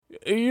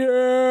Yeah,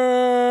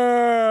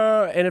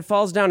 and it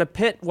falls down a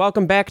pit.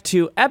 Welcome back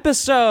to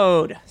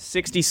episode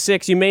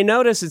 66. You may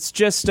notice it's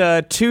just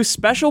two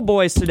special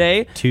boys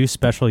today. Two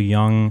special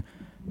young,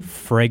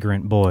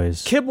 fragrant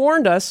boys. Kib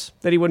warned us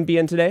that he wouldn't be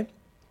in today.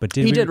 But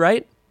he did,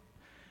 right?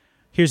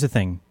 Here's the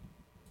thing.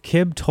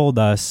 Kib told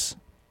us,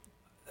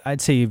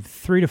 I'd say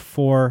 3 to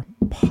 4,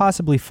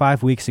 possibly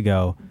 5 weeks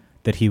ago,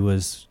 that he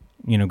was,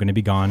 going to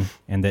be gone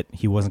and that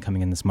he wasn't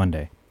coming in this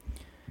Monday.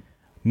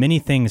 Many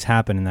things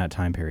happen in that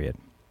time period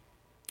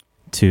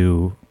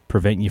to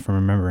prevent you from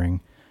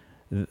remembering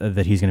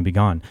that he's going to be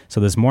gone.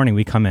 So this morning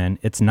we come in,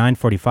 it's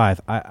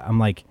 9:45. I'm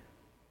like,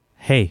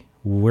 hey,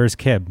 where's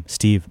Kib?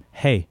 Steve,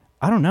 hey,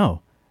 I don't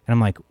know. And I'm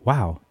like,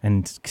 wow.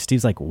 And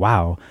Steve's like,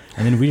 wow.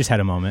 And then we just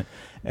had a moment.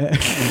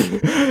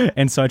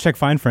 And so I check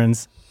Find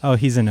Friends. Oh,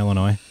 he's in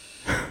Illinois.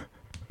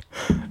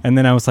 And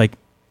then I was like,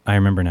 I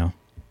remember now.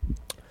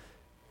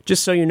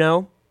 Just so you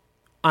know,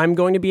 I'm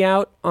going to be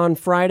out on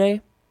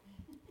Friday.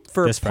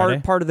 For this Friday?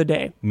 part of the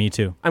day. Me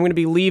too. I'm going to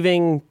be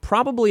leaving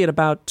probably at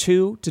about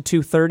 2 to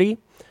 2:30.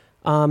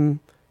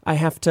 I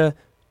have to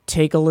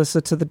take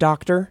Alyssa to the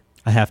doctor.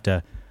 I have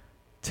to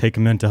take a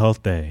mental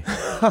health day.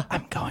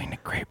 I'm going to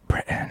Great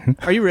Britain.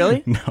 Are you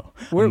really? No.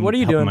 What are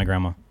you doing? My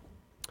grandma.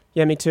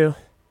 Yeah, me too.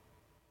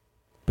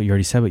 But you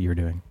already said what you were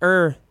doing.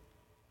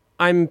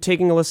 I'm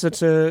taking Alyssa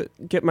to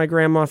get my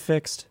grandma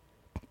fixed.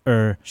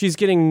 She's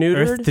getting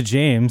neutered. Earth to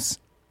James.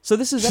 So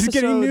this is She's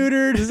getting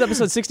neutered. This is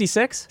episode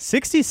 66?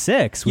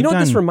 66. You know what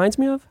this reminds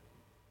me of?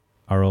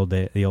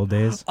 The old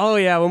days. Oh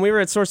yeah, when we were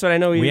at SourceFed, I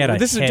know we had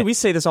we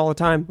say this all the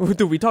time.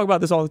 Dude, we talk about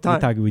this all the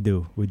time. We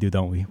do,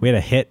 don't we? We had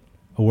a hit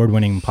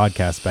award-winning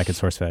podcast back at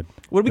SourceFed.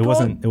 What did we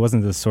call it? It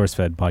wasn't the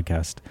SourceFed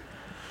podcast.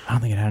 I don't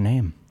think it had a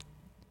name.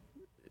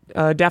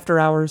 Dafter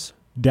Hours.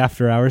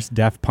 Dafter Hours,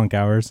 Daft Punk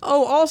Hours.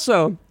 Oh,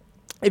 also,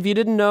 if you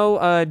didn't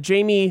know,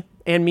 Jamie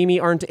and Mimi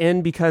aren't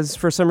in because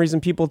for some reason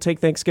people take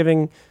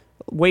Thanksgiving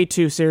way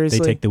too seriously.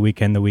 They take the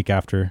weekend, the week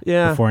after,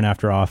 before and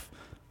after off.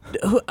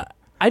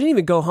 I didn't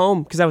even go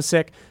home because I was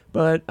sick,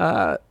 but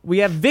we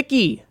have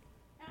Vicky,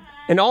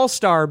 an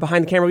all-star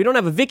behind the camera. We don't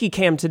have a Vicky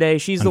cam today.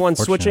 She's the one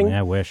switching.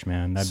 I wish,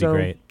 man. That'd be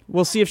great.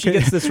 We'll see if she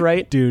gets this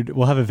right. Dude,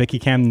 we'll have a Vicky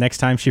cam. Next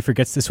time she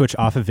forgets to switch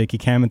off of Vicky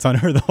cam, it's on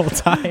her the whole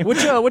time.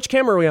 Which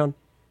camera are we on?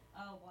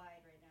 Wide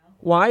right now.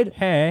 Wide?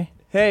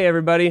 Hey,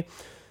 everybody.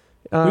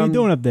 What are you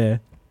doing up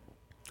there?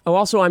 Oh,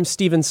 also, I'm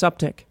Steven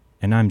Suptic.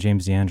 And I'm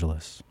James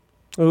DeAngelis.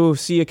 Oh,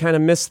 see, you kind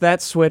of missed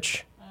that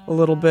switch a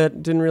little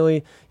bit. Didn't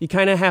really. You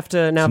kind of have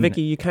to now,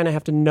 Vicky. You kind of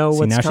have to know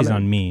what's now coming. She's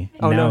on me.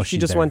 Oh now no, she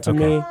just went to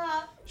me.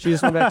 She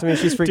just went back to me.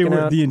 She's freaking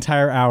out. The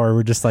entire hour,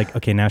 we're just like,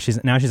 okay, now she's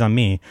on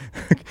me.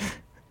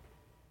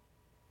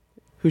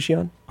 Who's she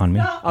on? On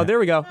me. Oh, there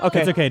we go. Okay,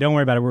 it's okay. Don't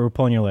worry about it. We're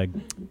pulling your leg.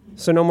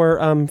 So no more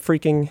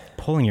freaking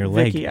pulling your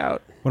leg. Vicky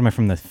out. What am I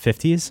from the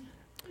 50s?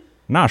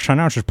 No,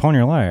 now it's just pulling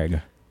your leg.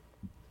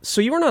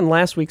 So you weren't on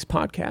last week's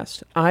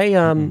podcast.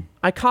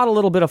 I caught a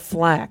little bit of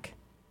flack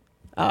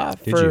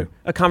for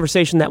a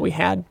conversation that we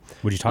had.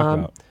 What did you talk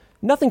about?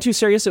 Nothing too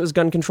serious. It was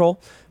gun control.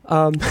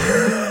 But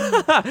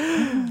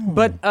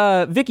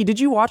Vicky, did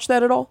you watch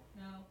that at all?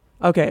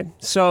 No. Okay,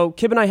 so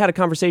Kib and I had a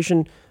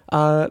conversation.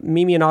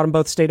 Mimi and Autumn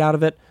both stayed out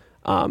of it.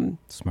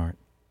 Smart.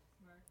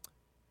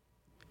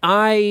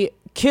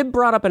 Kib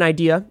brought up an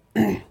idea,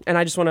 and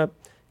I just want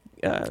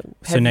to.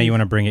 So now you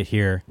want to bring it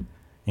here,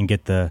 and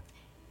get the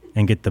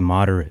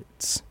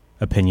moderates'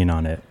 opinion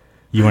on it.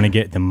 You want to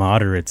get the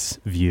moderates'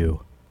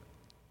 view.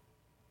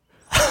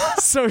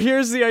 So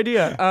here's the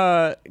idea.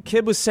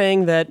 Kib was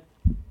saying that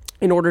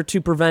in order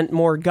to prevent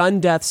more gun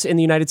deaths in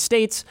the United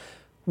States,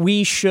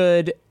 we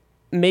should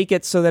make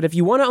it so that if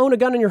you want to own a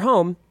gun in your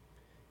home,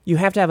 you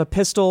have to have a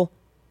pistol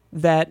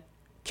that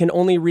can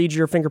only read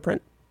your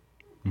fingerprint.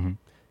 Mm-hmm.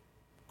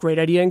 Great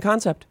idea and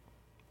concept.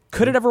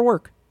 Could it ever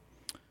work?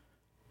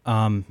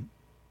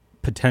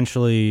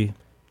 Potentially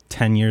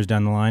 10 years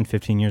down the line,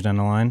 15 years down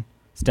the line.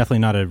 It's definitely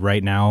not a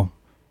right now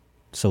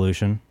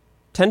solution.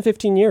 10,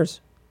 15 years.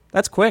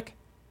 That's quick.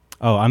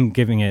 Oh, I'm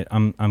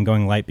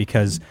going light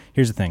because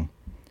here's the thing.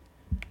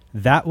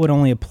 That would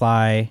only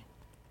apply.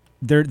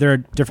 There are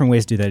different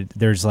ways to do that.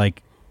 There's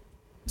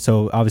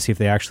so obviously if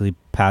they actually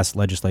pass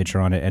legislature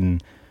on it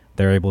and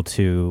they're able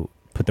to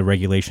put the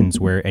regulations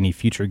where any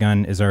future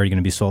gun is already going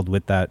to be sold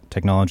with that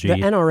technology. The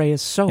NRA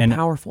is so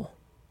powerful.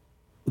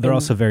 They're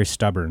also very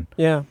stubborn.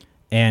 Yeah.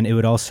 And it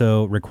would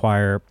also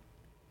require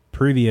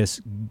previous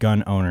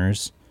gun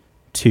owners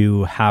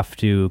to have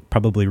to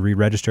probably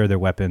re-register their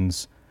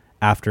weapons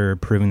after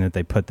proving that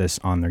they put this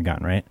on their gun,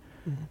 right?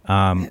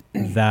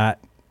 Mm-hmm. That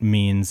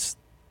means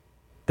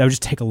that would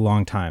just take a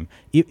long time.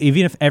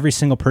 Even if every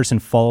single person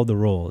followed the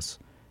rules,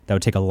 that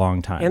would take a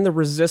long time. And the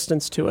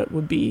resistance to it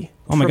would be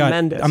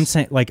tremendous. God, I'm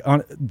saying,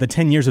 the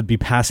 10 years would be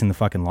passing the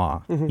fucking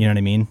law. Mm-hmm. You know what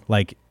I mean?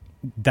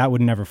 That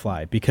would never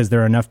fly because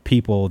there are enough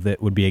people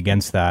that would be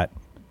against that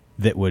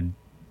it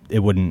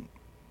wouldn't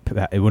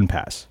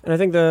pass. And I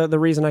think the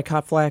reason I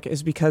caught flack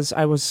is because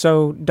I was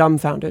so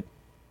dumbfounded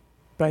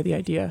by the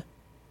idea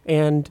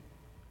and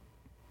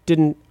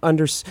didn't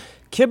understand.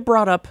 Kib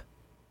brought up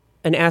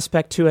an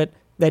aspect to it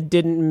that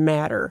didn't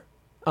matter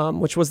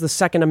which was the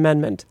Second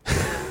Amendment.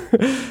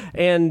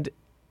 And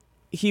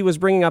he was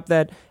bringing up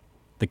that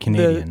The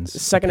Canadians. the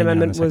Second opinion on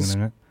Amendment the Second was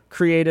Amendment.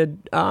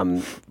 created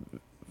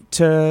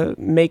to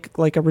make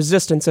like a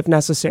resistance if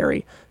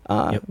necessary.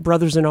 Yep.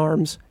 Brothers in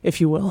arms,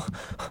 if you will.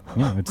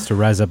 Yeah, it's to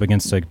rise up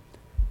against a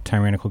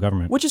tyrannical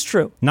government. Which is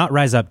true. Not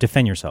rise up,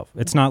 defend yourself.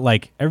 It's not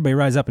like everybody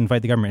rise up and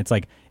fight the government. It's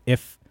like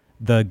if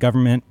the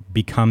government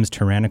becomes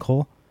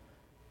tyrannical,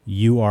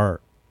 you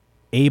are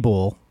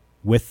able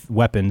with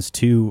weapons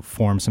to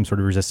form some sort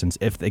of resistance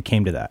if it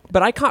came to that.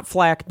 But I caught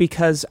flack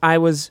because I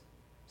was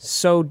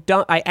so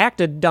dumb. I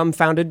acted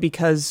dumbfounded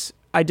because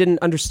I didn't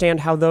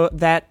understand how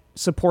that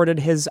supported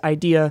his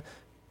idea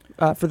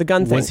for the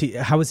gun thing.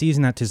 How was he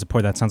using that to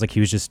support that? Sounds like he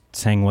was just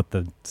saying what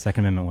the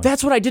Second Amendment was.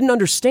 That's what I didn't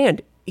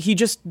understand. He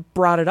just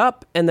brought it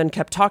up and then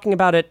kept talking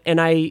about it, and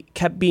I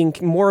kept being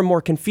more and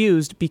more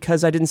confused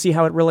because I didn't see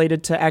how it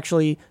related to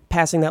actually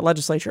passing that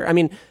legislature. I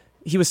mean,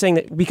 he was saying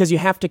that because you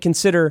have to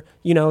consider,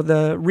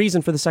 the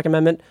reason for the Second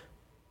Amendment.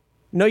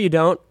 No, you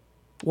don't.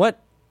 What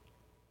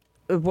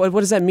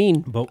does that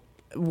mean? But,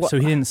 so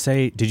he didn't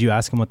say, did you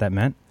ask him what that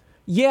meant?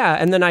 Yeah,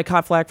 and then I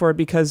caught flack for it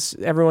because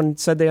everyone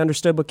said they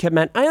understood what Kib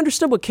meant. I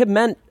understood what Kib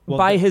meant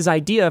by his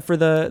idea for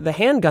the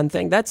handgun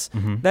thing. That's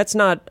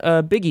not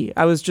a biggie.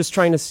 I was just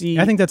trying to see.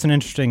 I think that's an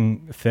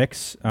interesting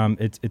fix.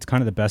 It's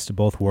kind of the best of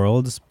both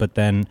worlds, but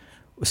then,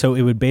 so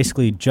it would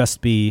basically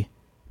just be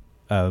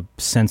a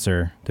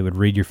sensor that would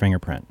read your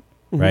fingerprint,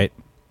 right?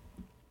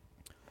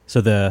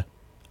 So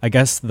I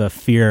guess the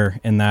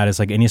fear in that is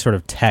like any sort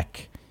of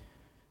tech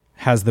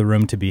has the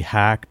room to be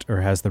hacked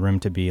or has the room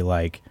to be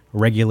like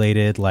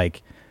regulated.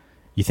 Like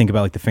you think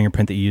about like the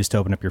fingerprint that you use to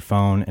open up your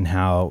phone and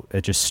how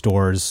it just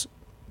stores.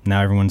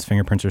 Now everyone's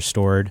fingerprints are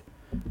stored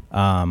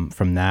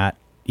from that.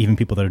 Even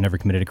people that have never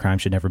committed a crime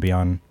should never be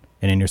on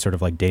in any sort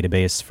of like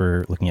database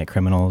for looking at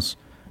criminals.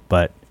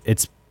 But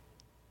it's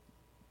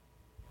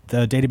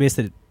the database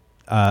that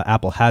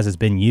Apple has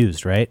been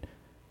used, right?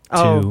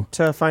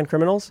 To find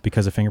criminals?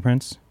 Because of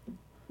fingerprints?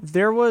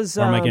 There was...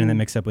 Or am I getting that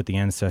mixed up with the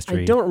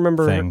Ancestry I don't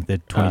remember thing, the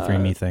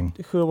 23andMe thing?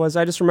 Who it was.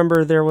 I just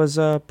remember there was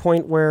a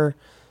point where...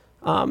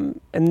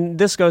 and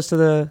this goes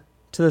to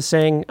the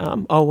saying,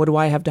 what do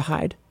I have to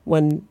hide?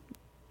 When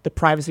the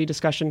privacy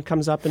discussion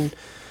comes up and...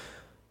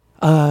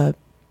 I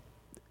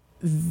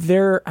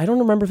don't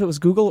remember if it was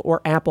Google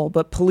or Apple,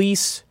 but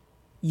police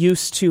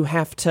used to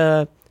have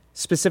to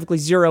specifically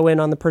zero in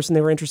on the person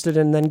they were interested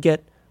in and then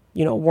get,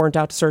 a warrant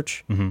out to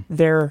search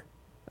their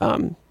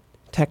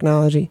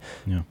technology.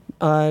 Yeah.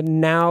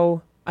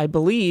 Now, I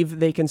believe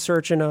they can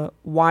search in a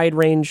wide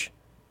range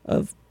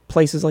of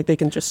places. Like they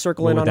can just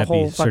circle in on a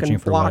whole fucking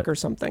block or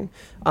something,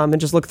 and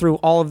just look through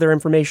all of their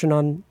information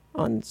on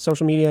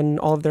social media and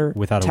all of their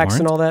texts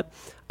and all that.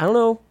 I don't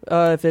know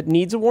if it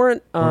needs a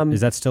warrant.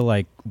 Is that still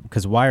like,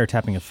 because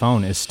wiretapping a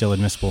phone is still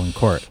admissible in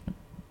court,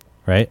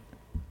 right?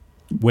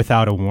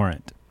 Without a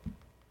warrant.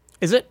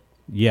 Is it?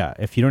 Yeah.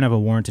 If you don't have a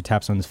warrant to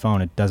tap someone's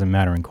phone, it doesn't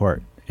matter in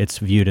court. It's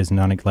viewed as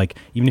like,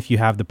 even if you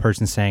have the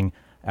person saying,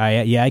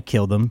 I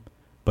killed him,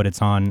 but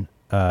it's on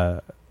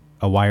a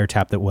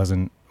wiretap that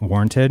wasn't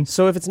warranted.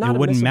 So if it's not, it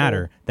wouldn't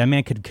matter. That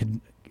man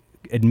could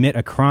admit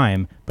a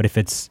crime, but if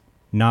it's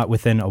not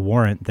within a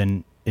warrant,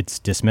 then it's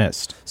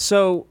dismissed.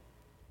 So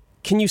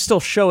can you still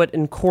show it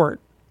in court?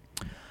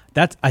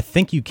 I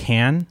think you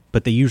can,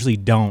 but they usually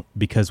don't,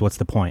 because what's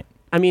the point?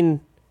 I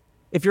mean,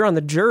 if you're on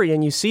the jury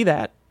and you see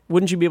that,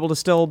 wouldn't you be able to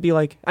still be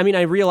like, I mean,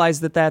 I realize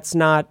that's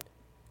not,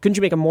 couldn't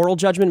you make a moral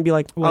judgment and be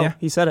like,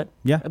 he said it?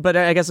 Yeah. But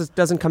I guess it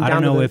doesn't come down to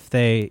I don't know if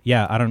they,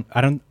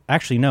 I don't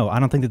actually know. I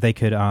don't think that they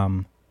could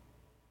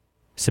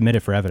submit it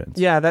for evidence.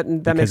 Yeah, that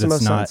makes the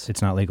most sense.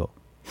 It's not legal.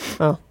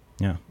 Oh.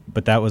 Yeah.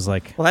 But that was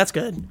like. Well, that's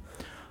good.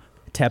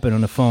 Tap it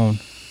on the phone.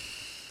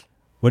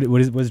 What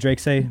does Drake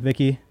say,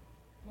 Vicky?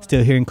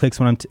 Still hearing clicks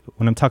when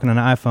I'm talking on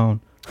an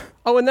iPhone.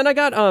 Oh, and then I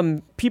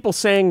got people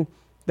saying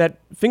that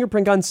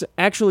fingerprint guns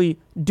actually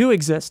do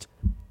exist.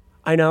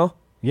 I know.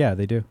 Yeah,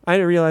 they do. I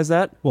didn't realize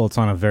that. Well, it's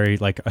on a very,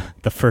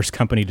 the first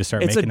company to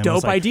start making them. It's a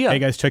dope idea. Hey,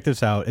 guys, check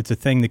this out. It's a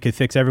thing that could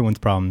fix everyone's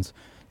problems.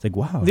 It's like,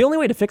 wow. The only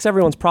way to fix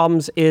everyone's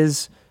problems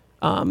is...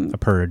 a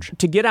purge.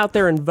 To get out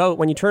there and vote.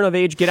 When you turn of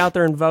age, get out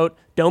there and vote.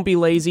 Don't be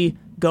lazy.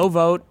 Go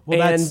vote.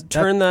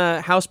 Turn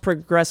the House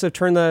progressive,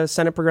 turn the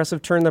Senate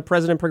progressive, turn the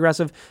president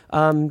progressive.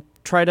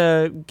 Try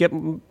to get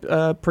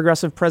a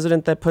progressive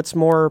president that puts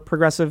more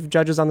progressive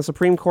judges on the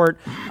Supreme Court.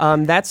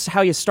 That's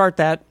how you start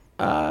that.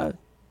 Get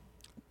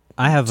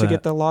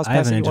the laws passed. I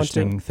have an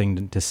interesting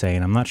thing to say,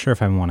 and I'm not sure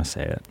if I want to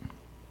say it.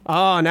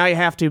 Oh, now you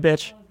have to,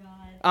 bitch.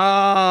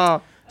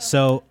 Oh.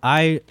 So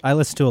I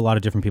listen to a lot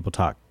of different people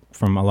talk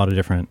from a lot of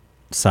different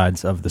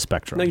sides of the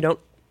spectrum. No, you don't.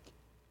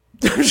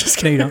 I'm just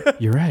kidding. No, you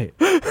don't. You're right.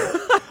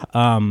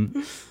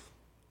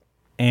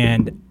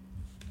 And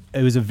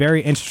it was a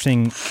very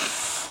interesting...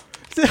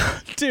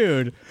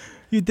 Dude,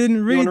 you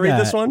didn't read that. You want to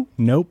read this one?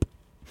 Nope.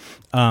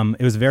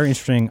 It was a very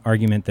interesting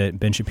argument that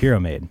Ben Shapiro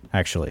made,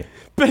 actually.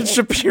 Ben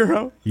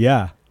Shapiro?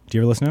 Yeah. Do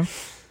you ever listen to him?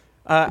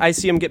 I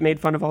see him get made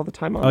fun of all the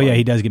time online. Oh, yeah,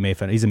 he does get made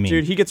fun of. He's a meme.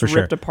 Dude, he gets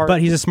ripped apart.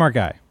 But he's a smart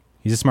guy.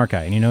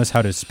 And he knows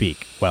how to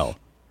speak well.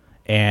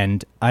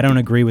 And I don't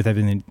agree with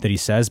everything that he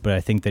says, but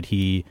I think that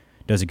he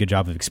does a good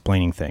job of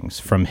explaining things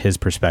from his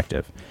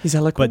perspective. He's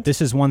eloquent. But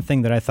this is one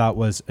thing that I thought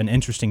was an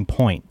interesting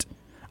point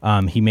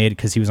he made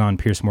because he was on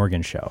Piers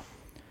Morgan's show.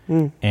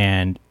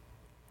 And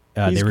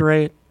he's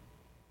great.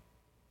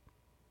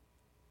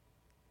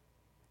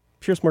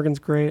 Piers Morgan's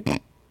great.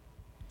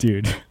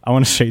 Dude, I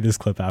want to show you this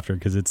clip after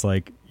because it's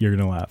like, you're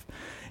going to laugh.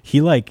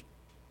 He like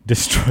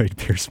destroyed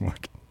Piers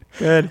Morgan.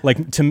 Good.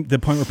 Like to the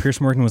point where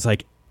Piers Morgan was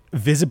like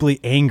visibly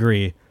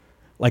angry,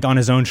 like on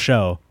his own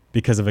show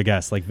because of a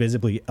guest, like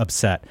visibly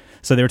upset.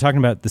 So they were talking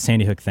about the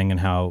Sandy Hook thing and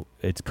how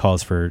it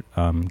calls for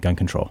gun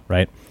control,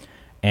 right?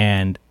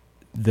 And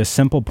the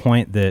simple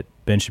point that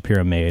Ben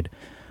Shapiro made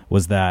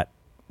was that,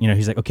 you know,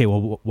 he's like, okay,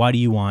 well, why do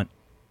you want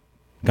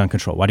gun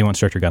control? Why do you want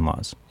stricter gun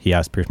laws? He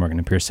asked Piers Morgan,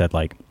 and Piers said,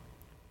 like,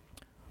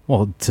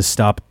 well, to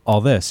stop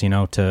all this, you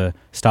know, to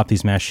stop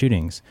these mass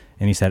shootings.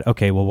 And he said,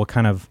 okay, well, what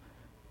kind of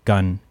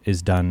gun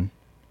is done,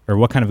 or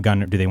what kind of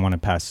gun do they want to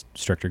pass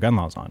stricter gun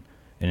laws on?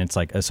 And it's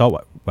like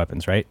assault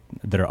weapons, right,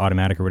 that are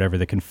automatic or whatever,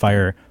 that can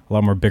fire a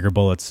lot more bigger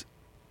bullets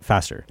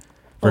faster.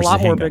 A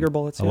lot more bigger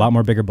bullets. A lot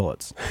more bigger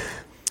bullets.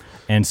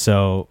 And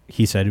so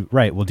he said,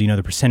 right, well, do you know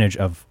the percentage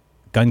of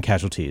gun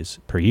casualties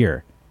per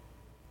year,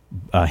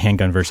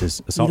 handgun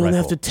versus assault rifle? You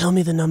don't have to tell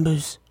me the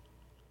numbers.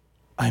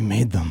 I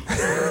made them.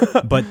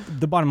 But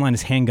the bottom line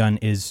is handgun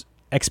is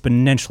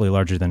exponentially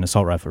larger than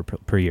assault rifle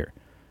per year.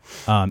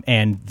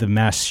 And the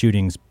mass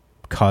shootings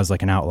cause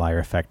like an outlier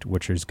effect,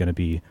 which is going to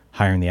be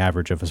higher than the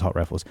average of assault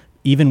rifles.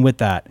 Even with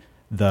that,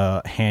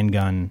 the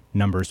handgun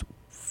numbers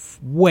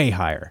way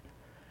higher.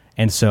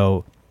 And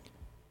so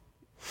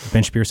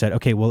Ben Shapiro said,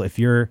 okay, well, if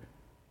you're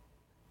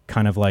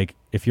kind of like,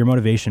 if your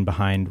motivation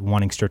behind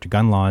wanting stricter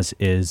gun laws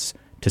is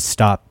to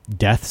stop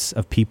deaths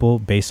of people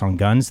based on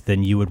guns,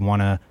 then you would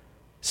want to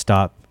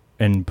stop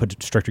and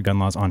put stricter gun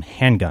laws on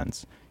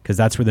handguns, because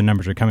that's where the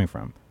numbers are coming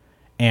from.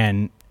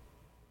 And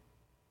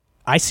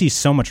I see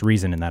so much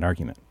reason in that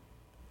argument.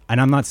 And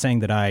I'm not saying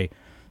that I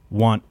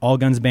want all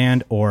guns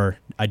banned or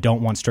I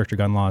don't want stricter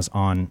gun laws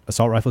on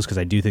assault rifles, because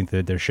I do think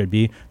that there should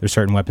be. There's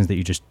certain weapons that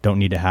you just don't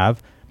need to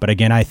have. But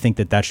again, I think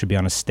that that should be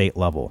on a state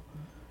level.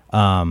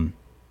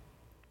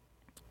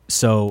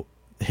 So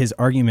his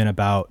argument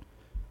about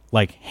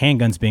like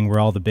handguns being where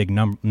all the big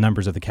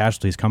numbers of the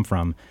casualties come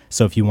from.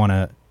 So if you want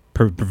to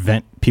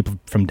prevent people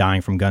from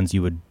dying from guns,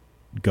 you would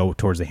go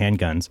towards the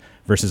handguns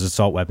versus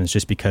assault weapons,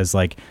 just because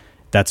like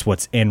that's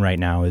what's in right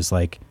now, is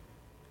like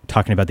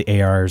talking about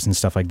the ARs and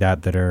stuff like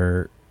that that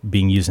are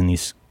being used in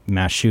these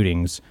mass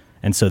shootings.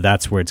 And so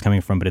that's where it's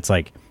coming from. But it's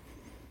like,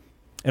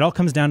 it all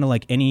comes down to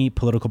like any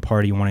political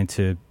party wanting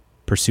to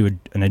pursue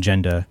an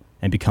agenda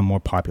and become more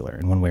popular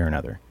in one way or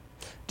another.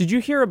 Did you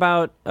hear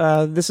about,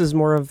 this is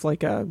more of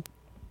like a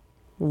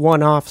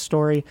one-off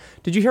story.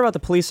 Did you hear about the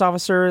police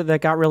officer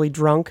that got really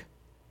drunk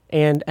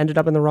and ended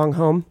up in the wrong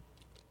home?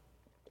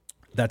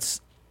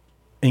 That's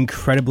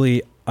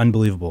incredibly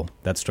unbelievable,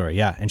 that story.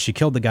 Yeah. And she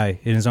killed the guy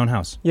in his own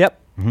house. Yep.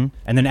 Mm-hmm.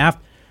 And then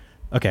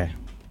okay.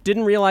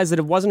 Didn't realize that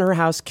it wasn't her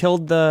house,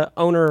 killed the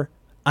owner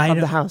of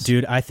the house.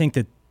 Dude, I think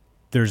that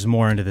there's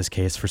more into this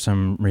case for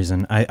some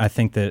reason. I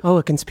think that... Oh,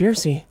 a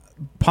conspiracy.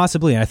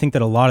 Possibly. I think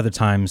that a lot of the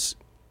times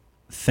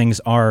things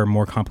are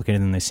more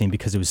complicated than they seem,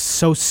 because it was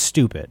so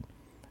stupid,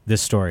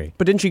 this story.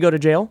 But didn't she go to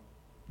jail?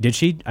 Did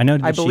she? I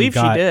believe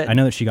she did. I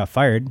know that she got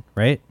fired,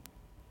 right?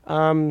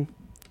 Because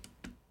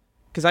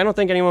I don't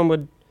think anyone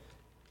would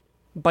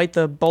bite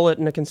the bullet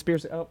in a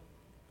conspiracy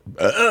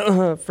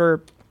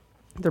for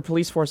their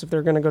police force if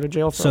they're going to go to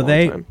jail for a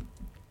long time.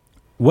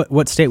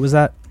 What state was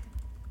that?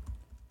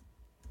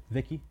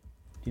 Vicky,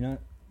 do you know?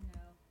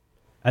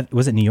 No.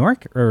 Was it New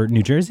York or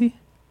New Jersey?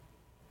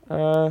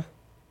 So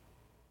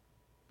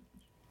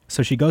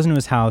she goes into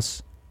his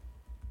house,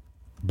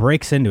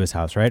 breaks into his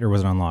house, right? Or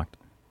was it unlocked?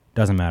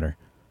 Doesn't matter.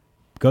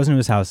 Goes into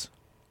his house,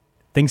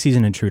 thinks he's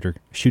an intruder,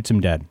 shoots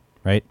him dead,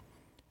 right?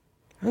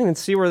 I don't even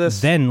see where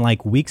this... Then,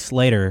 like, weeks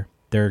later,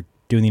 they're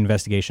doing the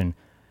investigation.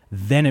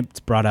 Then it's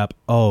brought up,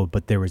 oh,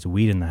 but there was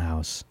weed in the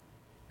house.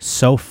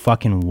 So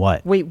fucking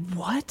what? Wait,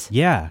 what?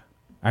 Yeah.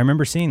 I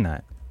remember seeing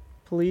that.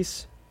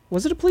 Police...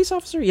 Was it a police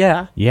officer?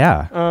 Yeah.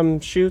 Yeah.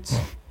 Shoots.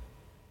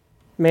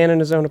 Man in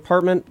his own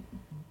apartment.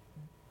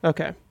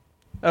 Okay.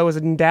 Oh, was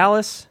it in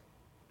Dallas?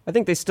 I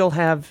think they still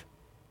have...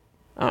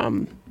 I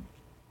think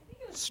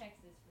it was Texas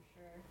for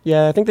sure.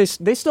 Yeah, I think they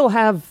still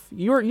have...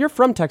 You're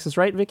from Texas,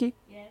 right, Vicky?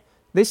 Yes.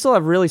 They still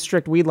have really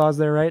strict weed laws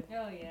there, right?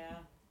 Oh, yeah.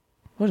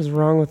 What is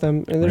wrong with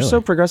them? And they're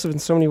so progressive in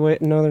so many ways.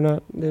 No, they're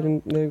not. They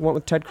went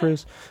with Ted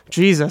Cruz.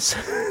 Jesus.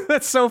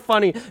 That's so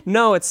funny.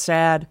 No, it's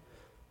sad.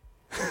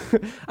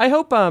 I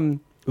hope...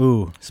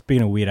 Ooh,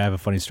 speaking of weed, I have a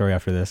funny story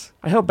after this.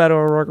 I hope Beto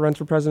O'Rourke runs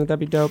for president. That'd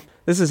be dope.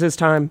 This is his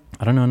time.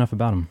 I don't know enough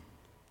about him.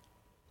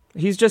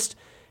 He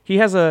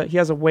has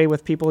a way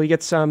with people. He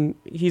gets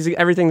he's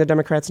everything the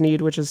Democrats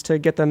need, which is to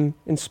get them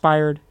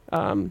inspired.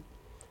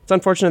 It's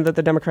unfortunate that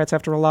the Democrats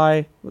have to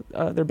rely,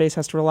 their base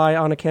has to rely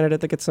on a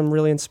candidate that gets them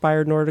really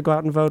inspired in order to go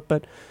out and vote,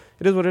 but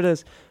it is what it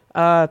is.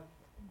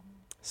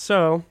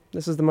 So,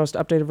 this is the most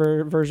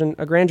updated version.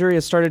 A grand jury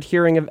has started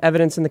hearing of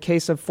evidence in the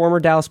case of former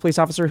Dallas police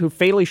officer who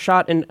fatally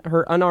shot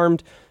her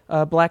unarmed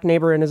black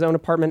neighbor in his own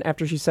apartment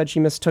after she said she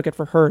mistook it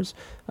for hers.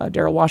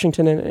 Daryl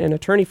Washington, an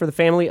attorney for the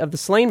family of the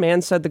slain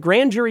man, said the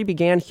grand jury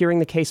began hearing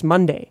the case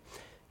Monday.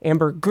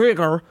 Amber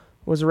Grigor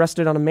was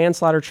arrested on a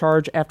manslaughter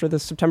charge after the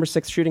September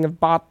 6th shooting of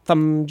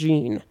Botham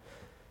Jean,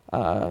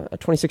 a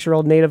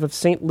 26-year-old native of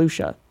St.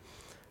 Lucia.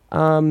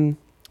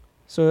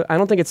 So I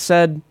don't think it's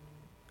said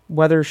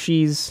whether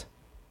she's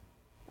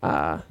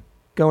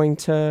going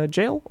to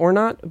jail or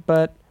not,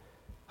 but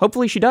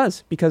hopefully she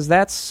does, because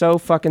that's so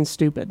fucking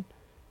stupid.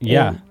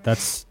 Yeah, And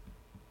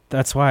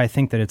that's why I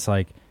think that it's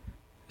like.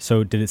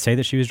 So did it say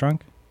that she was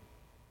drunk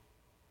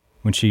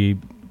when she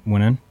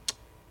went in?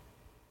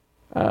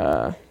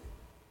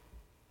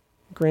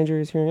 Grand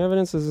jury is hearing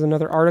evidence. This is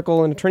another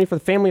article. An attorney for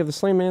the family of the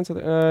slain man, so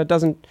it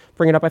doesn't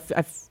bring it up.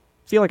 I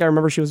feel like I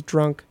remember she was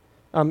drunk.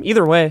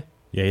 Either way.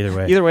 Yeah, either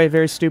way. Either way,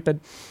 very stupid.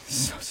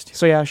 So stupid.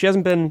 So yeah, she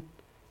hasn't been.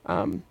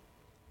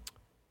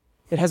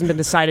 It hasn't been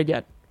decided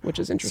yet, which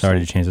is interesting. Sorry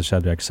to change the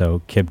subject.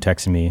 So Kib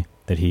texted me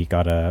that he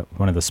got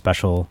one of the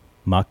special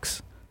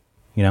mucks,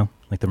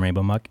 like the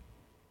rainbow muck.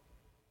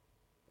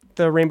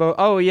 The rainbow.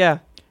 Oh yeah.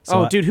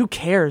 So dude, who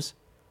cares?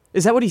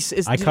 Is that what he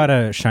is? I caught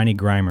a shiny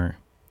Grimer.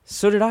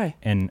 So did I.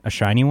 And a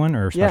shiny one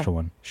or a special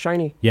one?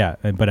 Shiny. Yeah,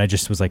 but I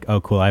just was like, oh,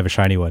 cool, I have a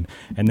shiny one.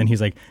 And then he's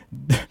like,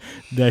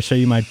 did I show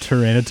you my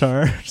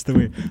Tyranitar? Just the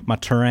way, my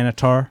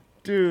Tyranitar.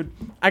 Dude,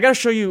 I got to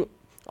show you.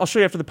 I'll show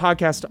you after the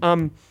podcast.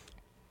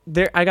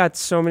 I got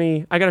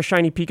a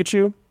shiny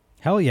Pikachu.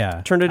 Hell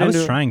yeah. Turned it I was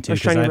into trying to, a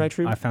shiny because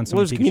Raichu. I found some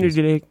there's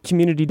Pikachus.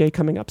 community day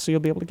coming up, so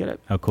you'll be able to get it.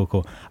 Oh,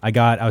 cool. I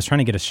was trying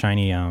to get a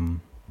shiny,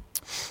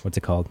 what's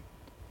it called?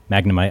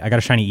 Magnemite. I got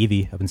a shiny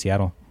Eevee up in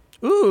Seattle.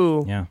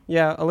 Ooh. Yeah.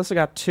 Yeah, Alyssa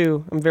got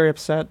 2. I'm very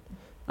upset.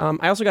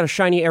 I also got a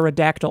shiny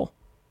Aerodactyl.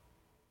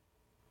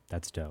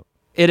 That's dope.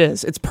 It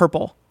is. It's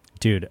purple.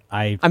 Dude,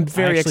 I'm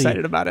very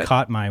excited about it.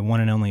 Caught my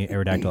one and only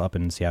Aerodactyl up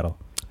in Seattle.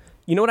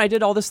 You know what I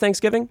did all this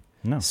Thanksgiving?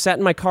 No. Sat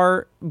in my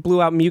car,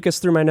 blew out mucus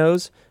through my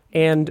nose,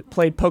 and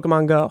played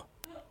Pokemon Go.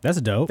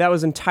 That's dope. That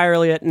was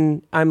entirely it,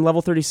 and I'm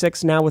level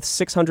 36 now with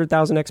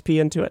 600,000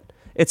 XP into it.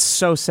 It's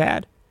so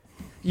sad.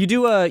 You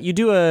do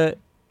a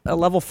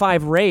level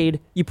 5 raid,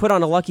 you put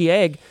on a lucky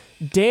egg,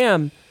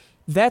 damn,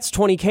 that's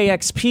 20k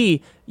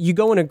XP. You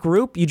go in a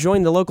group, you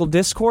join the local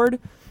Discord,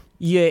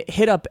 you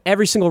hit up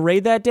every single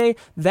raid that day,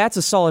 that's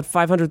a solid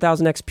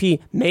 500,000 XP,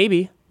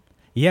 maybe.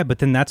 Yeah, but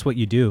then that's what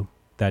you do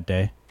that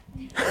day.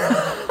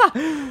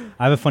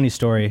 I have a funny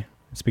story,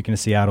 speaking of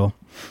Seattle.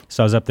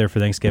 So I was up there for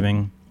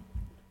Thanksgiving,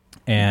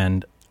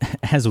 and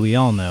as we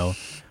all know,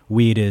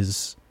 weed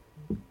is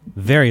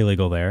very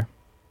legal there,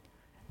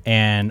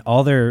 and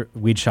all their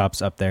weed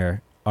shops up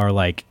there are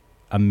like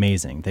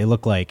amazing. They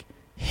look like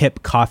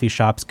hip coffee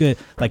shops, good,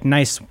 like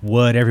nice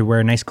wood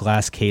everywhere, nice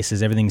glass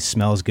cases, everything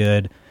smells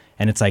good,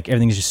 and it's like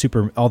everything's just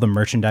super, all the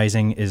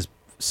merchandising is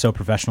so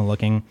professional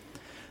looking.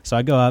 So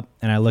I go up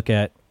and I look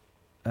at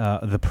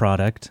the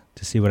product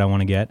to see what I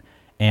want to get,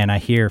 and I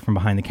hear from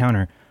behind the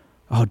counter,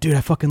 oh dude,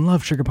 I fucking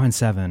love Sugar Pine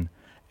 7.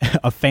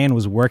 A fan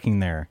was working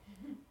there.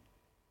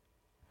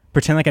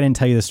 Pretend like I didn't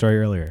tell you the story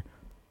earlier.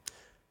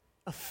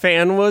 A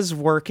fan was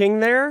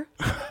working there?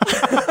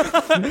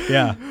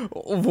 Yeah.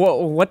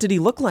 What did he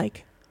look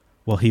like?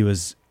 Well, he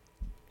was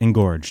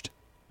engorged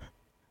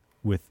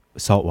with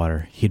salt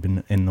water. He'd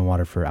been in the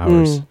water for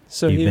hours.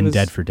 So He'd he been was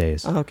dead for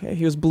days. Okay,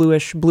 he was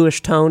bluish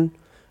tone.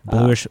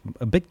 Bluish,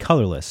 a bit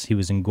colorless. He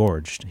was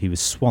engorged. He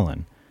was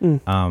swollen.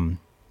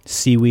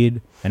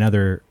 Seaweed and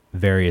other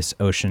various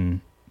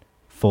ocean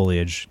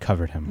foliage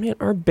covered him. Man,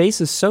 our base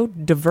is so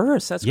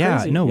diverse. That's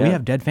crazy. No, we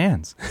have dead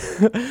fans.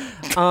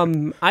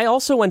 I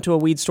also went to a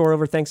weed store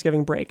over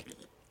Thanksgiving break.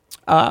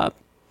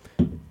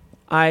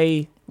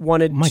 I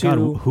wanted Oh my God,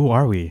 who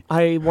are we?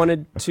 I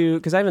wanted to,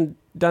 because I haven't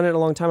done it in a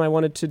long time, I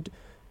wanted to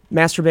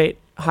masturbate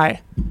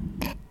high.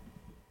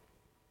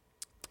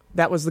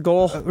 That was the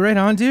goal. Right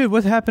on, dude.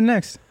 What happened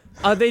next?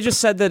 They just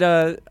said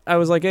that I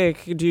was like, hey,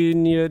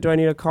 do I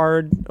need a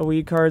card, a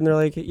weed card? And they're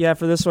like, yeah,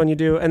 for this one you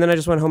do. And then I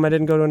just went home. I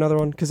didn't go to another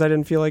one because I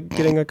didn't feel like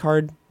getting a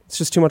card. It's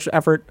just too much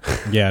effort.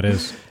 Yeah, it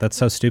is. That's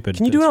so stupid.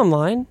 Can you do it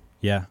online?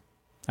 Yeah,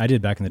 I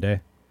did back in the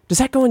day. Does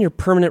that go on your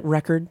permanent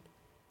record?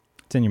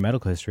 It's in your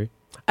medical history.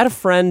 I had a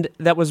friend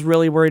that was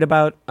really worried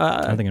about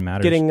I don't think it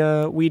matters. getting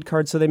a weed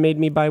card, so they made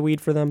me buy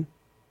weed for them.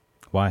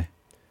 Why?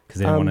 Because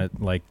they didn't want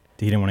to,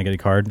 he didn't want to get a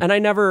card? And I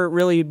never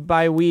really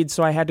buy weed,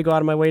 so I had to go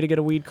out of my way to get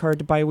a weed card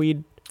to buy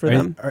weed for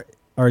them.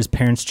 Are his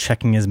parents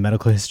checking his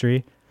medical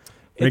history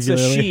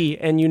regularly? It's a she,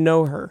 and you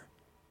know her.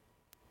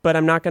 But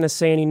I'm not going to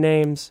say any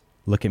names.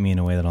 Look at me in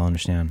a way that I'll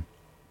understand.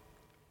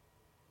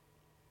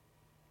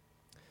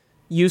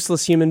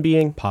 Useless human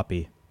being.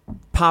 Poppy,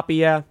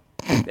 yeah.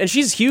 And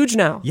she's huge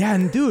now. Yeah,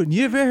 and dude,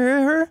 you ever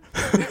heard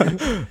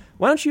her?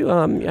 Why don't you,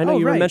 I know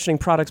you were mentioning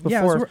products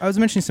before. Yeah, I was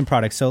mentioning some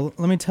products. So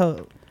let me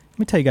tell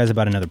you guys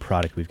about another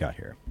product we've got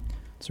here.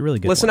 It's a really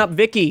good Listen one. up,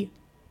 Vicky.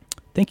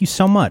 Thank you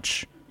so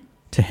much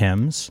to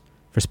Hims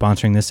for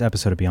sponsoring this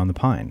episode of Beyond the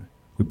Pine.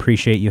 We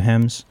appreciate you,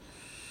 Hims.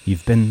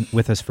 You've been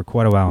with us for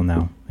quite a while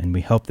now, and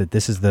we hope that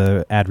this is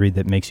the ad read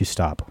that makes you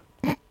stop.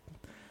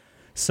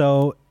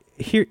 So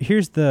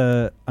here's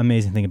the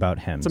amazing thing about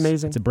Hims. It's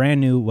amazing. It's a brand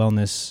new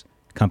wellness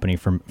company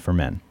for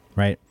men,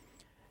 right?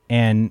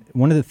 And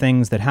one of the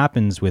things that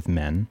happens with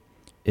men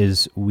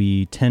is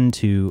we tend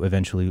to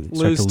eventually start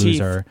Lose to lose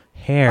teeth. our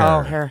hair.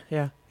 Oh, hair,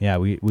 yeah. Yeah,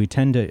 we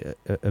tend to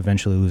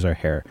eventually lose our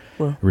hair.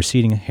 Well.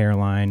 Receding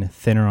hairline,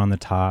 thinner on the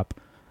top.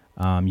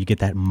 You get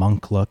that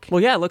monk look.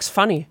 Well, yeah, it looks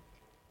funny.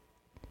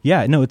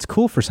 Yeah, no, it's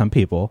cool for some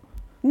people.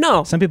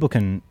 No. Some people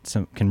can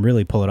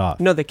really pull it off.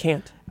 No, they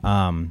can't.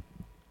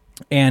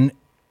 And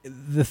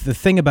the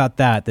thing about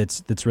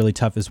that's really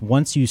tough is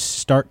once you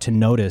start to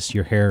notice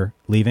your hair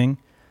leaving,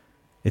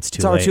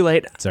 it's already too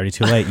late. It's already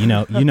too late. You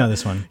know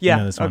this one. Yeah.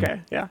 You know this one.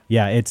 Okay. Yeah.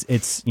 Yeah,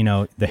 it's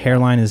the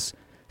hairline is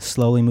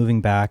slowly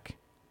moving back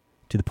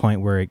to the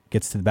point where it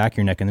gets to the back of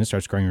your neck and then it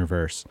starts growing in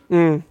reverse.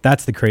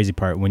 That's the crazy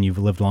part when you've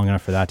lived long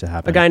enough for that to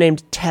happen. A guy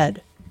named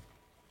Ted.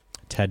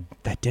 Ted,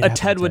 that did A happen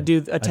Ted to would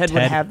do. A Ted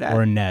would have that.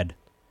 Or a Ned.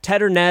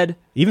 Ted or Ned.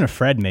 Even a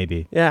Fred,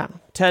 maybe. Yeah.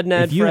 Ted,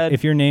 Ned, Fred.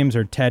 If your names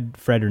are Ted,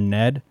 Fred, or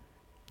Ned,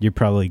 you're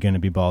probably going to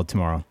be bald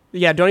tomorrow.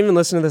 Yeah. Don't even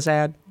listen to this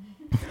ad.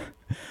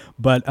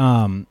 But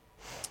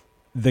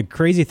the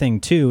crazy thing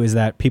too is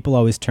that people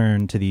always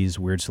turn to these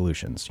weird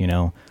solutions.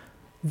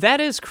 That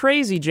is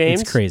crazy,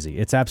 James. It's crazy.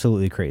 It's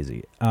absolutely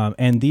crazy.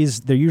 And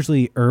they're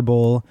usually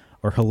herbal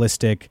or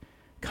holistic,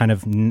 kind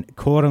of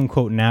quote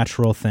unquote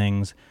natural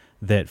things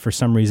that for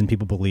some reason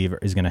people believe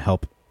is going to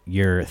help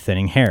your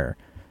thinning hair,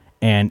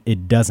 and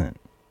it doesn't.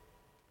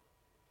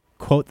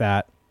 Quote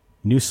that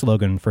new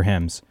slogan for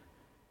Hims.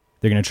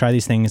 They're going to try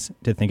these things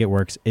to think it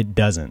works. It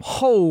doesn't.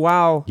 Oh,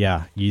 wow.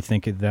 Yeah, you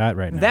think of that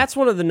right now. That's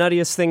one of the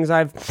nuttiest things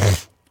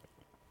I've...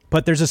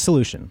 But there's a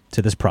solution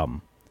to this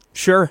problem.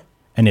 Sure.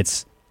 And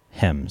it's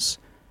Hims.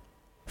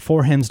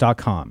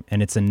 forhims.com.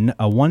 And it's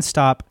a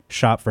one-stop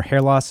shop for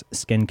hair loss,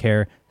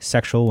 skincare,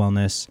 sexual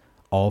wellness,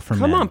 all for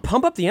men. Come on,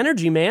 pump up the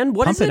energy, man.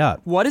 What Pump is it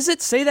up. What is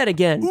it? Say that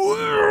again.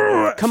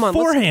 Come on.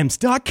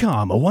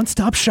 forhims.com, a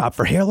one-stop shop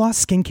for hair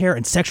loss, skincare,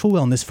 and sexual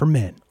wellness for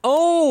men.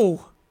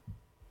 Oh,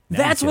 Now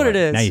that's you feel what it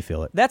is. Now you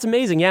feel it. That's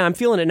amazing. Yeah, I'm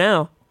feeling it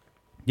now.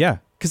 Yeah.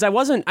 Because I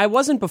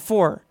wasn't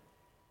before.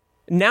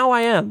 Now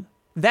I am.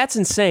 That's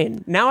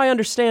insane. Now I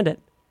understand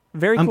it.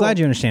 Very cool. I'm glad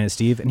you understand it,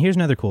 Steve. And here's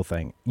another cool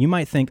thing. You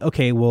might think,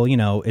 okay, well,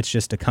 it's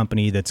just a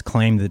company that's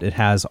claimed that it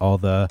has all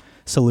the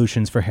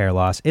solutions for hair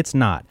loss. It's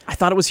not. I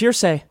thought it was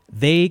hearsay.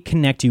 They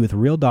connect you with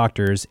real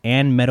doctors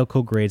and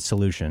medical grade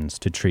solutions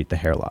to treat the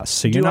hair loss.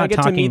 So you're Do I not get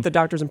talking to meet the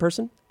doctors in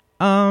person?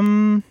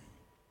 Probably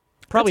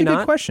Probably that's a not.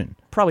 good question.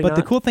 Probably but not.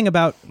 the cool thing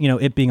about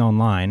it being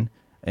online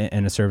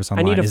and a service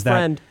online need a is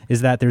friend.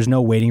 that there's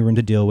no waiting room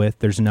to deal with.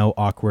 There's no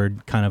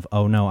awkward kind of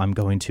I'm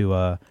going to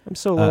I'm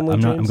so lonely,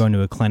 I'm James. going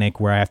to a clinic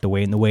where I have to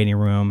wait in the waiting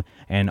room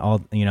and I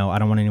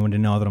don't want anyone to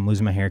know that I'm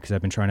losing my hair because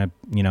I've been trying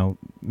to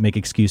make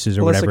excuses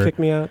or Melissa whatever. kicked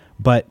me out.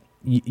 But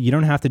you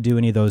don't have to do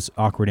any of those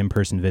awkward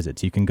in-person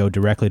visits. You can go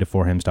directly to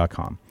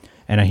forhims.com.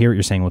 And I hear what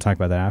you're saying. We'll talk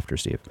about that after,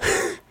 Steve.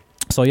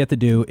 So all you have to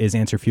do is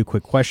answer a few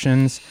quick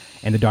questions,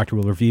 and the doctor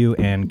will review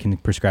and can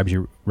prescribe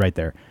you right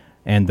there.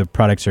 And the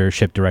products are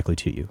shipped directly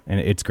to you, and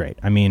it's great.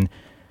 I mean,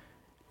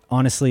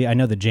 honestly, I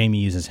know that Jamie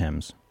uses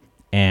Hims,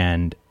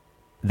 and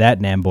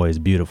that damn boy is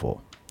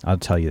beautiful. I'll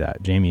tell you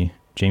that. Jamie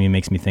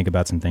makes me think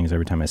about some things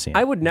every time I see him.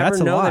 I would never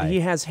That's a know that lie. he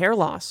has hair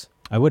loss.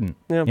 I wouldn't.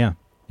 Yeah. Yeah.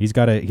 He's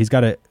got a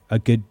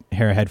good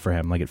hair ahead for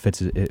him. Like it fits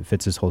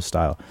his whole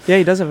style. Yeah,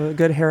 he does have a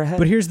good hair ahead.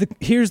 But here's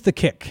the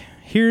kick.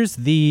 Here's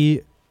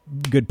the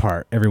good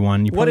part,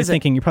 everyone. You're probably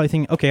thinking,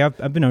 okay,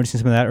 I've been noticing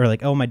some of that, or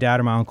like, oh, my dad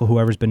or my uncle,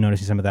 whoever's been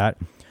noticing some of that.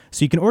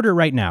 So you can order it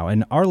right now,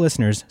 and my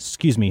listeners,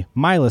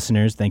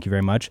 thank you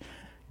very much,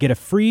 get a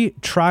free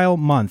trial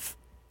month.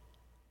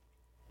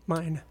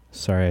 Mine.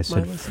 Sorry, I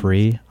said listeners.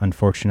 free.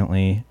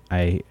 Unfortunately,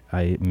 I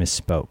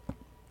misspoke.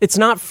 It's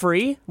not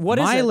free? What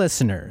is My it?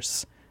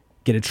 listeners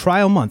get a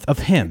trial month of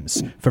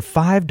Hims for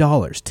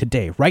 $5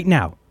 today, right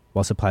now,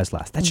 while supplies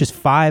last. That's just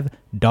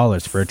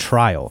 $5 for a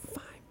trial.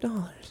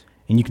 $5.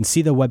 And you can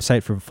see the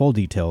website for full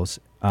details.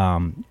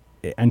 And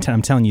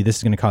I'm telling you, this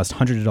is going to cost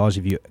hundreds of dollars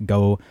if you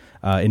go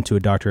into a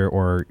doctor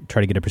or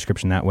try to get a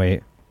prescription that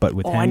way. But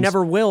with Hims, I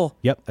never will.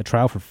 Yep, a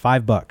trial for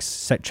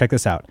 $5. Check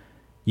this out.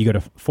 You go to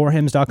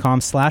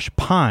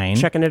forhims.com/pine.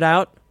 Checking it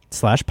out.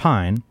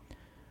 /pine.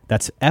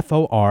 That's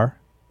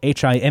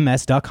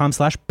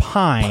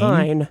forhims.com/pine.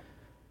 Pine.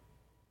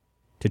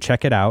 To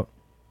check it out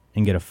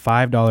and get a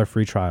 $5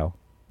 free trial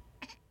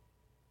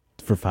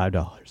for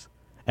 $5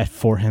 at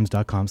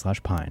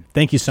forhims.com/pine.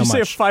 Thank you so Did you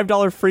much. say a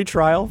 $5 free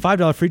trial?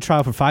 $5 free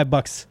trial for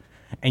 $5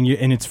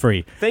 and it's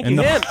free. Thank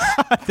you, Hims.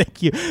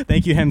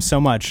 Thank you, Hims,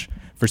 so much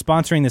for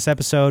sponsoring this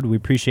episode. We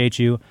appreciate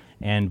you,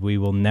 and we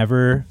will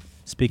never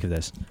speak of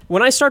this.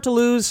 When I start to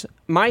lose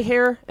my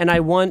hair and I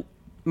want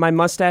my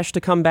mustache to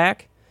come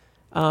back,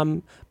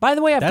 by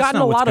the way, I've That's gotten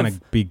not a what's lot going of...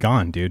 to be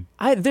gone, dude.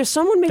 There's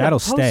someone made That'll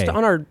a post stay.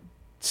 on our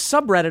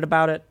subreddit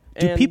about it.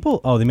 Do and people...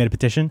 Oh, they made a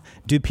petition?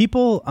 Do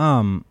people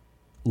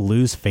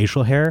lose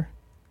facial hair?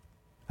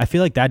 I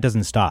feel like that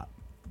doesn't stop.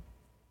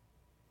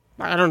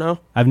 I don't know.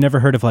 I've never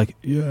heard of like,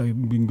 yeah,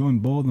 I've been going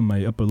bald on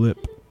my upper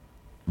lip.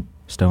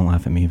 Just don't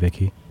laugh at me,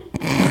 Vicky.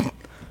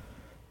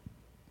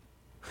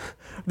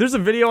 There's a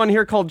video on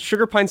here called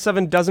Sugar Pine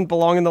 7 doesn't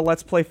belong in the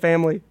Let's Play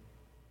family.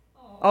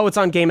 Oh, it's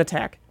on Game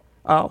Attack.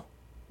 Oh,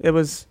 it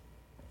was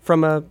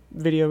from a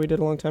video we did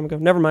a long time ago.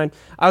 Never mind.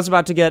 I was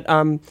about to get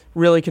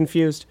really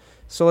confused.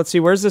 So let's see.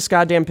 Where's this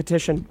goddamn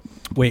petition?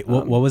 Wait,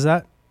 what was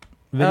that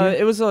video?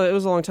 It was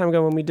a long time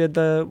ago when we did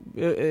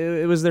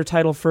it was their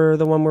title for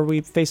the one where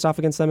we faced off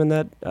against them in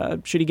that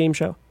shitty game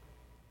show.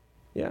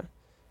 Yeah.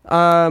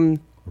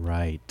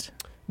 Right.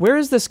 Where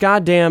is this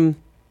goddamn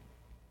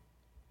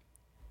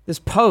this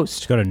post?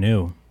 Just go to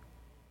new.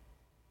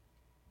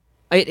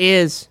 It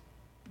is.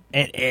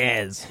 It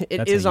is. It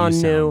That's is how you on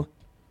sound. new.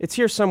 It's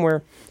here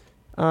somewhere.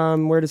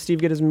 Where does Steve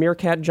get his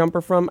meerkat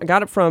jumper from? I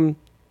got it from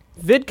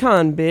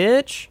VidCon,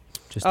 bitch.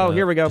 Just,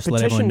 Here we go. Just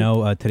let everyone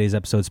know today's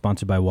episode is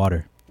sponsored by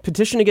water.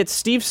 Petition to get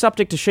Steve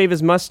Suptic to shave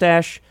his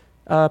mustache.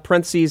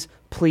 Parentheses,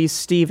 please,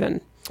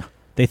 Steven.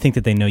 They think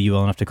that they know you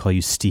well enough to call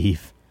you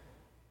Steve.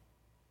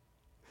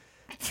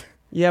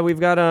 Yeah, we've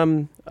got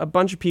a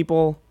bunch of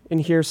people in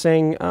here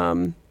saying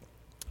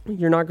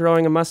you're not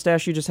growing a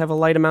mustache. You just have a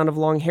light amount of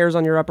long hairs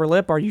on your upper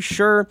lip. Are you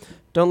sure?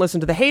 Don't listen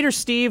to the hater,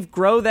 Steve.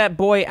 Grow that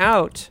boy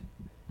out.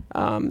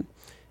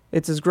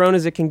 It's as grown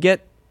as it can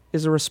get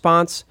is a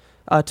response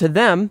to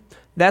them.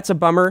 That's a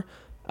bummer.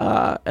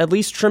 At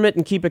least trim it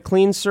and keep it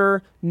clean,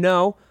 sir.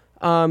 No.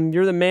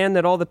 You're the man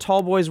that all the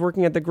tall boys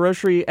working at the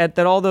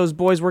that all those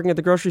boys working at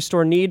the grocery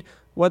store need.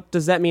 What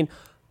does that mean?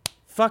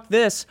 Fuck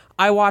this.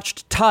 I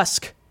watched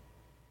Tusk.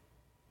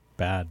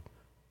 Bad.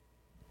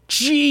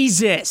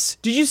 Jesus.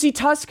 Did you see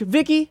Tusk,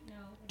 Vicky? No.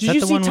 Did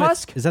you see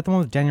Tusk? Is that the one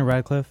with Daniel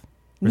Radcliffe?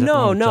 Or is that the No,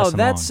 one with no, Justin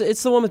Long?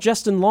 it's the one with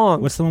Justin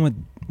Long. What's the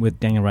one with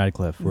Daniel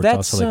Radcliffe where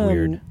That's it's also like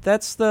weird?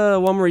 That's the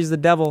one where he's the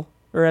devil,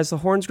 or has the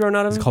horns grown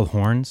out of It's him. called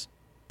Horns.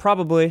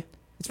 Probably.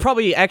 It's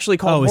probably actually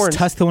called Oh, Horns. is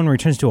Tusk the one where he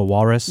turns into a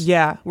walrus?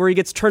 Yeah, where he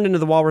gets turned into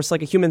the walrus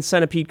like a human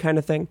centipede kind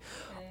of thing.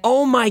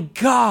 Oh my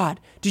God!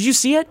 Did you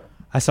see it?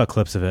 I saw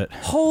clips of it.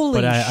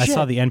 Holy But shit! I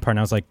saw the end part and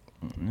I was like,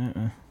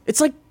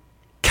 It's like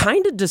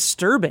kind of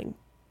disturbing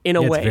in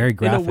a yeah, way, it's very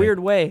graphic. in a weird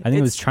way. I think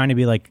it was trying to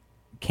be like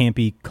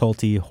campy,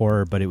 culty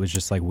horror, but it was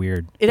just like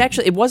weird.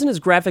 It wasn't as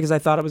graphic as I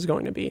thought it was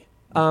going to be.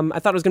 I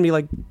thought it was going to be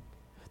like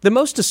the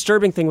most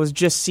disturbing thing was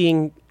just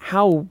seeing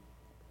how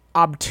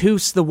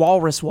obtuse the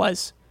walrus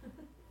was,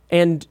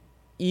 and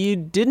you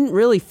didn't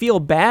really feel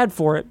bad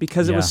for it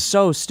because it Yeah. was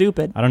so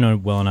stupid. I don't know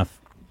well enough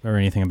or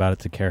anything about it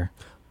to care.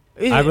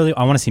 I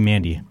want to see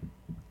Mandy.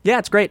 Yeah,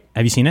 it's great.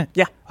 Have you seen it?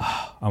 Yeah.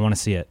 I want to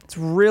see it. It's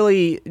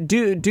really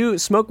do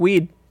smoke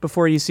weed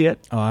before you see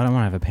it. Oh, I don't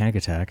want to have a panic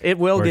attack. It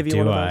will Or give you do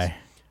one of those.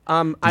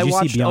 I you see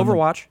watched Beyond the-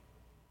 Overwatch.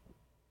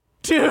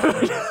 Dude,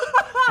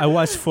 I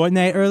watched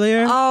Fortnite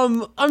earlier.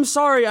 I'm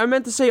sorry. I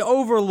meant to say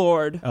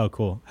Overlord. Oh,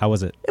 cool. How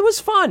was it? It was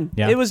fun.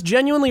 Yeah. It was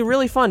genuinely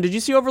really fun. Did you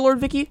see Overlord,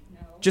 Vicky?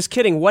 No. Just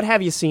kidding. What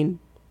have you seen?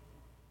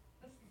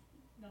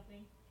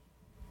 Nothing.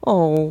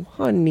 Oh,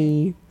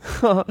 honey.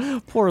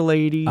 Poor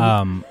lady.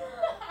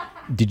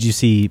 Did you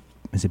see?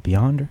 Is it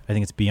Beyond? I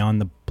think it's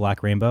Beyond the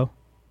Black Rainbow.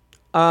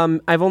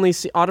 I've only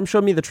seen Autumn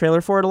showed me the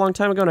trailer for it a long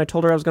time ago, and I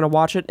told her I was going to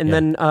watch it, and Yeah.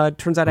 then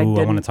turns out I Ooh, I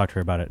didn't. want to talk to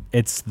her about it.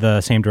 It's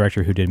the same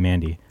director who did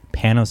Mandy.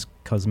 Panos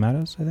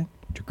Cosmatos, I think.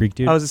 Greek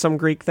dude. Oh, is it some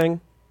Greek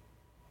thing?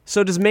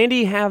 So does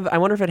Mandy have? I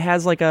wonder if it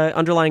has like a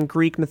underlying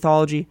Greek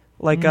mythology,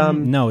 like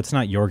No, it's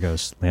not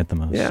Yorgos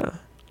Lanthimos. Yeah,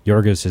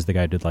 Yorgos is the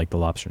guy who did like the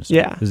lobster and stuff.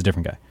 Yeah. This is a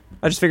different guy.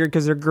 I just figured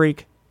because they're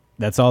Greek.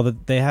 That's all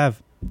that they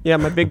have. Yeah,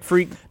 my big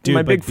freak, Dude,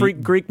 my but big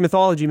freak Greek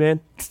mythology, man.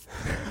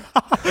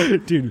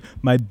 Dude,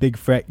 my big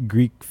fat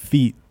Greek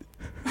feet.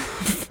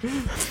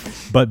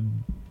 But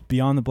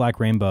Beyond the Black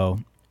Rainbow,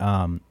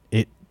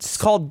 It's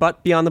called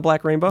Butt Beyond the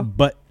Black Rainbow.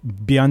 but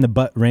Beyond the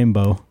Butt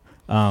Rainbow,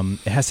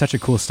 it has such a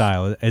cool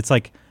style. It's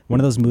like one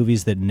of those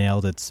movies that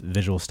nailed its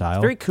visual style.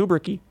 Very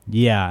Kubricky.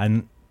 Yeah,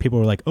 and people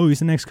were like, "Oh, he's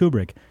the next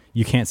Kubrick."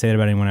 You can't say that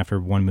about anyone after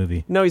one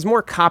movie. No, he's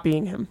more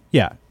copying him.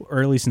 Yeah,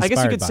 or at least I inspired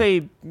guess you could by.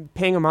 say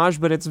paying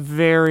homage, but it's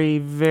very,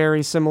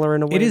 very similar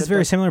in a way. It is that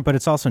very the- similar, but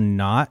it's also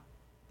not.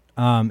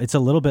 It's a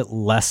little bit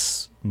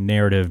less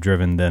narrative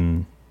driven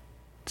than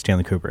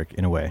Stanley Kubrick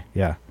in a way.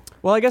 Yeah.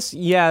 Well, I guess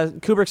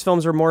Kubrick's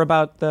films are more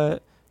about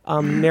the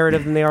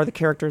narrative than they are the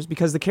characters,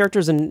 because the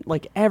characters in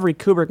like every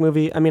Kubrick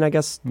movie, I mean,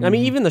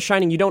 even The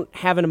Shining, you don't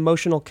have an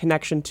emotional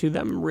connection to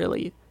them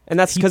really, and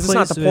that's because it's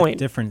not the plays with point.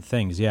 Different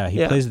things. Yeah, he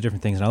Yeah. plays with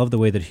different things, and I love the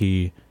way that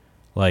he,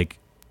 like.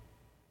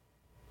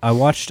 I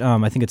watched.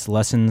 I think it's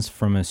Lessons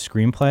from a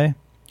Screenplay.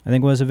 I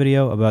think was a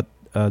video about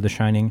The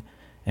Shining,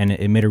 and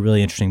it made a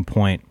really interesting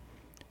point.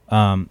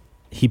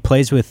 He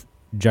plays with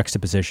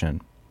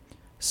juxtaposition.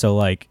 So,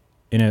 like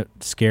in a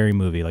scary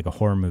movie, like a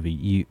horror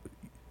movie,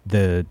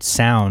 the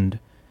sound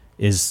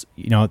is,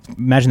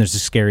 imagine there's a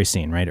scary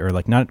scene, right? Or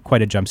like not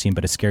quite a jump scene,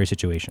 but a scary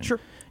situation. Sure.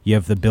 You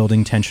have the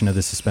building tension of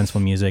the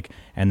suspenseful music,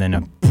 and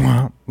then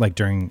like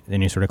during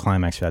any sort of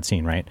climax for that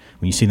scene, right?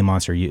 When you see the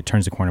monster, it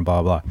turns the corner,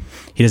 blah, blah, blah.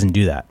 He doesn't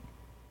do that.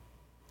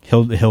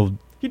 He'll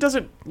He does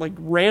it like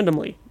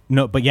randomly.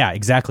 no, but yeah,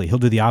 exactly. He'll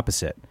do the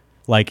opposite.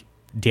 Like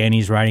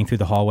Danny's riding through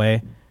the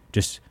hallway,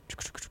 just,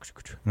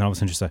 and then all of a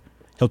sudden just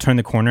he'll turn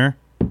the corner,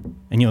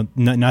 and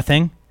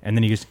nothing, and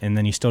then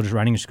he's still just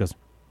riding, and just goes,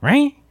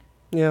 right?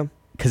 Yeah.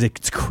 Because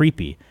it's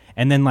creepy.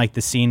 And then like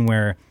the scene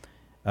where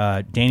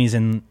Danny's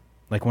in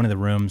like one of the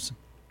rooms,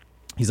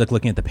 he's like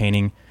looking at the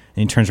painting,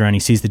 and he turns around, and he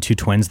sees the two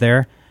twins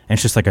there, and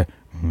it's just like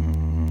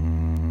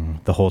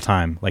the whole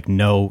time, like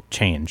no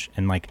change,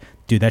 and like,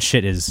 dude, that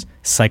shit is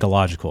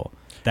psychological.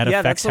 That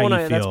affects how you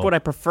feel. That's what I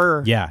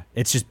prefer. Yeah,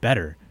 it's just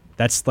better.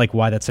 That's like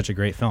why that's such a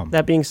great film.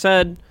 That being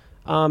said,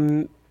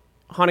 Haunting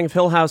of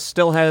Hill House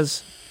still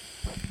has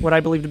what I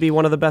believe to be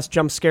one of the best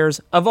jump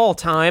scares of all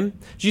time.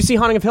 Did you see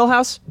Haunting of Hill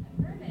House?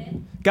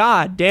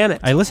 God damn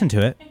it! I listened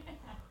to it.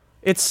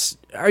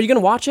 Are you gonna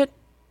watch it?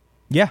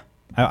 Yeah,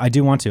 I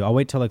do want to. I'll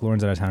wait till like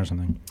Lauren's out of town or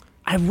something.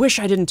 I wish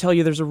I didn't tell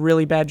you there's a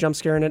really bad jump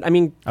scare in it. I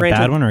mean, granted, a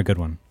bad one or a good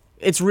one?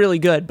 It's really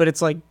good, but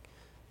it's like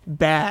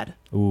bad.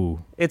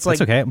 Ooh, it's like,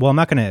 that's okay. Well, I'm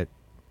not gonna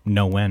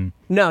know when.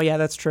 No, yeah,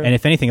 that's true. And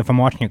if anything, if I'm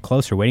watching it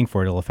closer, waiting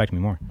for it, it'll affect me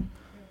more.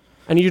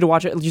 I need you to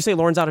watch it. Did you say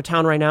Lauren's out of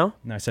town right now?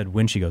 No, I said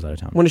when she goes out of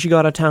town. When does she go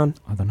out of town?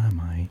 I don't know,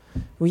 mate.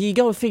 Well, you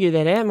go figure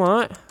that out,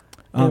 mate.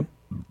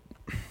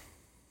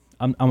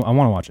 I want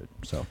to watch it.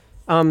 So,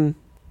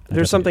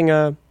 there's something.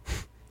 I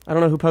don't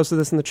know who posted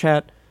this in the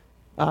chat,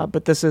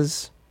 but this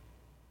is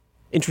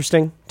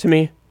interesting to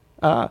me.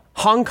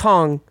 Hong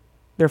Kong,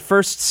 their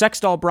first sex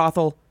doll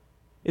brothel,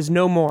 is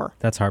no more.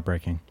 That's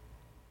heartbreaking.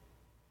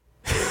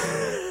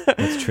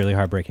 That's truly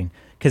heartbreaking.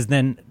 Because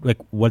then, like,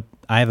 what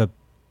I have a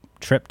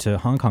trip to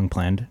Hong Kong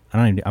planned.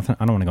 I don't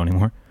want to go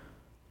anymore.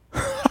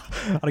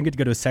 I don't get to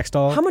go to a sex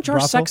doll. How much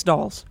are sex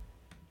dolls?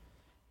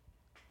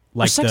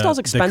 Like are sex dolls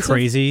expensive? The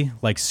crazy,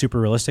 like super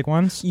realistic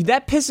ones.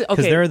 That pisses.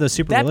 Okay, there are the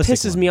super realistic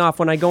that pisses me off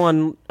when I go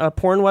on a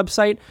porn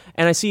website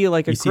and I see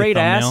like a great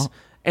ass,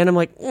 and I'm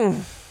like,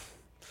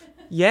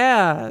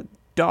 yeah,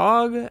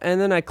 dog. And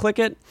then I click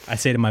it. I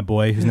say to my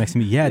boy who's next to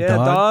me, yeah,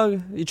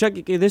 dog. You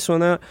check this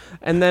one out,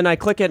 and then I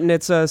click it, and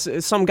it's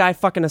some guy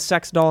fucking a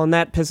sex doll, and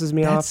that pisses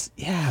me off.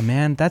 Yeah,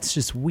 man, that's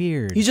just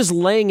weird. He's just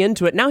laying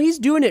into it. Now he's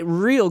doing it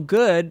real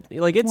good,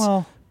 like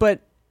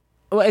but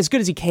as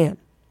good as he can.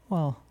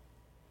 Well.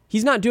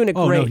 He's not doing it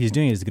great. Oh, no, he's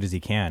doing it as good as he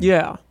can.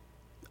 Yeah.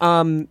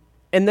 And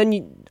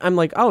then I'm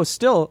like,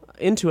 still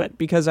into it,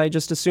 because I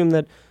just assume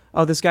that,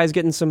 this guy's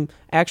getting some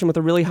action with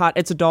a really hot,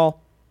 it's a doll.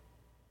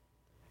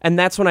 And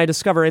that's when I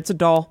discover it's a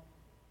doll.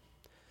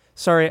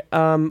 Sorry,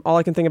 all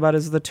I can think about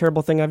is the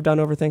terrible thing I've done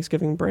over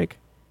Thanksgiving break.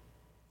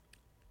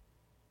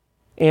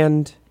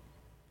 And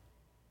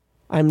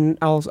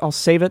I'll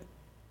save it,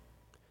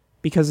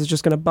 because it's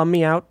just going to bum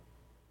me out.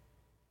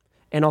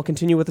 And I'll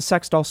continue with the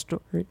sex doll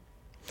story.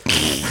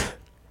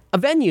 A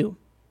venue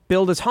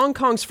billed as Hong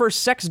Kong's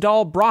first sex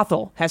doll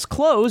brothel has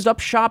closed up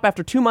shop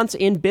after 2 months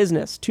in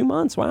business. 2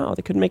 months? Wow,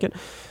 they couldn't make it.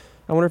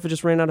 I wonder if it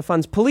just ran out of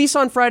funds. Police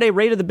on Friday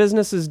raided the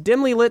business's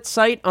dimly lit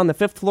site on the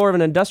 5th floor of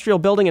an industrial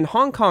building in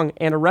Hong Kong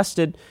and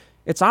arrested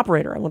its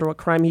operator. I wonder what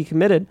crime he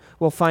committed.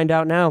 We'll find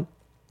out now.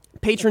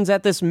 Patrons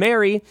at this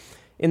Mary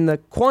in the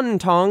Kwun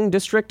Tong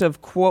district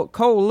of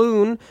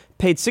Kowloon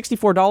paid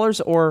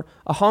 $64 or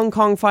a Hong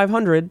Kong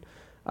 500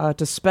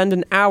 to spend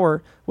an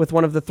hour with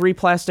one of the 3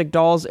 plastic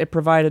dolls it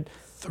provided.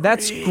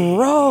 That's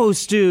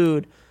gross,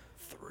 dude.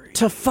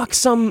 To fuck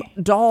some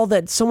doll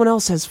that someone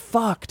else has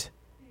fucked.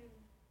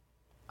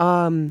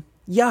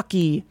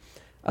 Yucky.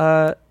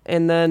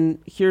 And then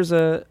here's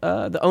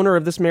the owner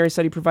of this Mary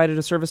said he provided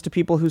a service to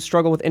people who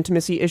struggle with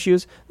intimacy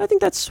issues. I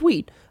think that's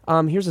sweet.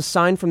 Here's a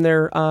sign from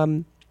their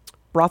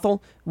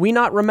brothel. We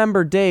not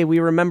remember day, we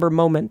remember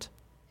moment.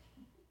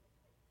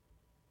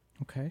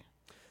 Okay.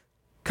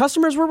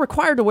 Customers were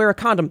required to wear a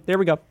condom. There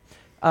we go.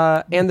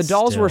 And the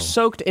dolls were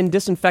soaked in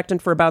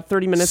disinfectant for about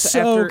 30 minutes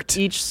after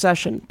each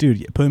session.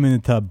 Dude, put them in the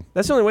tub.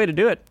 That's the only way to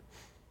do it.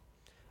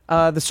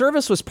 The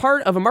service was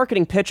part of a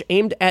marketing pitch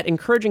aimed at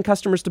encouraging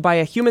customers to buy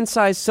a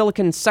human-sized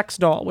silicone sex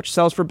doll, which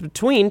sells for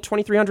between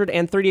 $2,300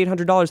 and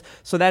 $3,800.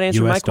 So that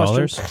answered my question.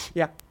 Dollars?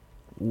 Yeah.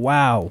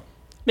 Wow.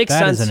 Makes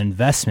sense. That is an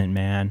investment,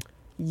 man.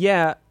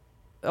 Yeah.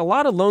 A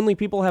lot of lonely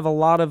people have a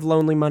lot of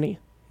lonely money.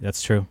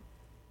 That's true.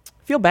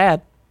 I feel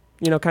bad,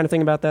 kind of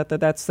thing about that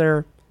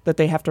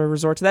they have to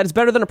resort to that. It's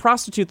better than a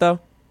prostitute, though.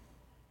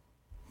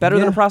 Better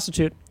than a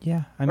prostitute.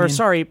 Yeah.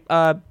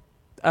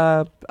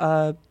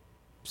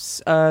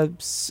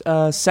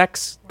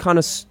 Sex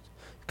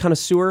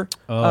connoisseur.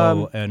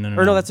 No.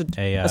 Or no, that's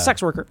a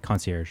sex worker.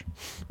 Concierge.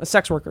 A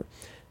sex worker.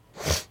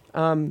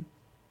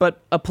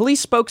 But a police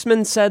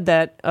spokesman said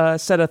that a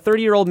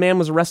 30-year-old man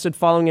was arrested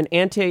following an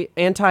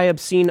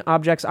anti-obscene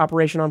objects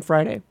operation on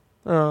Friday.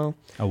 Oh.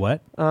 A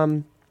what?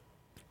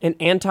 An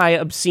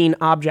anti-obscene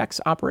objects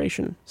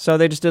operation. So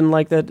they just didn't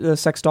like the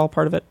sex doll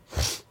part of it.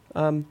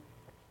 In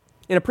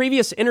a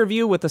previous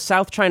interview with the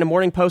South China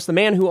Morning Post, the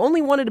man who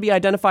only wanted to be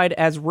identified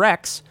as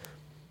Rex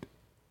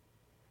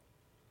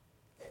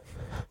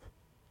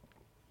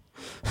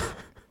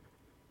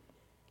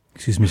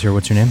Excuse me, sir,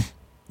 what's your name?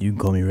 You can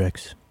call me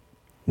Rex.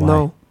 Why?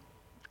 No.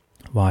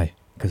 Why?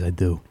 Because I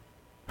do.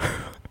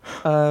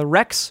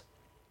 Rex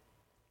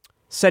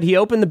said he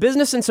opened the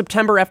business in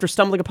September after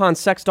stumbling upon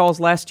sex dolls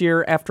last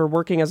year after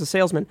working as a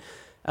salesman.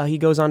 He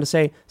goes on to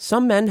say,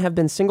 some men have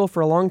been single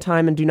for a long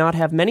time and do not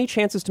have many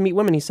chances to meet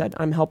women, he said.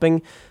 I'm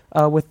helping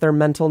with their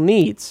mental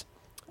needs.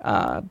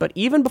 But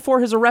even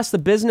before his arrest, the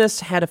business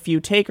had a few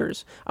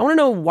takers. I want to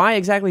know why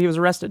exactly he was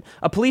arrested.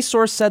 A police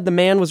source said the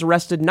man was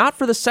arrested not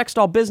for the sex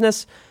doll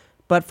business,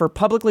 but for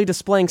publicly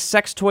displaying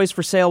sex toys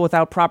for sale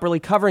without properly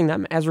covering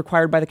them, as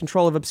required by the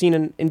Control of Obscene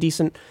and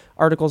Indecent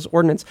Articles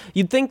Ordinance.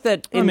 You'd think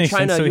that in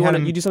China, So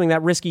you do something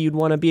that risky, you'd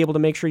want to be able to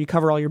make sure you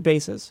cover all your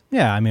bases.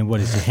 Yeah, I mean,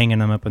 what is he hanging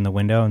them up in the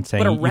window and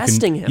saying, But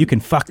arresting him. You can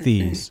fuck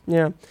these.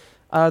 Yeah.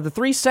 The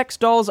 3 sex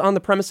dolls on the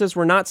premises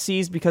were not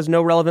seized because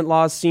no relevant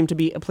laws seem to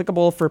be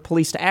applicable for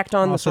police to act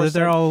on. So that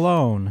they're all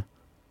alone.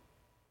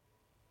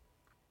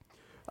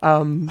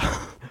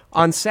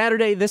 On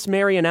Saturday, this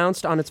Mary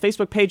announced on its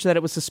Facebook page that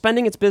it was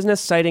suspending its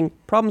business, citing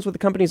problems with the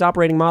company's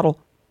operating model.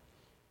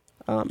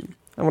 I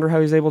wonder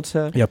how he's able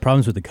to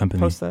Problems with the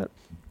company. post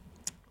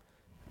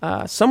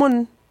that.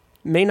 Someone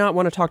may not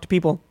want to talk to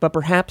people, but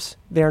perhaps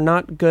they're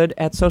not good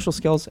at social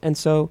skills, and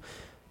so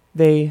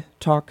they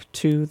talk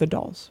to the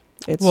dolls.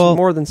 It's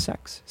more than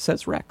sex,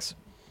 says Rex.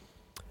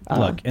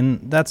 Look, and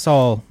that's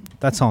all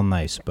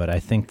nice, but I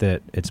think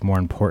that it's more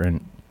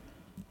important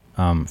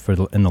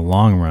in the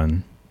long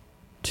run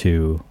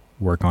to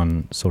work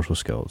on social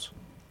skills.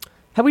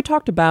 Have we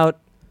talked about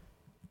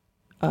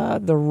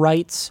the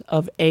rights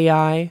of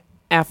AI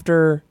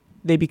after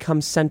they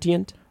become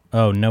sentient?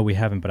 Oh, no, we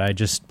haven't, but I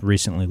just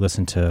recently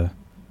listened to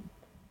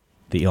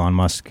the Elon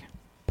Musk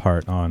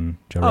part on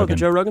Joe Rogan. Oh, the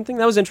Joe Rogan thing?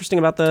 That was interesting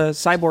about the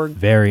cyborg.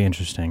 Very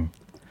interesting.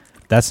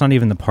 That's not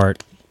even the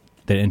part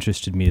that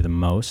interested me the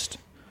most,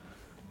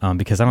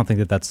 because I don't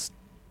think that's...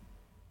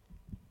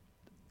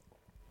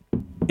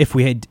 If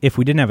we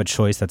didn't have a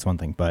choice, that's one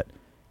thing, but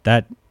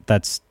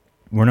that's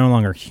we're no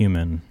longer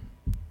human.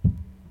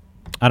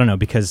 I don't know,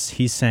 because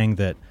he's saying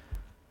that,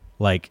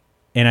 like,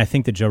 and I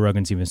think that Joe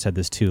Rogan's even said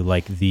this too,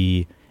 like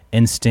the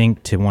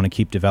instinct to want to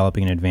keep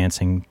developing and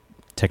advancing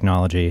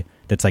technology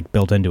that's like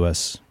built into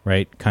us,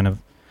 right? Kind of.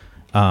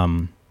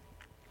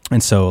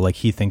 And so like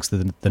he thinks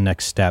that the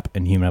next step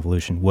in human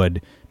evolution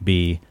would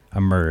be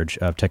a merge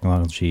of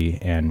technology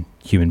and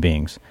human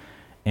beings.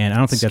 And I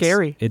don't think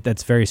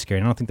that's very scary.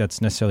 I don't think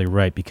that's necessarily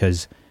right,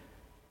 because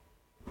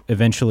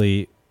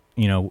eventually,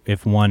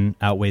 if one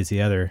outweighs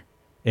the other,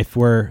 if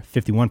we're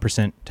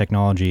 51%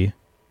 technology,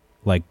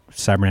 like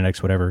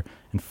cybernetics, whatever,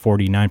 and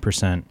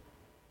 49%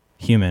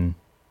 human,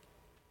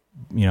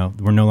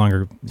 we're no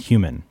longer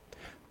human.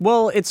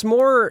 Well, it's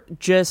more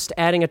just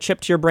adding a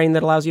chip to your brain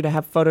that allows you to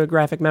have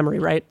photographic memory,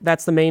 right?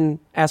 That's the main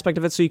aspect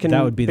of it. So you can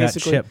that would be that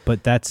chip,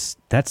 but that's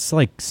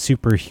like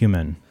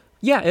superhuman.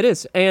 Yeah, it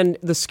is. And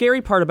the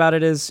scary part about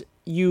it is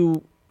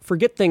you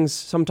forget things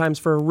sometimes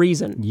for a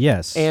reason.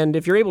 Yes. And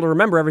if you're able to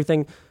remember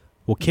everything,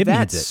 well, Kib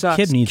needs it. Sucks.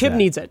 Kib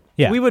needs it.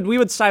 Yeah. We would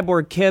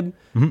cyborg Kib.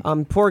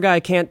 Mm-hmm. Poor guy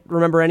can't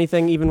remember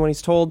anything even when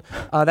he's told.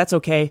 That's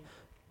okay.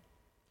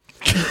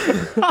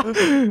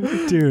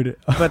 Dude.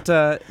 But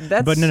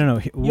that's... But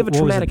no. You have a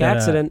traumatic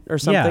accident or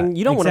something.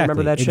 You don't want to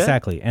remember that shit.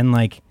 Exactly. And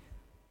like,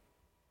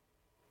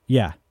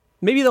 yeah.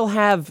 Maybe they'll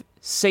have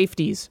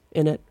safeties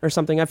in it or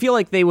something. I feel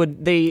like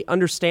they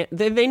understand,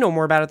 they know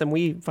more about it than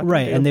we fucking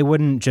right, do. and they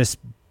wouldn't just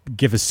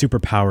give a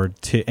superpower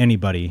to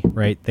anybody,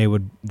 right? They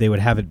would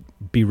have it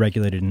be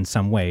regulated in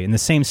some way, in the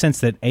same sense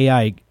that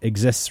AI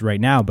exists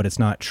right now, but it's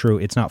not true.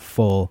 It's not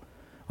full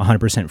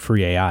 100%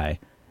 free AI.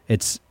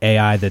 It's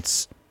AI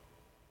that's,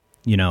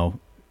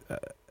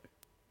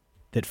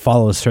 that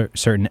follows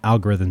certain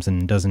algorithms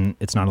and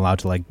it's not allowed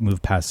to like move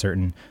past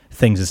certain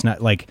things. It's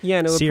not like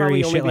and it would Siri,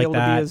 probably only shit be like able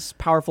that. to be as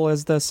powerful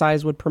as the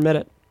size would permit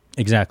it.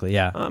 Exactly.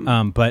 Yeah.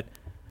 But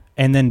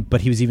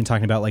he was even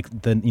talking about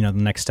like the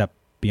next step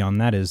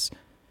beyond that is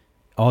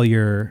all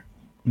your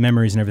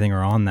memories and everything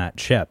are on that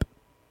chip.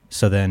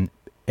 So then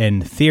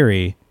in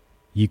theory,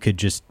 you could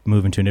just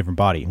move into a different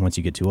body once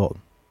you get too old.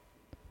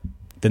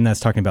 Then that's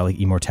talking about like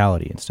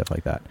immortality and stuff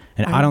like that.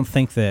 And I don't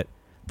think that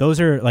those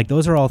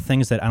are all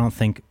things that I don't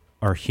think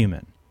are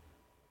human.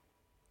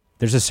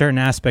 There's a certain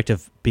aspect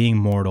of being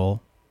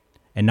mortal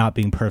and not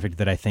being perfect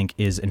that I think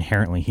is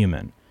inherently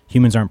human.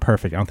 Humans aren't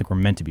perfect. I don't think we're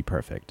meant to be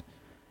perfect.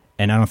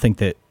 And I don't think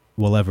that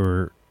we'll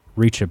ever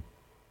reach a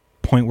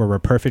point where we're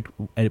perfect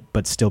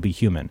but still be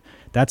human.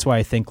 That's why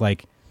I think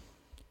like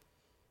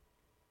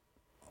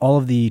all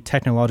of the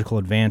technological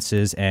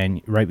advances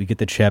and right, we get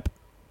the chip,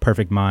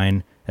 perfect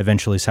mind,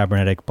 eventually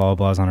cybernetic, blah,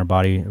 blah, blahs on our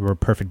body, we're a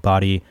perfect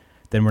body,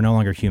 then we're no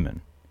longer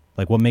human.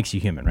 Like what makes you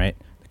human, right?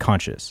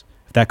 Conscious.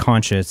 If that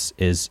conscious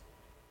is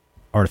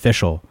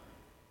artificial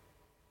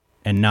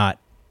and not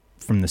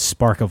from the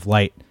spark of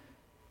light,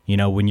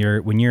 when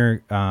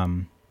you're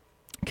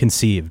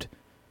conceived,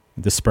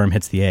 the sperm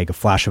hits the egg, a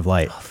flash of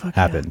light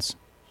happens. Yeah.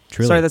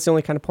 Truly. Sorry, that's the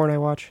only kind of porn I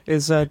watch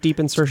is deep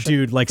insertion.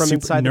 Dude, like from super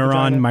inside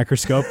neuron the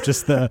microscope,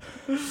 just the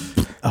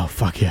Oh,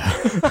 fuck yeah.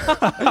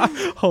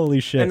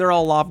 Holy shit. And they're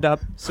all lobbed up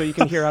so you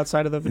can hear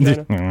outside of the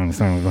vagina.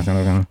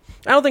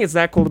 I don't think it's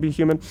that cool to be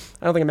human.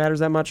 I don't think it matters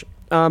that much.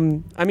 I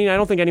mean, I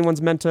don't think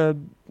anyone's meant to,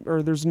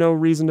 or there's no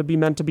reason to be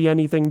meant to be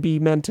anything, be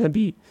meant to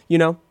be, you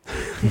know?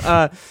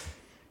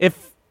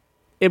 If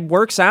it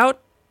works out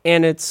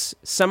and it's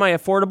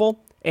semi-affordable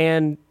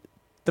and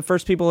the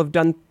first people have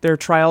done their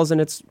trials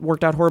and it's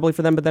worked out horribly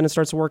for them, but then it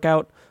starts to work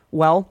out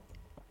well,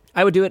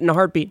 I would do it in a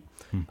heartbeat.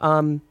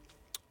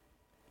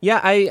 Yeah,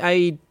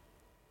 I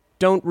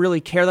don't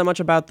really care that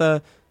much about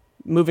the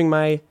moving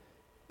my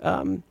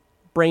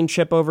brain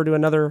chip over to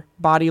another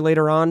body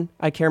later on.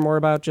 I care more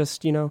about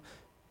just,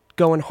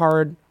 going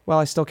hard while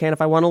I still can.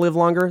 If I want to live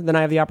longer, then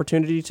I have the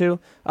opportunity to,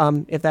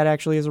 if that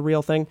actually is a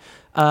real thing.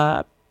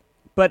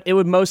 But it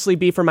would mostly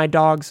be for my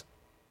dogs.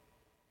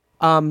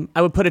 I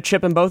would put a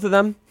chip in both of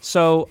them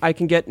so I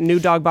can get new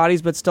dog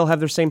bodies but still have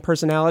their same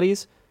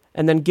personalities,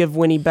 and then give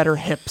Winnie better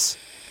hips.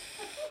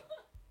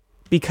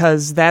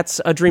 Because that's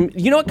a dream.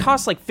 You know it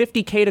costs like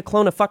 $50K to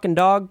clone a fucking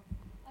dog?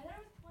 I thought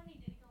it was 20.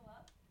 Did it go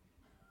up?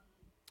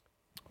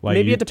 Why,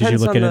 Maybe it did you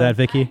depends look on into the- that,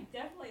 Vicky? I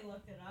definitely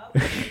looked it up.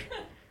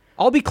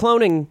 I'll be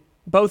cloning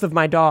both of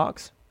my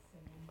dogs.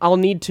 I'll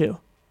need to.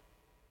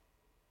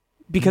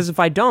 Because if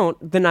I don't,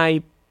 then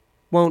I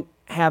won't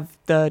have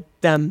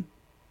them.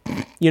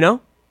 You know?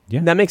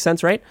 Yeah. That makes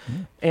sense, right? Yeah.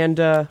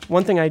 And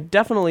one thing I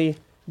definitely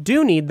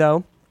do need,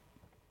 though,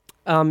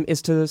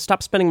 is to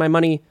stop spending my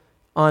money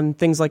on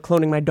things like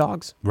cloning my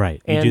dogs.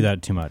 Right. You And do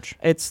that too much.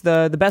 It's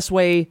the best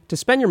way to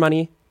spend your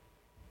money,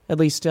 at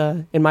least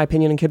in my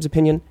opinion, in Kib's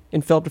opinion,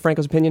 in Philip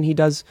DeFranco's opinion. He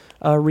does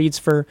reads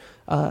for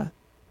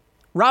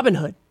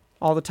Robinhood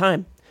all the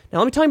time. Now,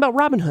 let me tell you about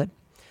Robinhood.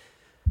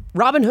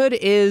 Robinhood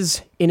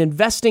is an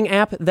investing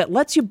app that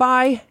lets you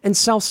buy and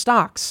sell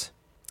stocks,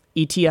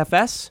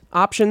 ETFs,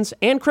 options,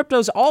 and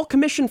cryptos, all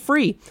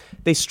commission-free.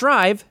 They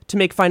strive to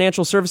make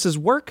financial services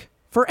work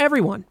for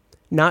everyone,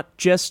 not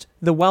just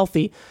the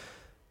wealthy.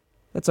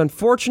 That's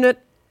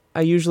unfortunate.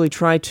 I usually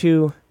try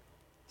to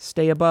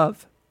stay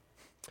above.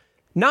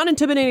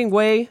 Non-intimidating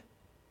way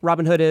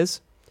Robinhood is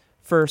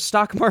for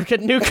stock market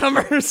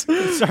newcomers.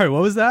 Sorry,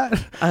 what was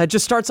that? It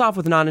just starts off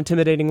with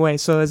non-intimidating way.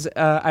 So as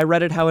I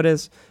read it how it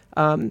is.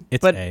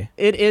 It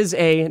is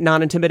a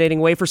non-intimidating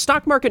way for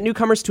stock market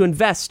newcomers to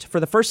invest for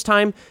the first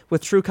time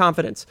with true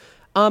confidence.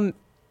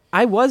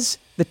 I was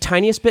the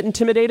tiniest bit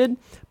intimidated,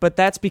 but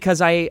that's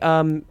because I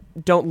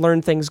don't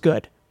learn things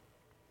good.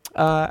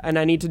 And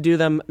I need to do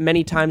them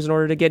many times in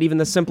order to get even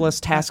the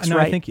simplest tasks No,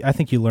 right. I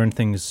think you learn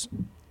things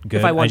good.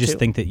 If I want just to.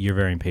 think that you're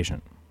very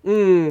impatient.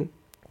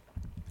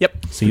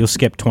 Yep. So you'll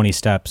skip 20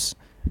 steps.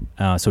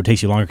 So it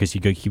takes you longer because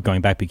you keep going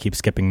back, but you keep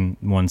skipping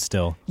one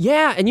still.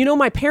 Yeah, and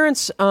my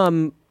parents,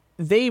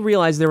 they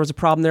realized there was a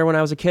problem there when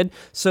I was a kid.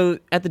 So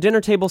at the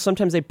dinner table,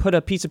 sometimes they put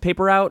a piece of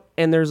paper out,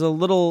 and there's a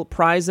little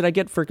prize that I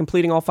get for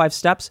completing all 5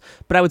 steps,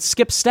 but I would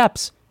skip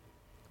steps.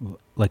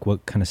 Like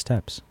what kind of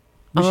steps?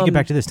 We should get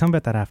back to this. Tell me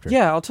about that after.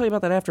 Yeah, I'll tell you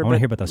about that after. I wanna but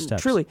hear about those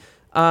steps. Truly.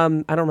 I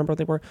don't remember what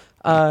they were.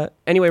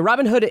 Anyway,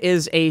 Robinhood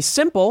is a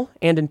simple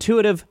and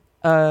intuitive,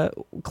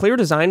 clear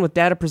design with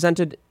data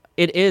presented.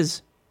 It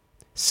is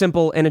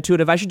simple and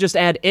intuitive. I should just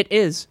add "it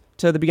is"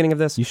 to the beginning of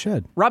this. You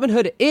should.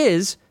 Robinhood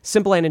is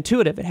simple and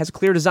intuitive. It has a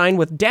clear design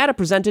with data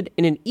presented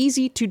in an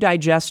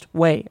easy-to-digest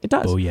way. It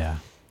does. Oh, yeah.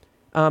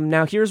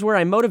 Now, here's where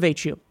I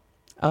motivate you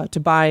to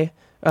buy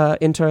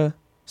into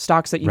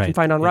stocks that you can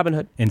find on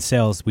Robinhood. In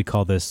sales, we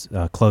call this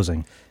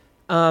closing.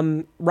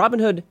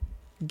 Robinhood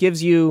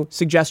gives you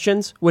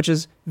suggestions, which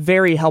is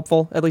very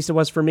helpful. At least it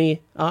was for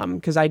me,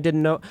 because I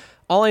didn't know.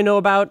 All I know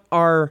about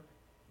are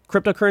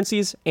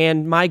cryptocurrencies,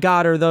 and my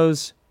God, are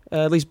those,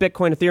 at least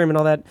Bitcoin, Ethereum, and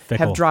all that,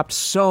 Fickle. have dropped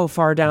so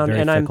far down,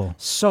 Very and fickle. I'm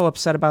so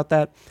upset about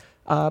that.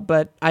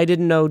 But I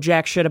didn't know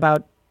jack shit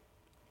about,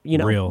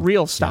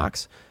 real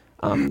stocks.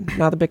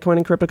 Now the Bitcoin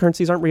and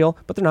cryptocurrencies aren't real,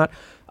 but they're not.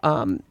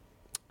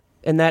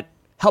 And that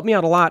helped me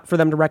out a lot for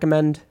them to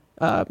recommend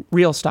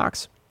real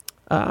stocks.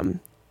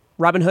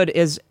 Robinhood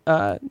is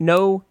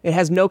it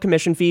has no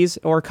commission fees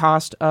or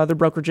cost. Their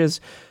brokerages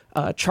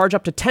charge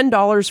up to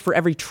 $10 for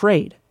every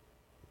trade.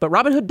 But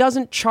Robinhood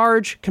doesn't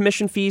charge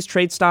commission fees,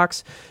 trade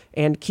stocks,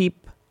 and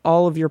keep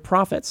all of your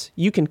profits.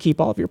 You can keep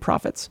all of your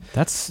profits.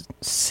 That's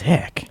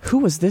sick. Who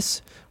was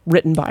this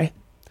written by?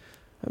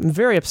 I'm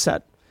very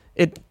upset.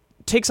 It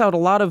takes out a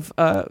lot of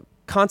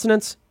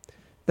consonants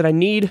that I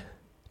need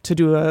to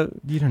do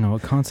You don't know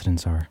what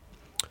consonants are.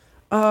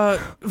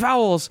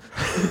 vowels.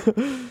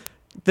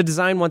 The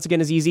design, once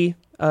again, is easy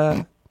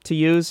to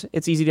use.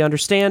 It's easy to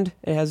understand.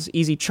 It has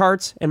easy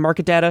charts and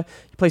market data.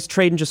 You place a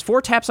trade in just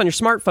 4 taps on your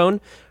smartphone.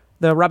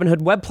 The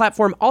Robinhood web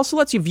platform also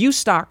lets you view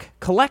stock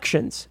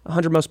collections,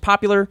 100 most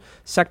popular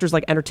sectors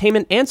like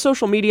entertainment and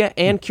social media,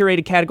 and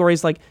curated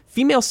categories like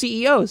female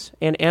CEOs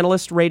and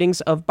analyst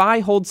ratings of buy,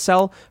 hold,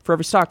 sell for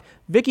every stock.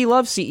 Vicky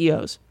loves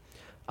CEOs.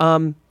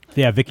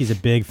 Yeah, Vicky's a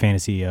big fan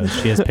of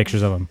CEOs. She has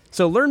pictures of them.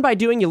 So learn by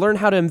doing. You learn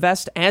how to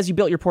invest as you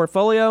build your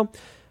portfolio.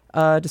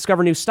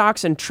 Discover new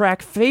stocks and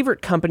track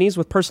favorite companies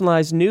with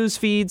personalized news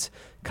feeds,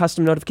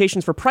 custom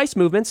notifications for price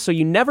movements, so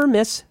you never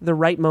miss the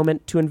right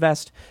moment to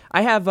invest.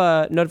 I have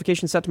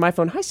notifications set to my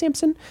phone. Hi,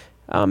 Samson.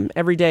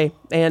 Every day.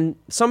 And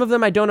some of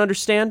them I don't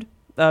understand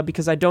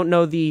because I don't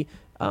know the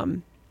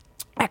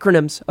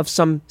acronyms of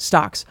some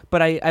stocks.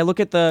 But I look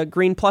at the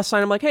green plus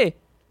sign. I'm like, hey,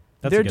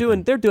 That's a good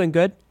thing. they're doing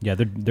good. Yeah,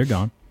 they're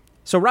gone.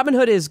 So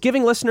Robinhood is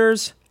giving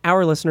listeners,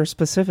 our listeners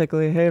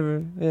specifically,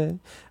 they're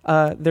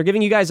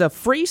giving you guys a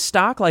free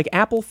stock like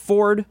Apple,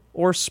 Ford,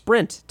 or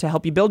Sprint to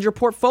help you build your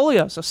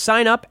portfolio. So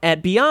sign up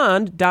at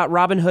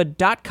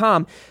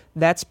beyond.robinhood.com.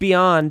 That's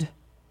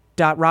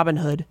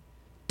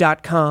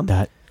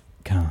beyond.robinhood.com.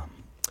 .com.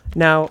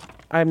 Now,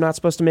 I'm not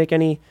supposed to make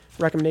any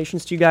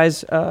recommendations to you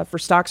guys for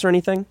stocks or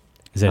anything.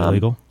 Is that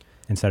illegal?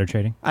 Insider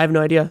trading? I have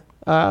no idea.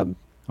 I'm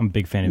a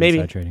big fan of Maybe.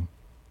 insider trading.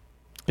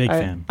 Big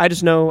fan. I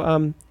just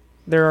know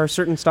there are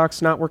certain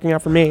stocks not working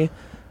out for me.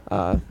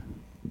 But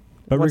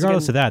once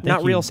regardless again, of that,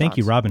 not real thank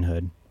you, stocks.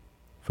 Robinhood,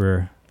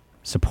 for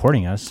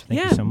supporting us.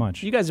 Thank you so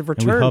much. You guys have And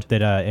returned. we hope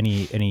that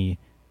any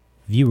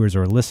viewers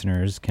or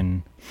listeners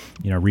can,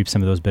 reap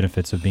some of those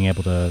benefits of being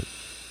able to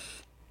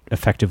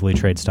effectively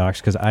trade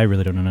stocks, because I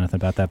really don't know nothing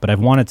about that. But I've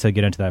wanted to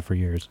get into that for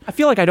years. I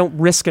feel like I don't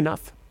risk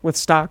enough with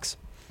stocks.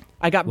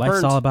 I got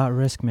Life's burnt. all about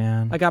risk,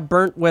 man. I got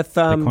burnt with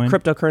Bitcoin?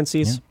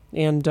 cryptocurrencies,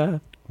 and Well,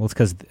 it's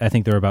because I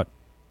think there were about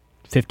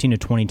 15 to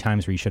 20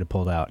 times where you should have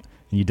pulled out,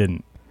 and you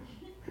didn't.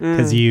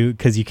 Because you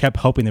kept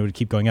hoping they would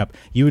keep going up.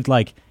 You would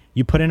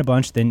you put in a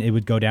bunch, then it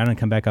would go down and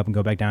come back up and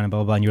go back down and blah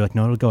blah blah. And you're like,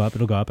 no, it'll go up.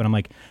 And I'm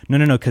like,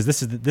 no, because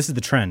this is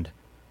the trend.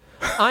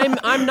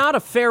 I'm not a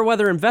fair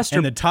weather investor.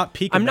 And the top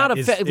peak. I'm not a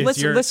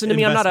listen to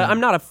me. I'm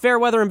not a fair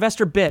weather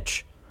investor,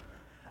 bitch.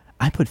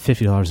 I put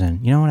 $50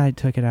 in. You know what I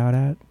took it out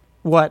at?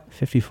 What?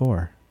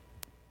 $54.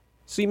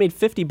 So you made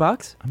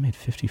 $50? I made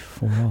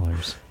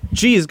 $54. Jeez,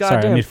 Sorry,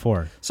 goddamn. I made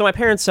 $4. So my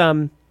parents,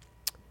 I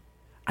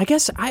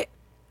guess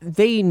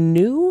they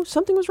knew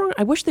something was wrong.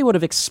 I wish they would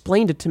have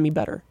explained it to me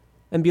better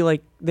and be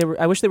like,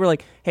 I wish they were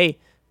like, hey,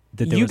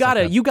 That there you was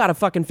like gotta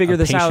fucking figure a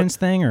this out. patience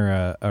thing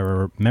or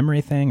a memory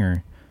thing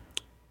or.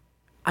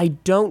 I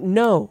don't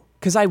know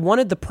because I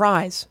wanted the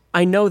prize.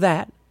 I know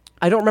that.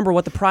 I don't remember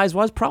what the prize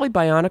was. Probably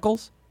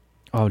Bionicles.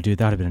 Oh, dude,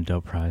 that would have been a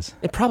dope prize.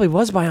 It probably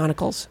was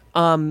Bionicles.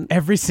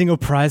 Every single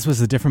prize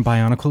was a different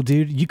Bionicle,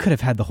 dude. You could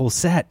have had the whole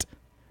set.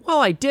 Well,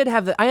 I did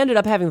have I ended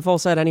up having the full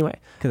set anyway.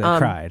 Because I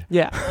cried.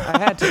 Yeah, I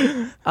had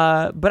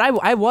to. But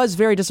I was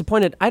very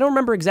disappointed. I don't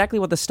remember exactly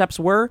what the steps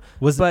were.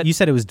 But You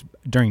said it was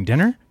during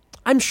dinner?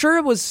 I'm sure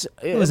it was.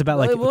 It was about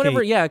like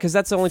whatever. okay, Yeah, because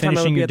that's the only time I would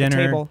finishing be your at the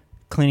dinner, table.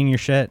 cleaning your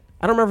shit.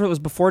 I don't remember if it was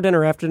before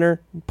dinner or after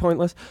dinner.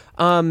 Pointless.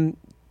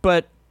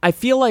 But I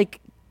feel like,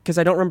 because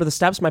I don't remember the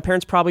steps, my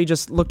parents probably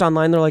just looked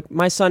online. They're like,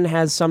 my son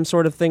has some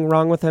sort of thing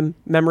wrong with him,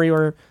 memory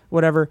or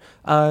whatever,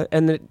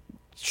 and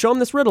show him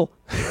this riddle.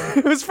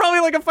 It was probably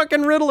like a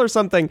fucking riddle or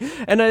something.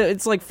 And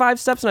it's like 5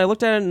 steps, and I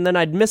looked at it, and then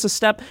I'd miss a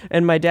step,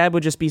 and my dad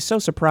would just be so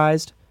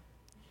surprised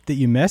That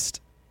you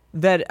missed?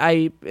 that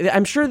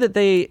I'm sure that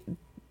they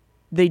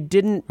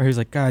didn't. Or he was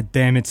like, God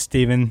damn it,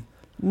 Steven.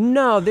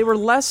 No,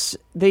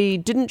 they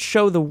didn't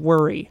show the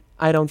worry,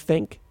 I don't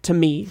think, to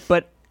me.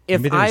 But if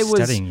Maybe they were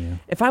studying you.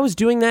 if I was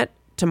doing that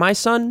to my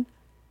son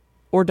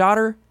or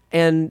daughter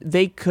and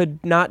they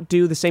could not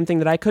do the same thing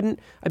that I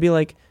couldn't, I'd be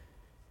like,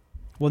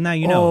 Well, now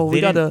you know.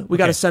 we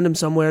gotta send him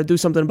somewhere, do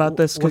something about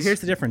this. Well, here's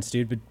the difference,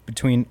 dude,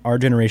 between our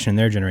generation and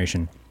their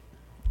generation.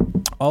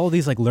 All of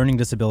these like learning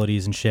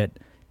disabilities and shit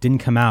didn't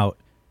come out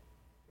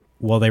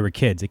while they were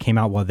kids. It came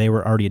out while they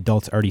were already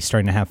adults, already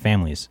starting to have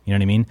families. You know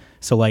what I mean?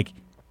 So like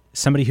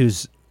somebody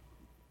who's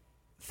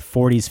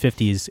 40s,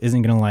 50s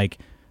isn't going to like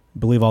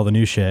believe all the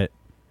new shit,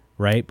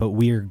 right? But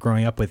we're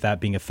growing up with that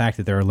being a fact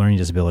that there are learning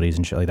disabilities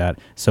and shit like that.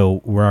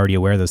 So we're already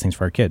aware of those things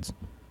for our kids.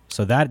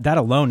 So that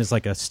alone is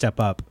like a step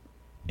up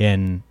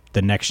in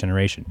the next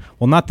generation.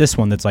 Well, not this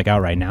one that's like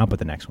out right now, but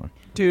the next one.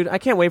 Dude, I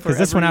can't wait for Because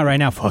this one out right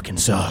now fucking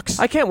sucks.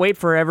 I can't wait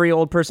for every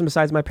old person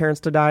besides my parents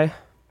to die.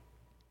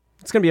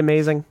 It's gonna be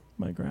amazing.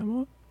 My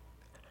grandma?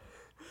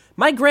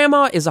 My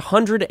grandma is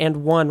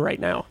 101 right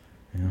now.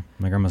 Yeah,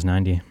 my grandma's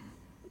 90.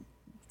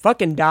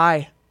 Fucking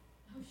die.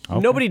 Okay.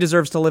 Nobody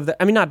deserves to live that.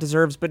 I mean, not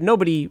deserves, but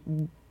nobody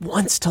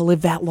wants to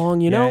live that long.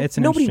 You know, it's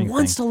an nobody interesting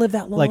wants thing. to live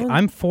that long. Like,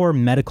 I'm for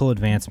medical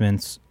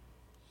advancements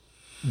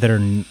that are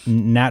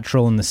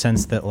natural in the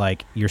sense that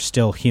like you're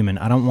still human.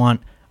 I don't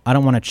want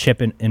a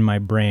chip in my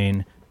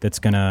brain that's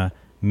gonna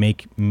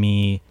make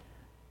me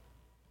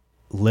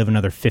live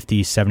another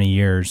 50, 70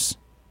 years,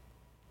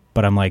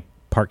 but I'm like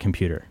part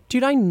computer.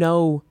 Dude, I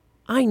know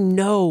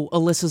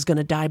Alyssa's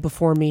gonna die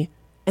before me,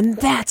 and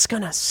that's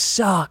gonna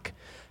suck.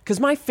 Cause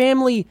my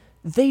family,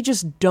 they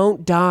just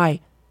don't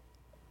die.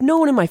 No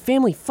one in my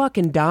family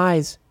fucking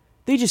dies.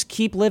 They just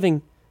keep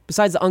living,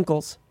 besides the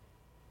uncles.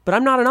 But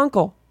I'm not an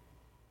uncle.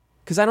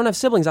 Because I don't have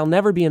siblings. I'll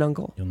never be an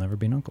uncle. You'll never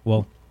be an uncle.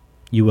 Well,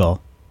 you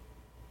will.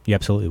 You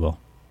absolutely will.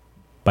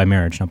 By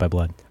marriage, not by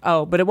blood.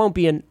 Oh, but it won't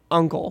be an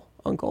uncle.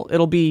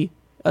 It'll be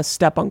a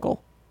step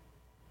uncle.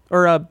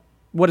 Or a,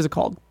 what is it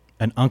called?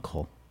 An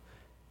uncle.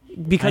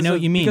 Because I know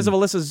what you mean. Because of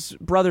Alyssa's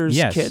brother's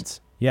kids.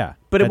 Yeah.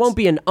 But it That's- won't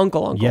be an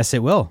uncle. Yes,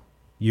 it will.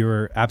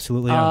 You're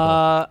absolutely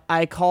uncle.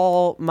 I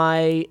call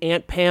my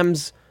Aunt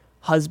Pam's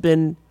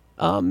husband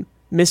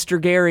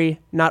Mr. Gary,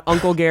 not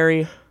Uncle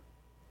Gary.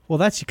 Well,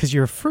 that's because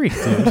you're a freak,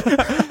 dude.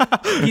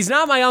 He's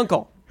not my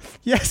uncle.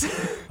 Yes.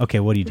 Okay,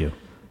 what do you do?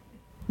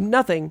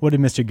 Nothing. What did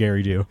Mr.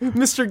 Gary do?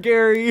 Mr.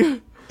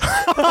 Gary.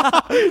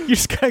 You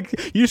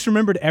just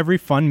remembered every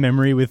fun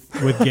memory with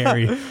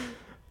Gary.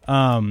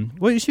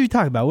 What should we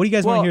talk about? What do you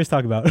guys want to hear us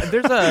talk about?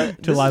 There's a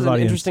To live an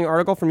audience. interesting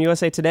article from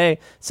USA Today. It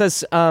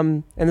says,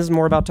 and this is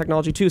more about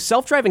technology too.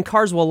 Self-driving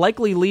cars will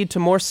likely lead to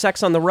more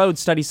sex on the road.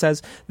 Study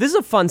says. This is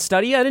a fun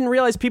study. I didn't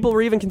realize people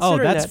were even Oh,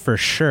 considering that's that. for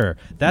sure.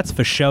 That's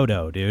for show,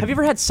 though, dude. Have you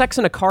ever had sex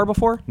in a car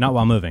before? Not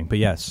while moving, but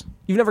yes.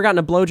 You've never gotten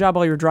a blowjob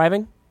while you're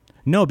driving?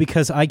 No,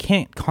 because I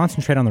can't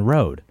concentrate on the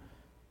road.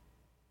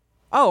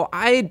 Oh,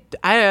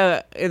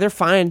 they're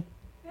fine.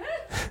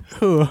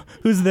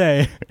 Who's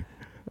they?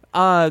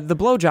 The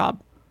blowjob.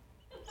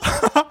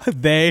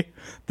 They?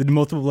 The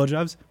multiple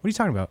blowjobs? What are you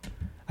talking about?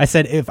 I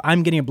said if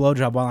I'm getting a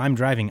blowjob while I'm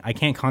driving, I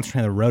can't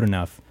concentrate on the road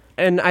enough.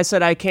 And I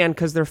said I can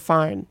because they're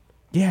fine.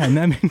 Yeah, and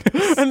that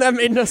means, And that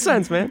made no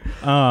sense, man.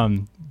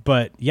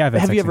 but yeah, I've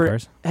had sex in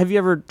cars. Have you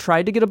ever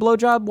tried to get a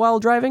blowjob while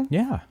driving?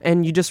 Yeah.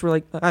 And you just were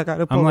like, I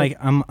gotta pull I'm it. like,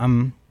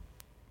 I'm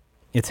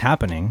it's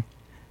happening,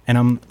 and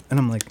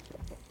I'm like,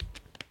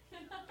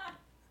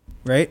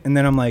 right, and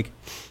then I'm like,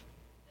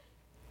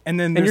 and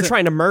then and you're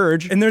trying to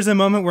merge. and there's a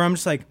moment where I'm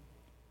just like,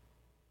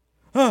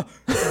 oh,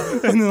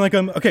 and then like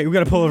okay, we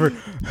gotta pull over.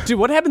 Dude,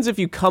 what happens if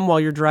you come while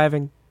you're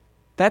driving?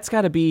 That's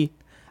gotta be.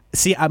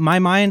 See, my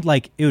mind,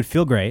 like, it would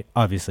feel great,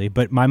 obviously,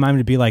 but my mind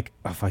would be like,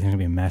 oh fuck, it's gonna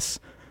be a mess.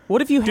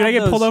 What if you Dude, I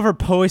get pulled over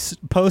post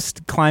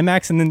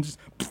climax, and then just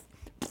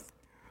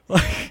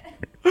like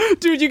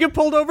Dude, you get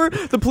pulled over.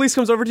 The police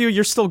comes over to you.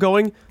 You're still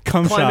going.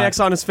 cum Climax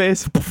shot, on his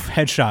face.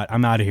 headshot.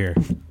 I'm out of here.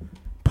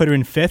 Put her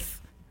in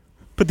fifth.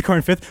 Put the car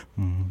in fifth.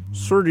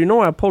 Sir, do you know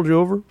why I pulled you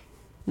over?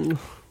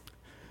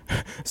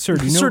 Sir,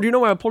 do you know? Sir, do you know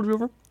why I pulled you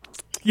over?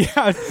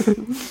 Yeah.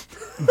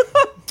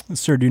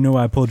 Sir, do you know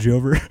why I pulled you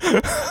over?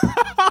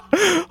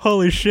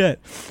 Holy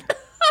shit.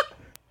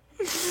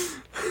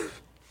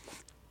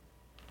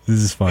 This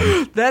is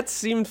fun. That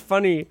seemed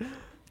funny.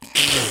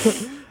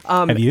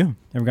 Have you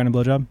ever gotten a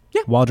blowjob?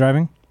 Yeah. While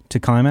driving to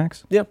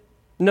climax?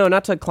 No,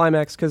 not to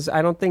climax, because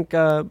I don't think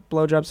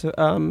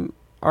blowjobs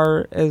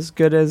are as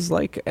good as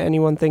like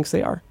anyone thinks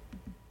they are.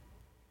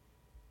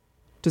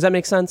 Does that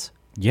make sense?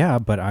 Yeah,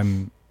 but I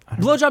don't know.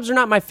 Blowjobs are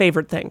not my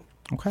favorite thing.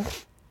 Okay.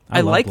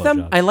 I love like them.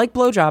 blowjobs. I like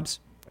blowjobs.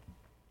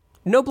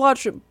 No blood.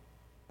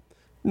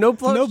 No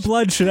blood. No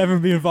blood should ever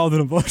be involved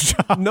in a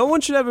blowjob. No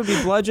one should ever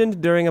be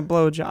bludgeoned during a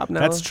blowjob. No.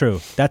 That's true.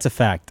 That's a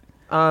fact.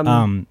 Why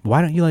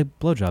don't you like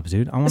blowjobs,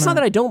 dude? It's not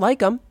that I don't like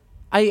them.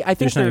 I think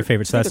They're just not your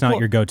favorite, so I think that's they're not cool.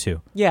 your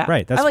go-to. Yeah,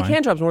 Right, that's I like fine.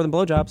 hand jobs more than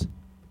blowjobs.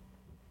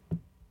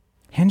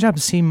 Handjobs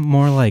seem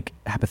more like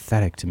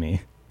apathetic to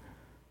me.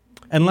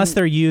 Unless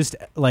they're used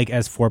like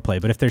as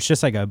foreplay, but if there's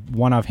just like a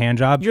one-off hand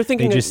job, You're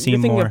thinking. they just You're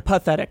seem thinking more. of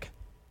pathetic.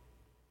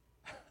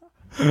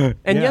 And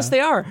Yeah. yes, they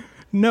are.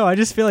 No, I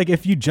just feel like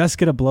if you just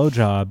get a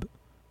blowjob,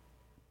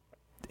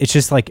 it's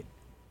just like,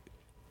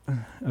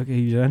 okay,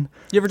 you done?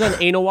 You ever done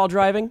anal while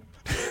driving?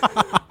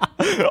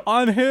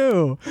 On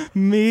who?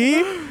 Me?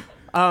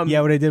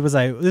 Yeah, what I did was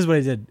this is what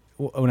I did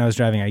when I was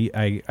driving.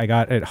 I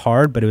got it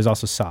hard, but it was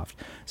also soft.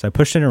 So I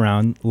pushed it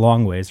around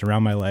long ways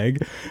around my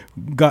leg,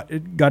 got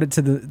it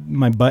to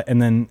my butt,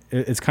 and then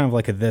it's kind of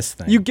like this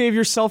thing. You gave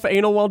yourself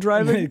anal while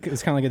driving?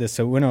 It's kind of like this.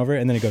 So it went over,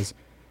 and then it goes.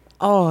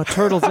 Oh,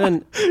 turtles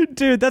in.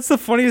 Dude, that's the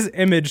funniest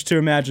image to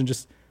imagine.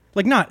 Just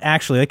like not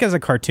actually, like as a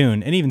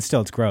cartoon, and even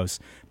still, it's gross.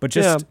 But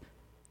just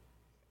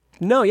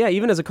No, yeah,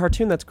 even as a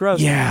cartoon, that's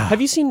gross. Yeah.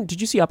 Did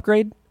you see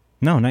Upgrade?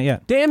 no, not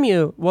yet. Damn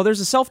you. Well,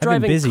 there's a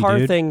self-driving busy, car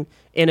dude. thing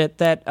in it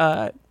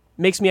that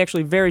makes me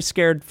actually very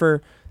scared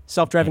for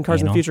self-driving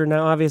cars in the Anal? future.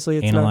 Now, obviously,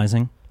 it's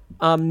Analyzing.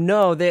 not.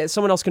 No,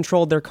 someone else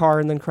controlled their car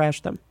and then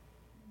crashed them,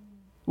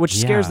 which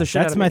scares the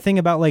shit out That's of my me. thing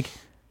about like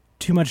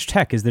too much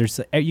tech. Is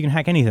you can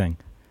hack anything.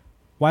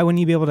 Why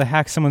wouldn't you be able to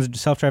hack someone's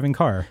self-driving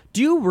car?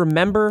 Do you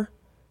remember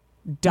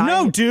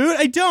No, dude,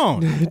 I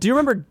don't. Do you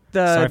remember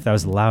Sorry the if that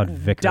was loud,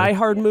 Vicar. Die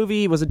Hard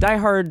movie? Was it Die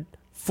Hard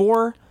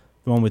 4?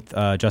 The one with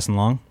Justin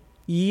Long.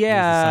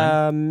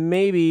 Yeah,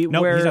 maybe.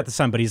 No, where, he's not the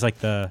son, but he's like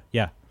the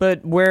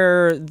But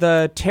where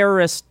the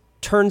terrorist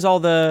turns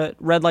all the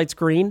red lights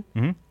green.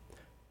 Mhm.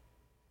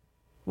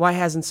 Why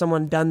hasn't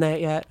someone done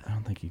that yet? I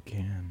don't think you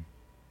can.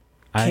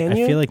 Can I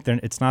you? feel like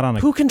it's not on a.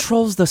 Who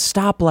controls the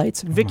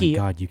stoplights? Vicky,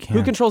 Oh my God, you can't.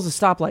 who controls the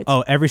stoplights?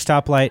 Oh, every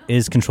stoplight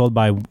is controlled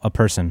by a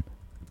person.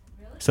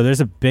 So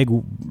there's a big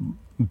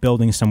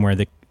building somewhere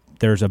that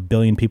there's 1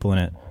 billion people in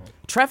it.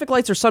 Traffic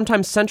lights are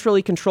sometimes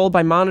centrally controlled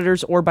by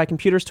monitors or by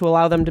computers to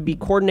allow them to be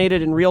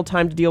coordinated in real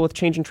time to deal with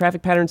changing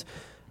traffic patterns.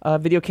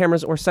 Video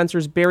cameras or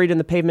sensors buried in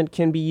the pavement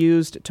can be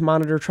used to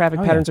monitor traffic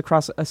Oh, yeah. patterns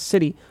across a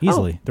city.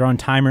 Easily. They're on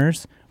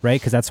timers, right?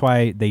 Because that's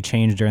why they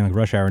change during like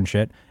rush hour and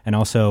shit. And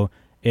also,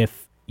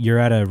 if you're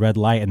at a red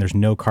light and there's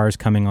no cars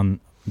coming on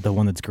the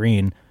one that's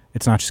green,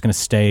 it's not just going to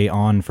stay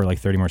on for like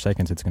 30 more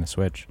seconds. It's going to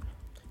switch.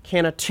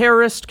 Can a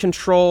terrorist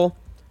control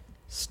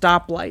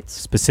stoplights.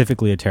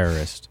 Specifically a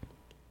terrorist.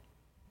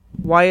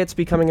 Why it's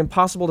becoming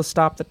impossible to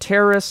stop the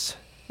terrorists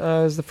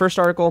is the first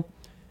article.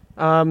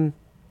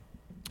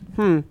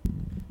 New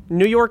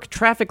York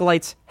traffic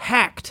lights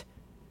hacked.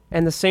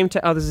 And the same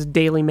oh, this is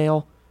Daily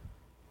Mail.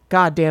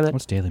 God damn it.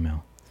 What's Daily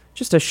Mail?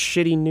 Just a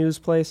shitty news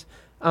place.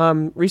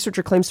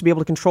 Researcher claims to be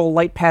able to control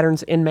light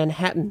patterns in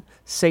Manhattan.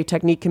 Say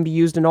technique can be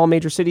used in all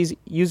major cities.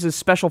 Uses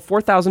special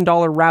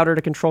 $4,000 router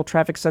to control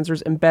traffic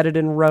sensors embedded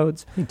in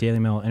roads. I think Daily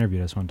Mail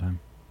interviewed us one time.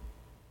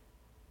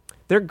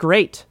 They're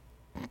great.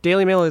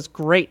 Daily Mail is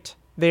great.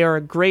 They are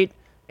a great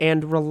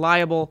and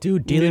reliable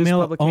Dude, Daily news Mail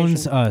publication.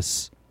 owns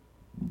us.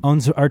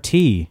 Owns RT.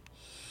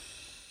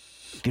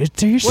 Get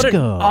to your What an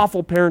skull.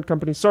 awful parent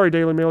company. Sorry,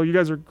 Daily Mail. You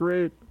guys are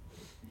great.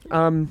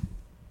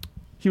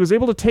 He was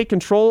able to take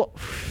control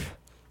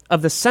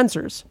of the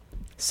sensors.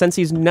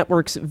 Sensi's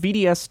Network's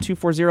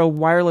VDS-240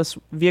 wireless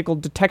vehicle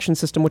detection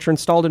system, which are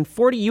installed in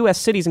 40 U.S.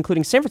 cities,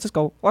 including San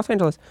Francisco, Los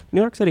Angeles,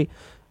 New York City,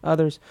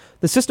 others.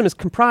 The system is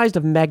comprised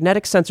of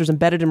magnetic sensors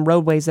embedded in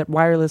roadways that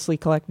wirelessly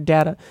collect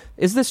data.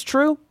 Is this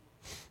true?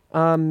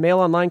 Mail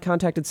Online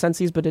contacted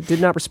Sensi's, but it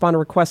did not respond to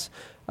requests,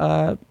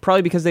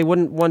 probably because they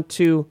wouldn't want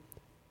to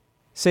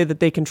say that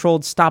they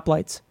controlled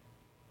stoplights,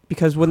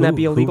 because wouldn't that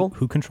be illegal?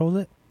 Who controls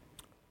it?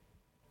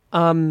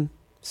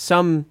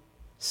 Some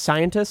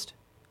scientist,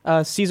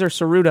 Cesar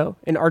Cerruto,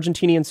 an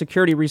Argentinian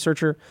security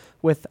researcher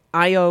with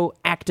IO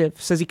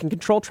Active, says he can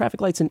control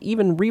traffic lights and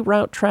even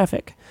reroute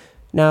traffic.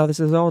 Now, this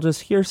is all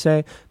just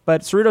hearsay,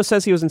 but Cerruto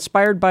says he was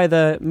inspired by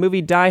the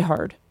movie Die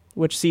Hard,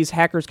 which sees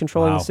hackers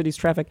controlling the city's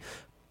traffic.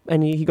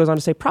 And he goes on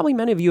to say, probably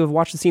many of you have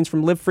watched the scenes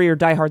from Live Free or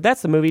Die Hard.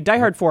 That's the movie. Die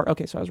Hard 4.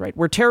 Okay, so I was right.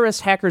 Where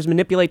terrorist hackers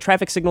manipulate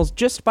traffic signals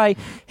just by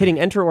hitting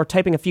enter or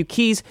typing a few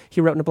keys,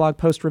 he wrote in a blog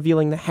post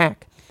revealing the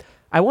hack.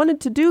 I wanted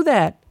to do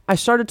that. I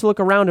started to look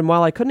around, and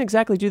while I couldn't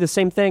exactly do the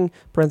same thing,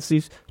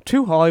 parentheses,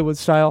 too Hollywood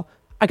style,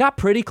 I got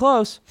pretty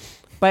close.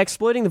 By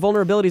exploiting the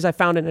vulnerabilities I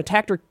found, an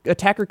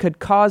attacker could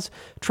cause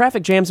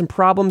traffic jams and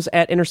problems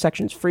at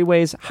intersections,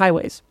 freeways,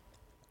 highways.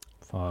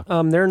 Fuck.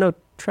 There are no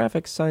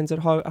traffic signs at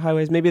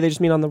highways. Maybe they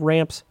just mean on the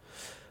ramps.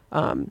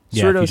 Yeah,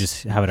 if you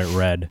just have it at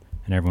red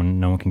and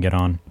no one can get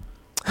on.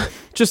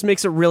 Just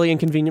makes it really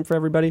inconvenient for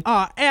everybody.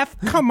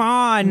 Come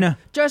on.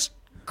 Just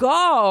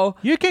go.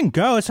 You can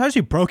go. It's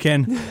actually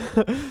broken.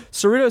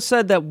 Cerruto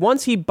said that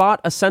once he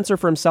bought a sensor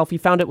for himself, he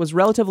found it was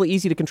relatively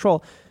easy to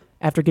control.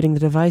 After getting the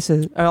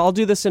devices, I'll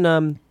do this in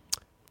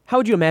how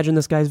would you imagine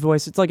this guy's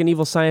voice? It's like an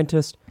evil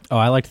scientist. Oh,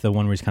 I liked the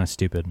one where he's kind of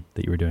stupid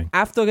that you were doing.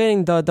 After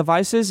getting the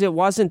devices, it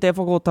wasn't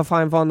difficult to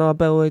find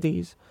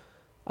vulnerabilities.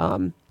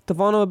 The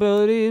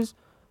vulnerabilities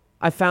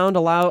I found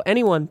allow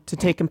anyone to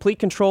take complete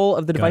control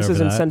of the devices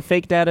and send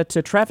fake data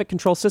to traffic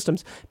control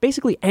systems.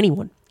 Basically,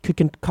 anyone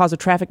could cause a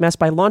traffic mess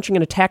by launching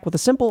an attack with a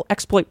simple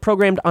exploit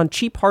programmed on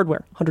cheap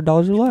hardware, $100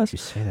 or less. You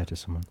say that to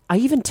someone. I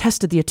even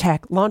tested the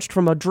attack, launched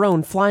from a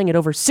drone flying at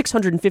over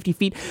 650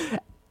 feet,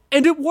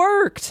 and it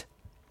worked.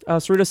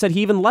 Cerruto said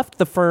he even left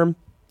the firm.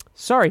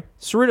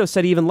 Cerruto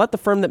said he even let the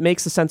firm that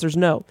makes the sensors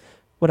know.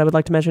 What I would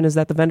like to mention is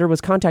that the vendor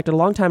was contacted a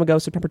long time ago,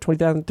 September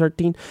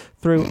 2013,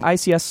 through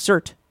ICS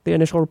CERT. The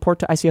initial report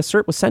to ICS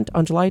CERT was sent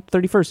on July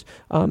 31st.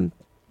 And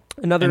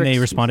they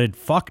responded,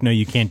 fuck no,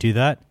 you can't do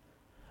that.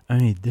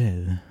 I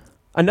did.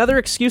 Another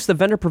excuse the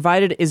vendor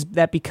provided is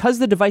that because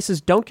the devices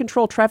don't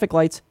control traffic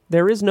lights,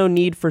 there is no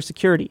need for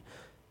security.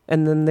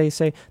 And then they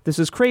say, this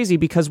is crazy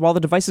because while the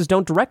devices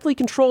don't directly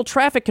control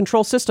traffic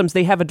control systems,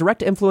 they have a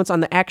direct influence on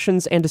the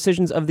actions and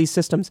decisions of these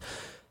systems.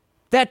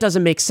 That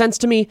doesn't make sense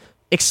to me.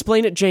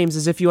 Explain it, James,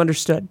 as if you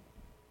understood.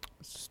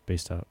 It's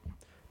spaced out.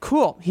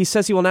 Cool. He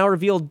says he will now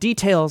reveal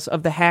details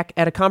of the hack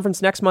at a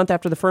conference next month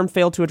after the firm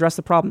failed to address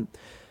the problem.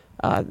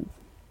 Let's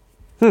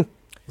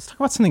talk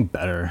about something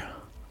better.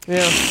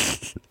 Yeah.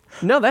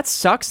 No, that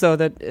sucks, though,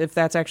 that if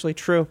that's actually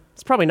true.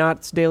 It's probably not.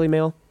 It's Daily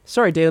Mail.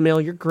 Sorry, Daily Mail.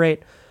 You're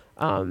great.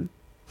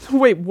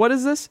 Wait, what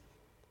is this?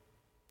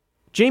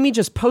 Jamie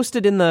just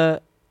posted in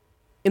the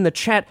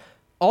chat,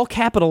 all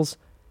capitals,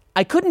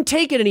 I couldn't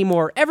take it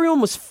anymore.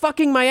 Everyone was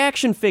fucking my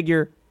action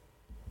figure.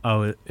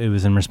 Oh, it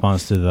was in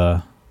response to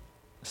the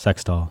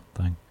sex doll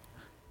thing.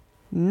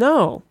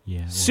 No.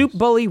 Yeah. Soup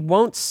Bully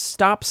won't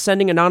stop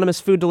sending anonymous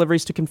food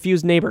deliveries to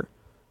confused neighbor.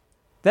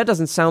 That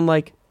doesn't sound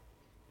like...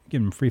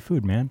 Give him free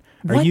food, man.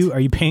 What? Are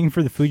you paying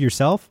for the food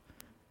yourself?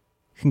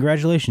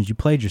 Congratulations, you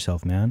played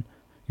yourself, man.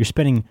 You're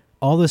spending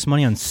all this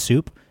money on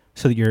soup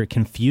so that your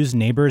confused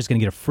neighbor is going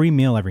to get a free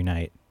meal every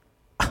night.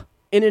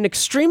 In an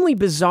extremely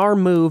bizarre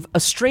move, a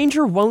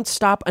stranger won't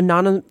stop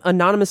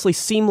anonymously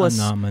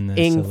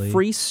seamlessing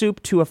free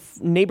soup to a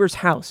neighbor's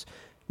house.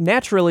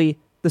 Naturally,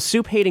 the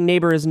soup-hating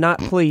neighbor is not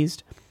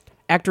pleased.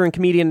 Actor and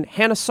comedian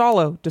Hannah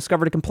Solo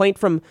discovered a complaint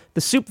from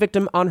the soup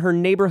victim on her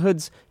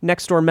neighborhood's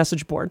next-door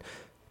message board.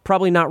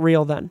 Probably not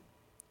real then,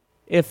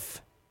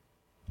 if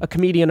a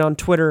comedian on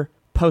Twitter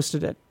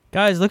posted it.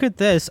 Guys, look at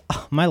this.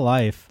 Oh, my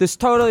life. This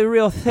totally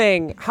real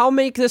thing. How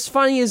make this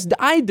funny as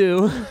I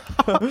do?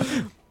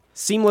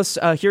 Seamless,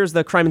 here's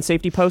the crime and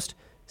safety post.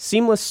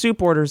 Seamless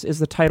soup orders is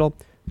the title.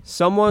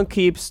 Someone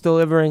keeps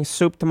delivering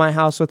soup to my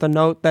house with a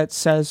note that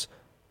says,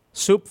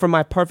 Soup from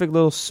my perfect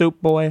little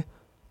soup boy.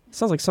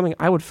 Sounds like something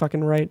I would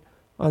fucking write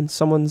on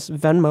someone's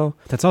Venmo.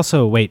 That's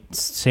also, wait,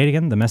 say it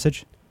again, the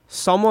message?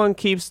 Someone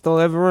keeps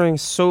delivering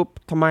soup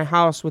to my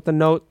house with a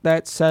note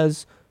that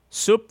says,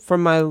 soup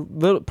from my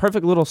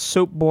perfect little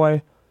soup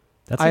boy.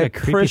 That's like a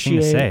creepy thing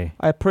to say.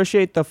 I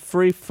appreciate the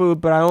free food,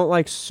 but I don't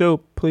like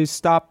soup. Please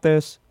stop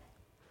this.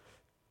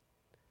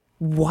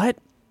 What?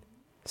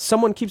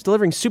 Someone keeps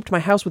delivering soup to my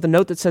house with a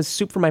note that says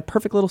soup for my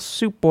perfect little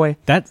soup boy.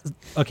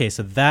 Okay,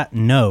 so that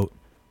note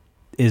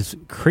is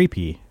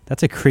creepy.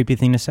 That's a creepy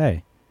thing to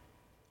say.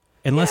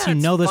 Unless Yeah,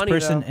 you know it's this funny,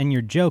 person though. and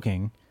you're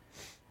joking.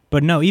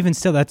 But no, even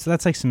still, that's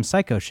like some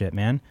psycho shit,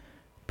 man.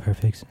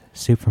 Perfect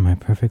soup for my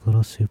perfect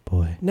little soup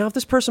boy. Now, if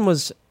this person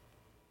was...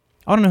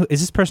 I don't know, is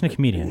this person a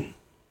comedian?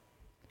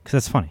 Because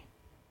that's funny.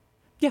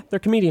 Yeah, they're a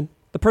comedian.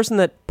 The person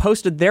that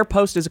posted their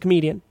post is a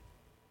comedian.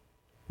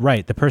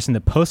 Right, the person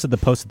that posted the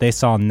post that they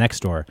saw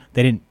next door,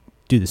 they didn't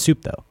do the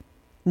soup, though.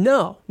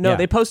 No, Yeah.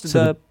 they posted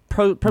So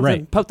posted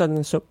in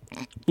the soup.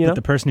 You know? But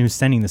the person who's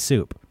sending the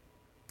soup.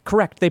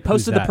 Correct. They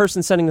posted the that?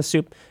 person sending the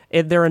soup.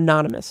 They're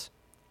anonymous.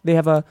 They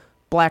have a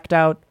blacked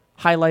out,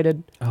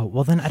 highlighted... Oh,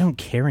 well then I don't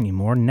care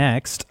anymore.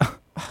 Next.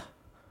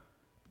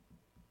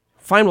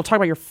 Fine, we'll talk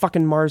about your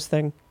fucking Mars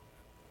thing.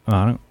 Oh,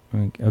 I don't...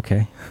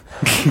 Okay.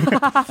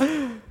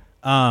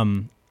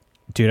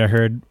 Dude, I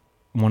heard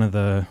one of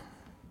the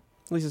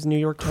At least it's New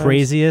York Times.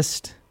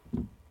 craziest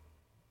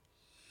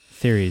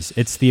theories.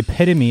 It's the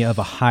epitome of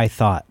a high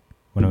thought,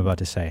 what I'm about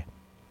to say.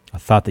 A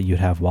thought that you'd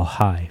have while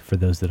high, for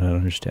those that don't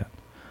understand.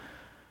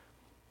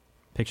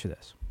 Picture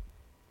this.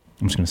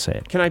 I'm just going to say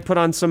it. Can I put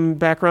on some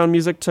background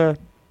music to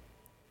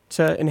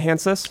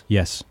enhance this?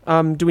 Yes.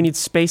 Do we need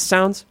space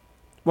sounds?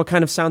 What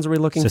kind of sounds are we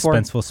looking for?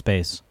 Suspenseful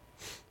space.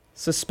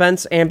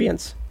 Suspense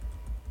ambience.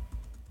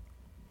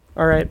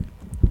 All right.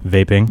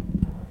 Vaping.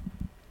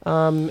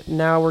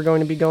 Now we're going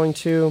to be going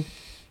to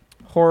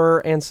horror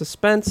and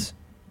suspense,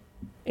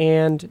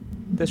 and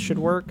this should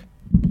work.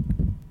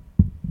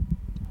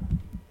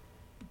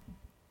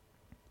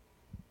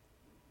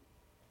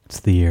 It's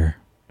the year.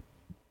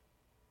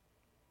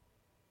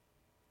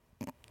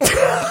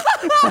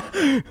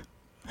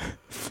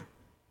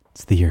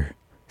 It's the year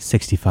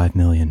 65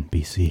 million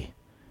BC.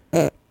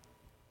 The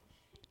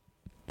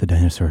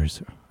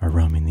dinosaurs are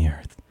roaming the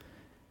earth.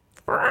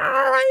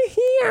 Right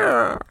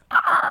here.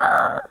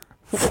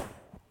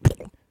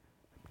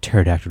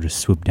 Pterodactyl just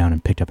swooped down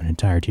and picked up an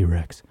entire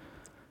T-Rex.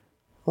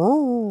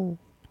 Oh.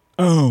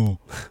 Oh.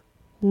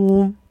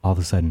 All of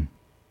a sudden,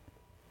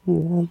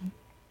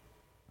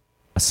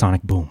 a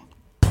sonic boom.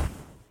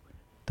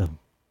 The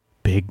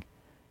big,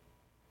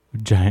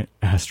 giant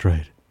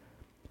asteroid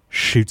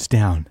shoots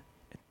down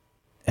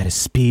at a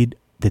speed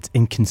that's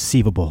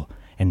inconceivable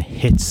and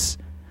hits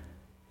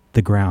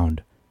the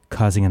ground,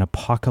 causing an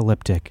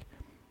apocalyptic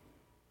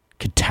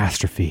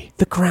catastrophe.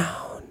 The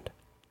ground.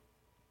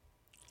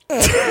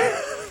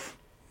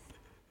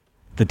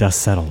 The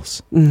dust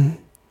settles.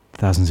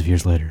 Thousands of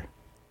years later.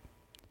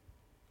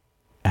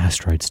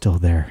 Asteroid still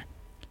there.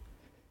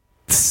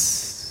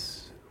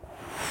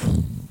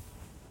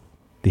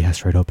 The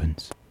asteroid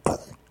opens.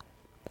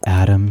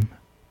 Adam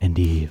and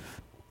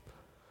Eve.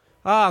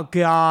 Oh,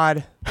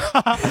 God.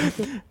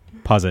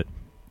 Pause it.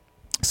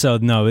 So,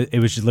 no, it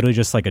was literally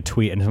just like a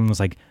tweet, and someone was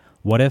like,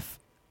 what if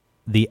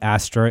the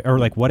asteroid, or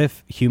like, what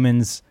if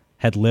humans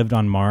had lived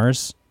on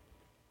Mars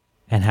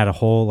and had a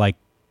whole, like,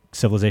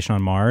 civilization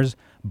on Mars,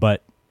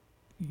 but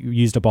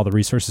used up all the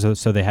resources,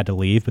 so they had to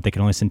leave, but they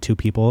could only send 2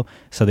 people.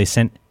 So they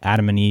sent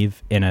Adam and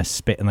Eve in a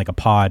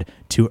pod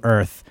to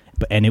Earth,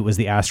 and it was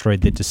the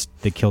asteroid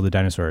that killed the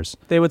dinosaurs.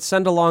 They would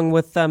send along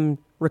with them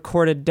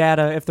recorded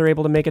data if they're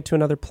able to make it to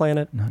another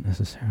planet. Not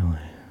necessarily.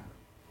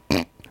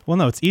 Well,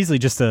 no, it's easily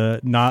just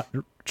not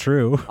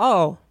true.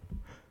 Oh,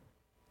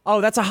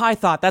 that's a high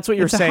thought. That's what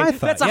you're It's a saying. high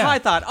thought, That's a yeah. high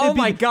thought. Oh It'd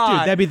be- my God,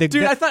 dude, that'd be the-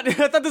 dude. I thought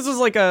this was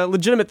like a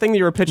legitimate thing that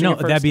you were pitching. No, at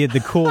first. that'd be the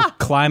cool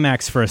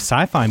climax for a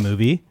sci-fi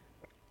movie.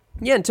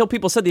 Yeah, until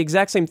people said the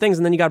exact same things,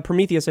 and then you got a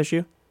Prometheus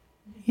issue.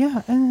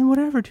 Yeah, and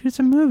whatever, dude. It's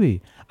a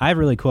movie. I have a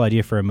really cool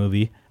idea for a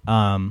movie.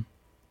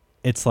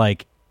 It's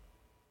like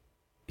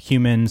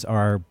humans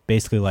are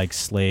basically like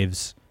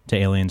slaves to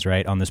aliens,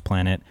 right, on this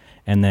planet,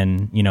 and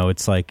then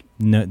it's like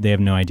they have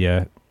no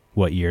idea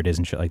what year it is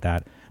and shit like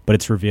that. But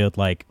it's revealed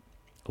like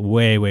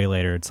way, way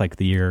later. It's like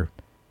the year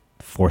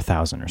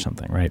 4000 or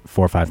something, right?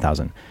 4 or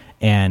 5000.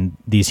 And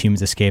these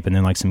humans escape, and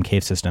then like some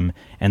cave system,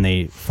 and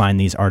they find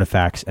these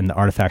artifacts, and the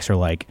artifacts are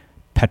like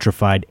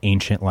petrified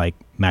ancient like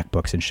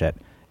MacBooks and shit.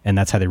 And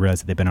that's how they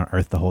realize that they've been on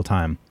Earth the whole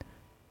time.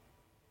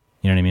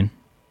 You know what I mean?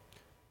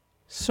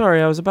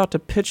 Sorry, I was about to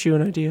pitch you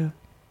an idea.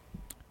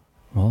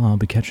 Well, I'll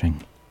be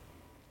catching.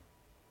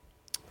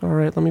 All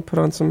right, let me put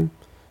on some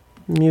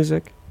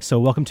music. So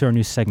welcome to our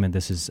new segment.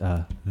 This is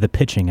the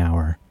pitching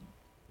hour.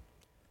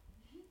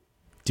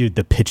 Dude,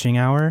 the pitching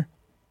hour?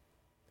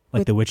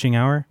 Like the witching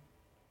hour?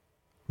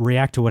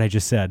 React to what I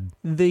just said.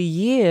 The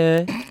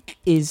year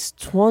is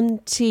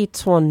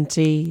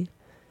 2020.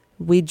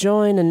 We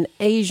join an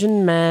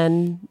Asian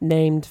man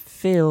named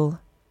Phil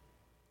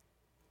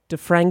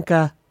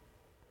DeFranca.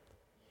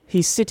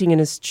 He's sitting in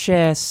his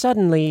chair.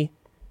 Suddenly,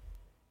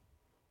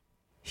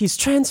 he's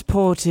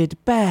transported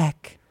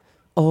back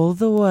all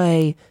the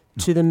way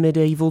to the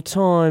medieval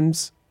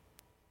times.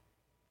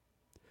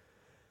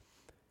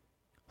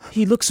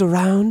 He looks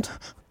around.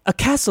 A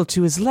castle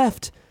to his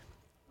left.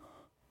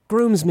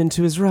 Groomsmen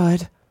to his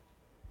right.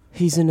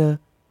 He's in a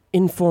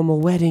informal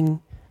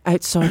wedding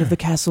outside of the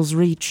castle's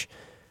reach.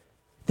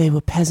 They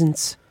were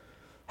peasants.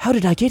 How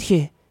did I get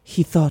here?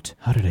 He thought.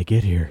 How did I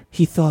get here?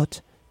 He thought.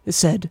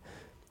 Said.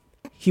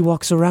 He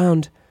walks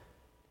around.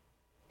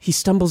 He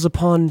stumbles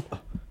upon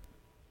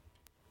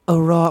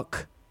a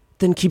rock,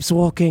 then keeps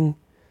walking.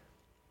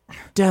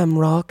 Damn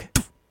rock,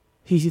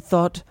 he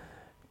thought,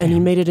 and he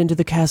made it into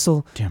the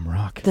castle. Damn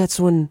rock. That's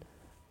when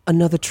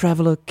another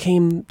traveler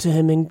came to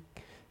him and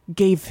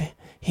gave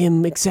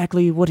him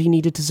exactly what he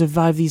needed to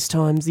survive these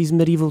times, these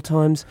medieval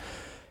times.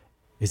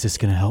 Is this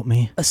going to help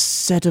me? A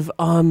set of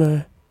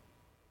armor.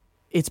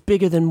 It's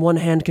bigger than one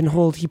hand can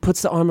hold. He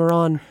puts the armor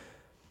on,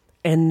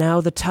 and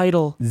now the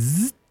title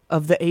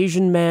of the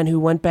Asian man who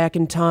went back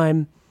in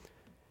time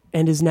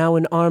and is now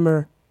in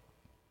armor.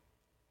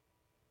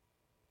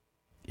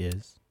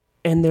 Is.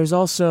 And there's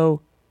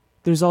also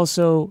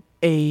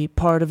a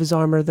part of his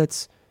armor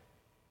that's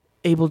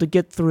able to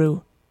get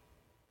through.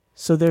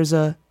 So there's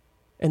a,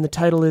 and the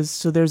title is,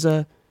 so there's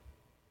a,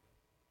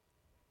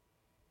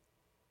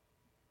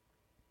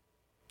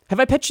 have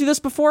I pitched you this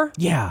before?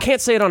 Yeah.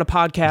 Can't say it on a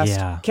podcast.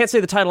 Yeah. Can't say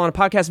the title on a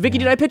podcast. Vicky,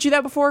 Yeah. did I pitch you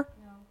that before?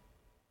 No.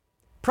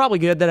 Probably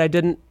good that I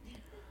didn't.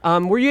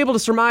 Were you able to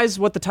surmise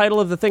what the title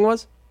of the thing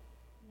was?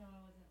 No, I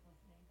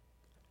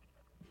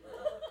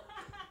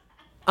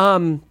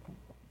wasn't listening.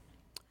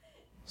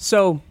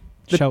 So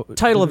the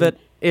title of it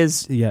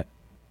is, Yeah.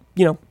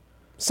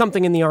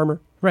 something in the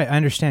armor. Right, I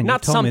understand.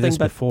 Not You told me this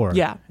something, but- before.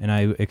 yeah. And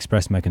I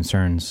expressed my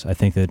concerns. I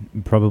think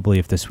that probably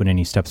if this went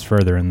any steps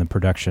further in the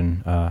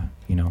production,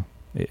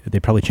 they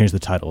probably changed the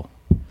title.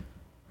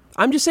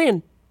 I'm just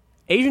saying,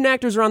 Asian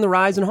actors are on the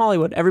rise in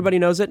Hollywood. Everybody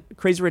knows it.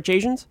 Crazy Rich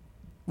Asians.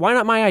 Why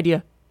not my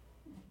idea?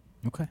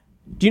 Okay.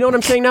 Do you know what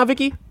I'm saying now,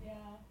 Vicky? Yeah.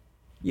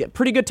 Yeah,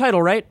 pretty good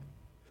title, right?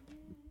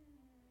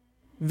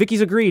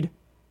 Vicky's agreed.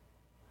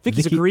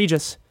 Vicky's Vicky-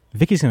 egregious.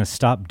 Vicky's going to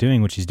stop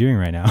doing what she's doing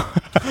right now.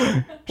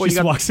 She Well,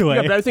 just walks away.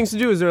 You got better things to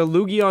do. Is there a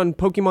loogie on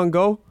Pokemon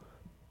Go?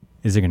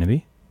 Is there going to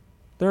be?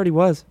 There already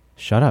was.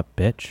 Shut up,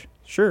 bitch.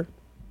 Sure.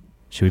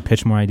 Should we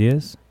pitch more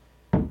ideas?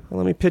 Well,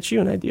 let me pitch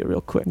you an idea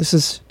real quick. This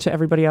is to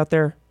everybody out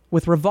there.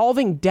 With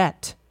revolving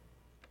debt,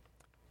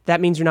 that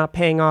means you're not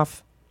paying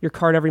off your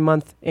card every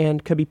month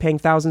and could be paying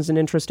thousands in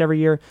interest every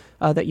year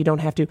that you don't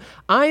have to.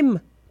 I'm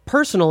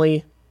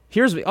personally,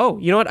 you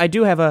know what? I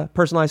do have a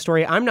personalized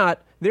story.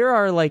 There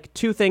are like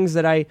two things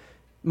that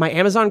my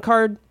Amazon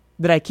card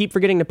that I keep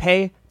forgetting to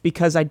pay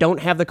because I don't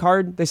have the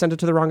card. They sent it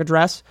to the wrong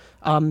address.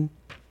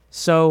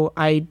 So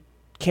I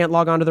can't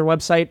log onto their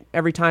website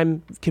every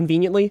time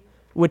conveniently,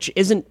 which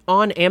isn't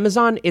on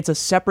Amazon. It's a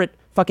separate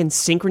fucking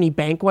Synchrony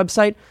Bank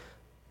website.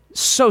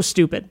 So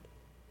stupid.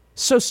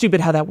 So stupid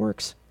how that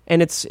works.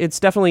 And it's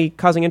definitely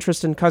causing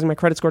interest and causing my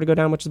credit score to go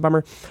down, which is a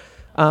bummer.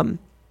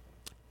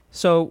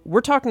 So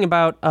we're talking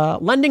about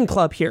Lending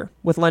Club here.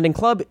 With Lending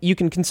Club, you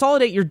can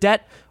consolidate your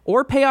debt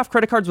or pay off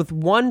credit cards with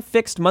one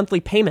fixed monthly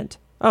payment.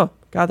 Oh,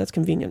 God, that's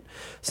convenient.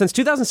 Since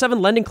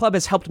 2007, Lending Club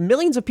has helped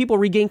millions of people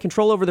regain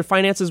control over their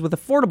finances with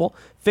affordable,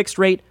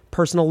 fixed-rate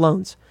personal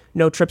loans.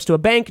 No trips to a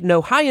bank,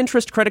 no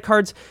high-interest credit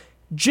cards.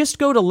 Just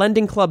go to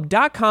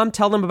lendingclub.com,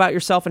 tell them about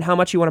yourself and how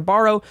much you want to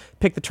borrow,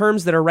 pick the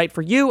terms that are right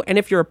for you, and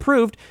if you're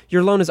approved,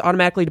 your loan is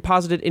automatically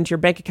deposited into your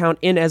bank account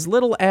in as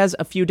little as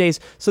a few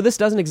days. So this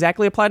doesn't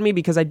exactly apply to me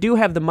because I do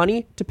have the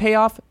money to pay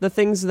off the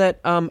things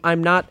that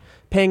I'm not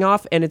paying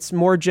off, and it's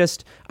more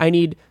just I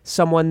need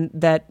someone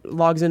that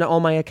logs into all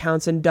my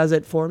accounts and does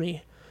it for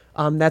me.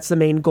 That's the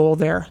main goal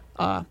there.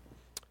 But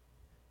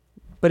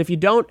if you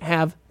don't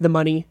have the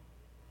money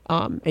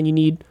and you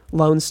need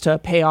loans to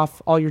pay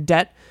off all your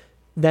debt,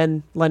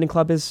 then Lending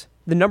Club is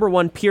the number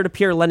one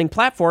peer-to-peer lending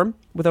platform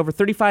with over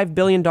 $35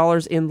 billion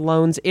in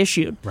loans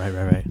issued.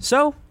 Right.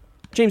 So,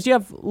 James, do you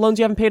have loans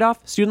you haven't paid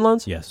off? Student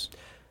loans? Yes.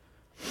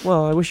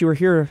 Well, I wish you were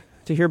here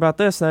to hear about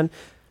this then.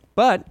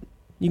 But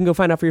you can go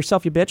find out for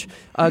yourself, you bitch.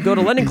 Go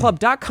to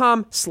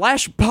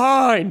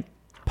lendingclub.com/pine.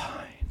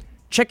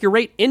 Check your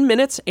rate in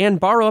minutes and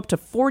borrow up to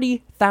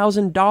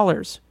 $40,000.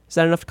 Is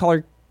that enough to call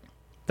her?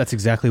 That's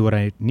exactly what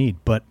I need.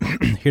 But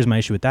here's my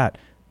issue with that.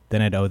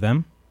 Then I'd owe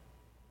them.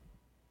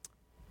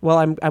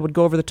 Well, I would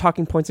go over the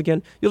talking points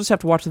again. You'll just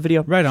have to watch the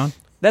video. Right on.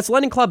 That's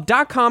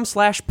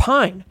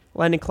lendingclub.com/pine.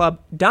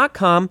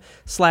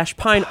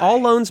 Lendingclub.com/pine. All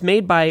loans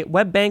made by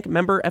WebBank,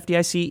 member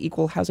FDIC,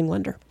 equal housing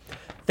lender.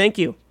 Thank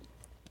you.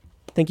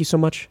 Thank you so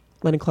much,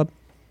 Lending Club,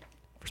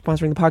 for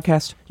sponsoring the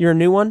podcast. You're a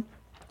new one,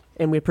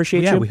 and we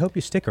appreciate Yeah, you. we hope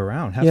you stick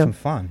around. Have Yeah. some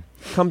fun.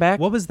 Come back.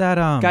 What was that?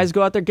 Guys,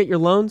 go out there, get your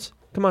loans.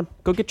 Come on,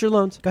 go get your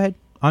loans. Go ahead.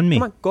 On me.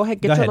 Come on, go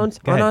ahead, get Go your ahead. loans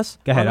Go on ahead. us.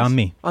 Go ahead, us, on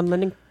me. On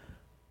Lending.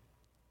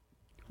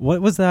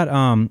 What was that?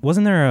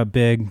 Wasn't there a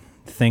big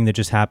thing that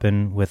just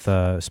happened with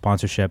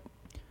sponsorship,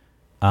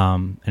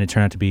 and it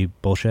turned out to be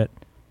bullshit?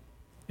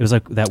 It was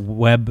like that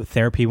web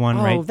therapy one,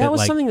 Oh, right? that was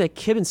like, something that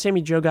Kib and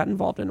Sammy Joe got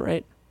involved in,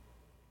 right?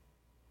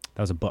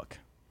 That was a book.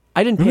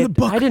 I didn't Remember the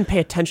book? I didn't pay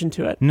attention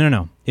to it.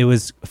 No. It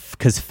was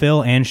because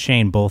Phil and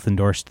Shane both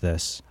endorsed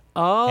this.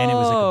 Oh. And it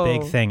was like a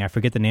big thing. I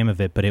forget the name of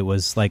it, but it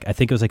was like, I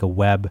think it was like a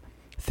web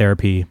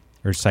therapy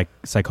or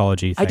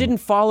psychology thing. I didn't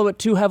follow it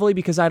too heavily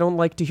because I don't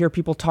like to hear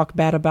people talk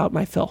bad about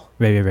my Phil.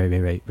 Right.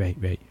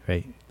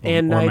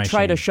 And Or I my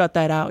try to Shane. shut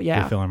that out. Yeah.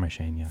 Your Phil or my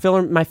Shane, yeah. Phil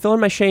and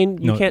my Shane,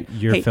 you No, can't.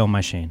 Your hey, Phil,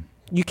 my Shane.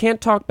 You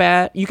can't talk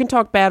bad. You can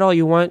talk bad all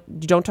you want.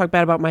 You don't talk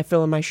bad about my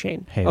Phil and my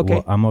Shane. Hey, okay.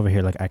 well, I'm over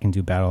here like I can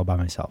do bad all by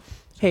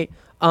myself. Hey,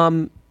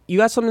 you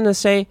got something to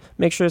say?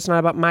 Make sure it's not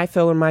about my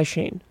Phil or my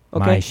Shane.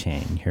 Okay. My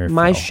Shane. Your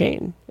My Phil.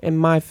 Shane and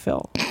my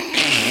Phil.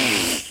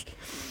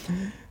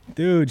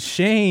 Dude,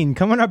 Shane,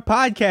 come on our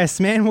podcast,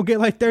 man. We'll get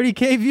like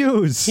 30K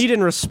views. He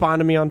didn't respond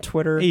to me on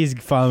Twitter. He's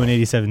following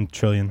 87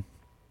 trillion.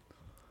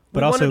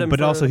 But We wanted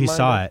him also for he minor.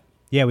 saw it.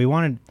 Yeah, we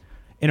wanted,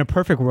 in a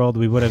perfect world,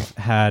 we would have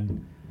had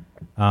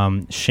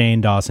Shane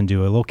Dawson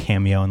do a little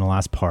cameo in the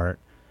last part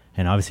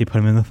and obviously put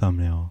him in the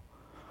thumbnail.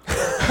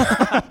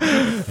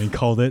 and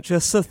called it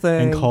Just a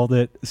thing.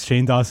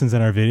 Shane Dawson's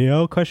in our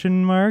video,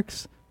 question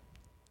marks.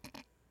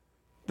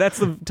 That's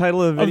the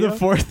title of the video. Of the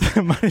fourth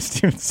minus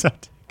Steven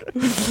subject.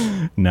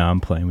 No, I'm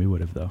playing. We would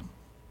have, though.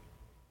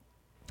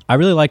 I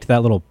really liked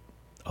that little...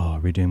 Oh, are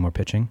we doing more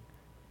pitching?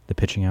 The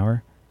pitching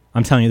hour?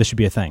 I'm telling you, this should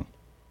be a thing.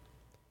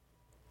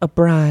 A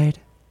bride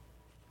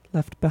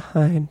left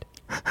behind.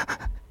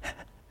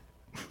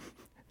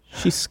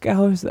 She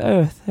scours the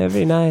earth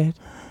every night,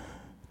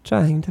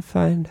 trying to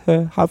find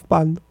her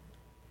husband.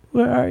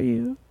 Where are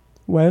you?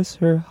 Where's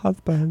her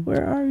husband?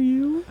 Where are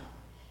you?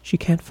 She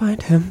can't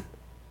find him.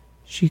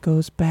 She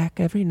goes back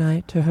every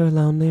night to her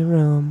lonely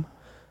room.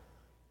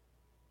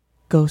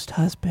 Ghost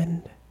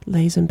husband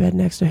lays in bed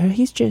next to her.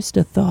 He's just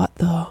a thought,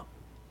 though.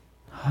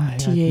 Hi,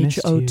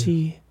 THOT.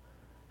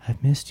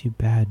 I've missed you,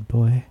 bad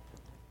boy.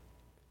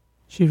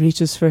 She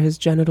reaches for his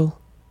genital.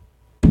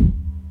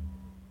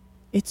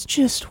 It's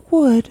just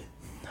wood.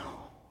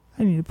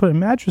 I need to put a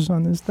mattress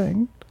on this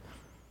thing.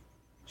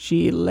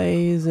 She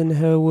lays in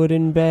her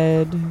wooden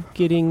bed,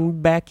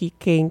 getting backy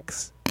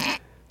kinks.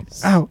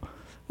 Ow.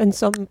 And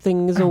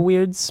something's a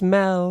weird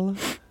smell.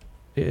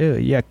 Ew,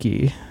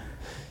 yucky.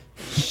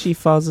 She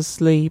falls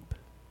asleep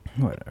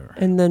Whatever.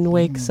 and then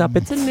wakes up.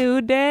 It's a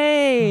new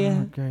day.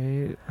 Oh,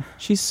 great.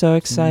 She's so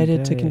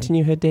excited to day.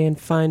 continue her day and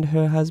find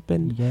her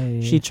husband.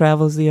 Yay. She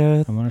travels the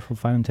earth. I wonder if we'll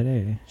find him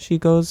today. She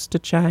goes to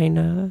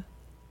China.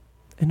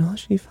 And all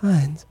she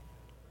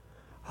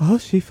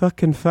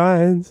fucking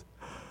finds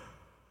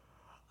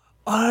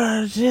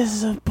are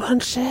just a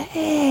bunch of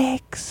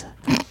eggs.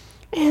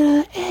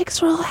 And the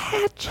eggs are all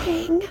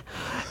hatching.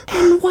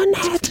 And one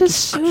hatches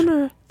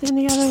sooner than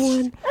the other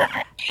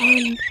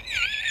one.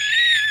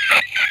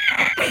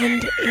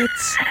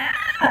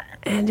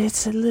 And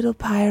it's a little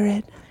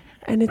pirate.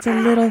 And it's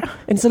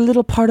a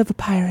little part of a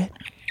pirate.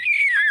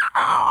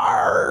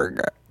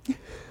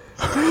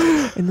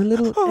 And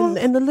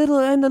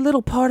the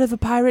little part of a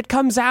pirate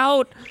comes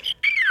out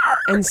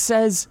and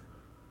says,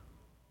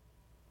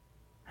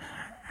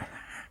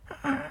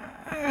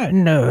 I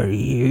know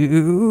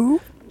you.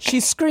 she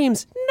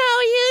screams,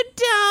 "No, you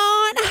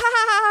don't!"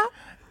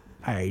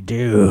 I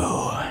do.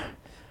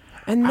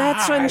 And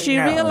that's when she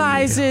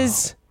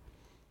realizes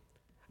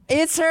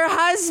it's her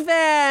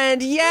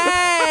husband.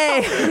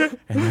 Yay!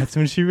 And that's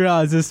when she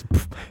realizes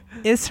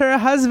it's her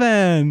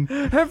husband.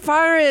 Her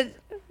pirate.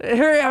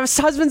 Her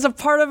husband's a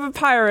part of a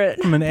pirate.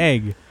 From an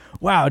egg.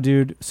 Wow,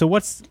 dude. So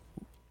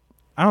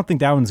I don't think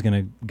that one's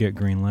going to get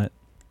greenlit.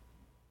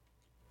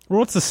 Well,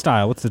 what's the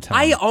style? What's the time?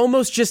 I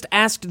almost just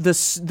asked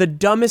the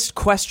dumbest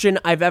question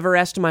I've ever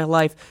asked in my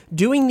life.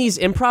 Doing these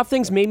improv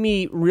things made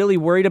me really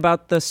worried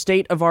about the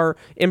state of our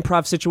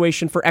improv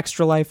situation for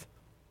Extra Life.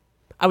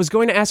 I was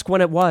going to ask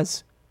when it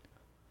was.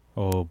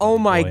 Oh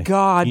my boy.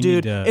 God, You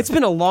dude. need to- It's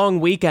been a long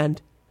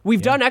weekend.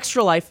 We've done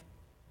Extra Life.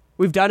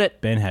 We've done it.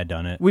 Ben had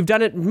done it. We've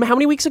done it how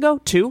many weeks ago?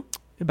 Two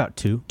About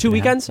two.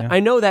 weekends? Yeah. I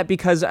know that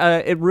because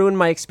it ruined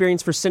my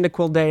experience for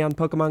Cyndaquil Day on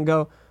Pokemon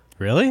Go.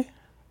 Really?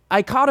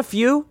 I caught a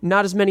few,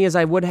 not as many as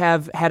I would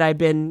have had I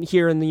been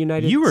here in the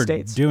United You were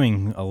States.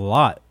 doing a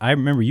lot. I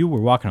remember you were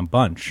walking a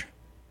bunch.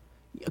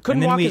 Couldn't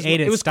and then walk we as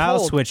ate it at was Style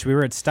cold. Switch. We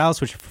were at Style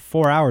Switch for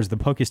 4 hours, the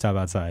Pokestop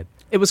outside.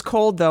 It was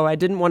cold though. I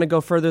didn't want to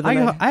go further than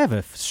I have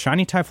a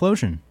shiny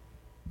Typhlosion.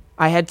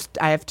 I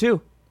have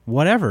two.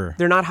 Whatever.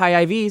 They're not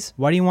high IVs.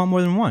 Why do you want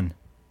more than one?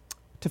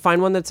 To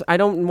find one I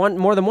don't want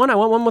more than one. I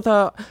want one with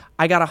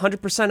I got 100%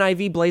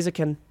 IV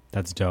Blaziken.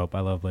 That's dope.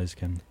 I love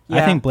Blaziken.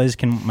 Yeah. I think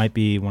Blaziken might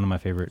be one of my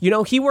favorite. You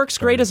know, he works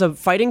great as a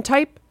fighting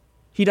type.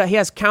 He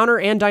has counter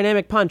and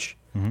dynamic punch,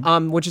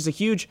 which is a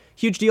huge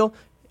deal.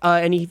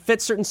 And he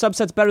fits certain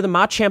subsets better than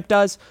Machamp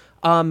does.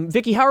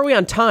 Vicky, how are we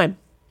on time?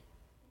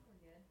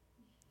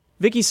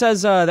 Vicky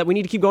says that we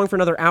need to keep going for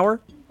another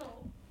hour.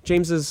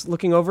 James is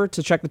looking over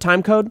to check the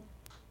time code.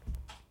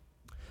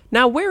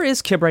 Now, where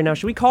is Kib right now?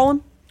 Should we call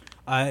him?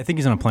 I think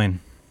he's on a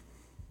plane.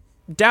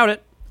 Doubt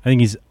it. I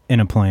think he's in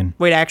a plane.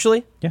 Wait,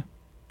 actually? Yeah.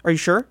 Are you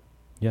sure?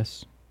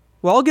 Yes.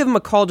 Well, I'll give him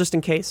a call just in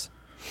case.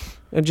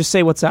 and just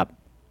say what's up.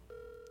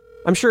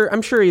 I'm sure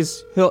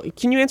he'll.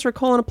 Can you answer a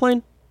call on a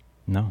plane?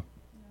 No.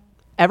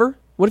 Ever?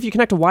 What if you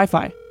connect to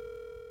Wi-Fi?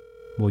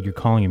 Well, you're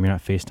calling him. You're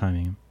not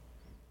FaceTiming him.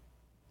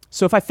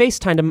 So if I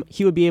FaceTimed him,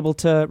 he would be able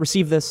to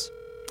receive this.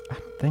 I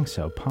don't think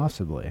so.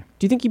 Possibly.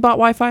 Do you think he bought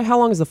Wi-Fi? How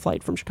long is the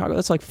flight from Chicago?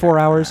 That's like 4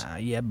 hours.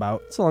 Yeah,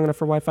 about. It's long enough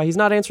for Wi-Fi. He's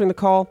not answering the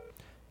call.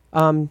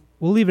 We'll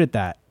leave it at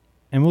that,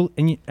 and we'll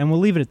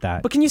leave it at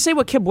that. But can you say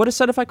what Kib would have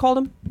said if I called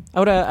him?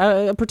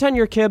 I would pretend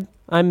you're Kib.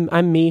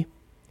 I'm me.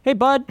 Hey,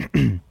 bud.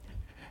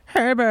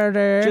 Hey,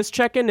 buddy. Just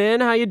checking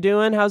in. How you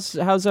doing? How's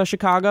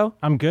Chicago?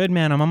 I'm good,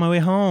 man. I'm on my way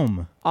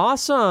home.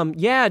 Awesome.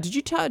 Yeah. Did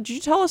you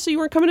tell us that you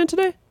weren't coming in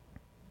today?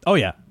 Oh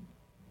yeah.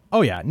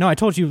 No, I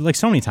told you like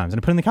so many times, and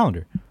I put it in the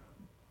calendar.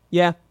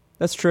 Yeah,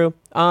 that's true.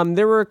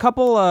 There were a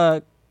couple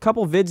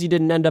vids you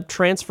didn't end up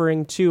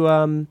transferring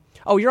to.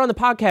 Oh, you're on the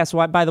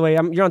podcast. By the way,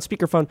 you're on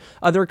speakerphone.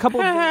 There were a couple.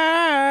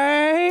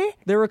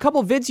 There were a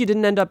couple vids you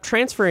didn't end up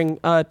transferring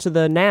to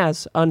the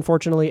NAS,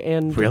 unfortunately.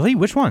 And Really?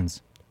 Which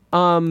ones?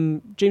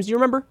 James, do you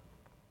remember?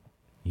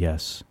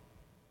 Yes.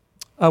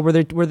 Was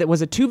it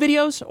 2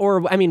 videos,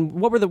 or I mean,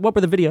 what were the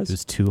videos? It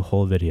was 2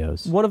 whole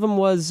videos. One of them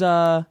was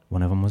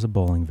One of them was a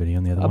bowling video,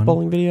 and the other a one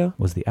bowling video.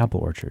 was the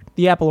apple orchard.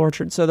 The apple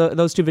orchard. So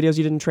those 2 videos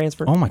you didn't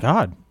transfer. Oh my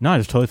god! No, I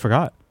just totally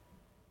forgot.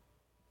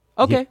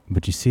 Okay. Yeah,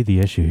 but you see the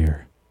issue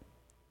here,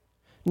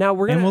 Now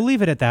we're gonna. and we'll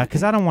leave it at that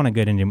because I don't want to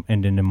get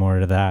into more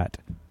of that.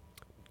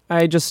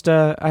 I just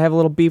I have a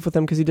little beef with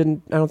him because I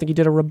don't think he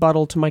did a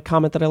rebuttal to my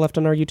comment that I left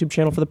on our YouTube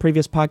channel for the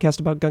previous podcast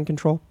about gun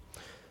control.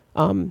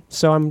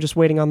 So I'm just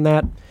waiting on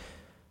that.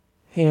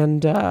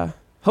 And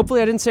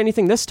hopefully I didn't say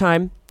anything this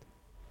time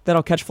that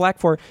I'll catch flack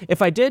for.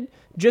 If I did,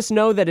 just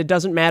know that it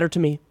doesn't matter to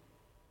me.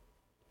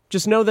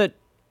 Just know that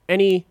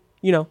any,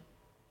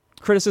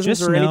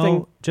 criticisms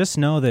anything. Just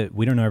know that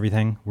we don't know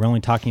everything. We're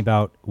only talking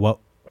about what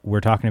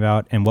we're talking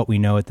about and what we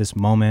know at this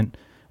moment.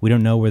 We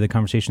don't know where the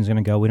conversation is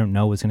going to go. We don't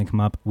know what's going to come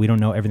up. We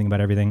don't know everything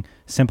about everything.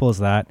 Simple as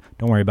that.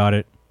 Don't worry about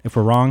it. If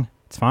we're wrong,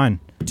 it's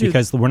fine. Dude.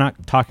 Because we're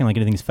not talking like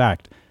anything's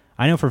fact.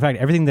 I know for a fact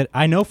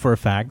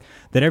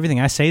that everything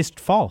I say is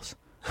false.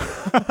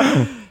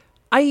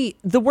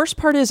 The worst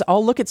part is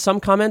I'll look at some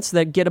comments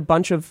that get a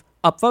bunch of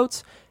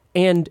upvotes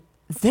and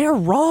they're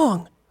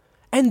wrong.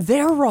 And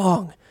they're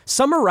wrong.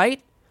 Some are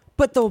right,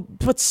 but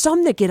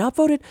some that get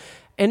upvoted,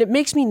 and it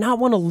makes me not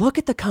want to look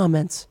at the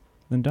comments.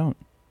 Then don't.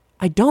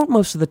 I don't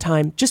most of the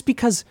time, just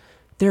because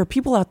there are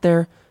people out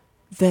there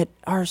that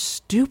are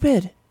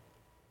stupid.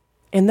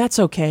 And that's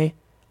okay.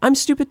 I'm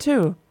stupid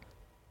too.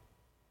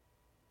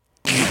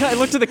 I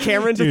looked at the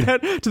camera and did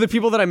that to the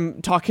people that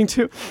I'm talking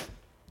to.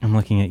 I'm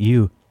looking at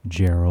you,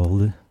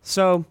 Gerald.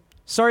 So,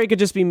 sorry it could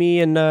just be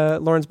me and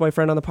Lauren's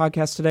boyfriend on the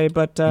podcast today,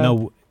 but...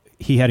 No,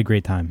 he had a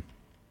great time.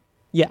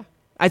 Yeah.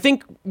 I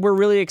think we're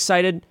really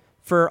excited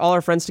for all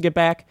our friends to get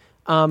back,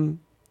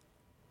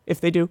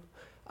 if they do.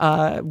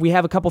 We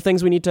have a couple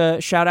things we need to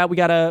shout out.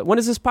 When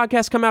does this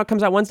podcast come out? It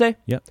comes out Wednesday?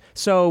 Yep.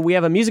 So we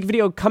have a music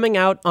video coming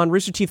out on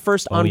Rooster Teeth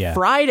First on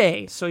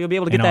Friday. So you'll be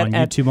able to get that on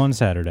at YouTube on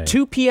Saturday.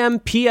 2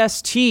 p.m.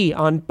 PST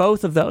on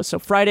both of those. So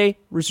Friday,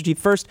 Rooster Teeth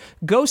First.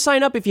 Go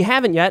sign up if you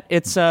haven't yet.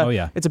 It's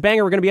it's a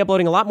banger. We're going to be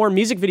uploading a lot more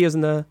music videos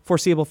in the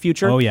foreseeable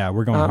future. Oh yeah,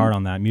 we're going hard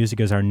on that.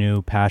 Music is our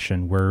new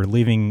passion. We're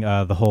leaving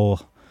the whole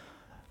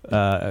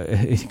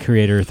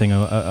creator thing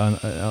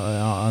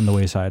on the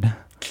wayside.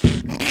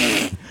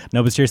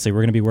 No, but seriously,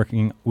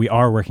 we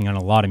are working on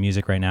a lot of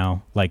music right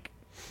now. Like,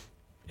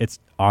 it's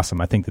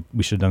awesome. I think that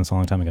we should have done this a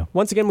long time ago.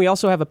 Once again, we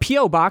also have a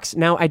P.O. box.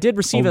 Now, I did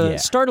receive a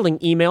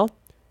startling email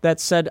that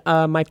said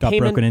my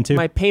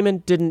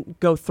payment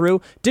didn't go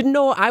through. Didn't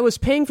know I was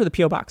paying for the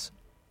P.O. box.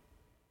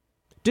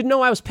 Didn't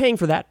know I was paying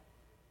for that.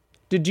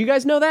 Did you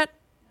guys know that?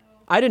 No.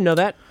 I didn't know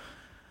that.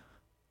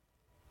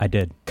 I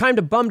did. Kind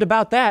of bummed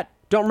about that.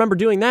 Don't remember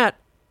doing that.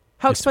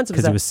 How expensive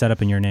is that? Because it was set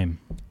up in your name.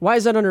 Why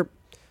is that under...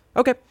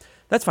 Okay,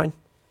 that's fine.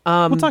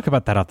 We'll talk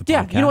about that off the podcast.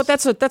 Yeah, you know what?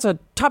 That's a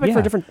topic for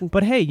a different...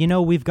 But hey,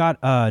 we've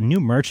got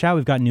new merch out.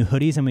 We've got new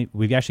hoodies, and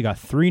we've actually got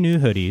 3 new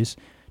hoodies,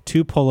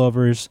 2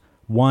 pullovers,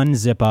 1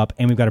 zip up,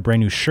 and we've got a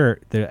brand new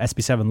shirt, the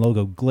SB7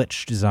 logo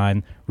glitch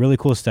design. Really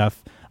cool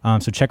stuff.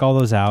 So check all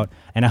those out.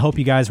 And I hope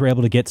you guys were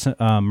able to get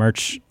some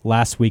merch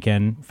last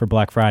weekend for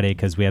Black Friday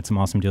because we had some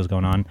awesome deals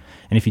going on.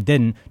 And if you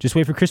didn't, just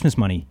wait for Christmas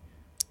money.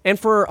 And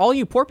for all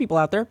you poor people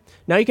out there,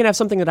 now you can have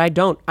something that I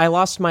don't. I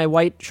lost my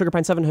white Sugar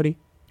Pine 7 hoodie.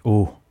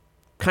 Ooh.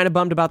 Kind of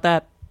bummed about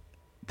that.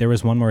 There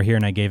was one more here,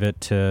 and I gave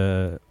it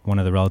to one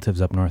of the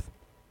relatives up north.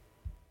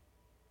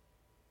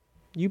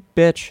 You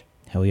bitch.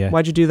 Hell yeah.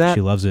 Why'd you do that?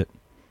 She loves it.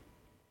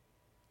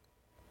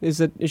 Is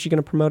she going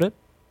to promote it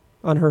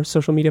on her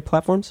social media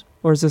platforms?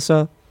 Or is this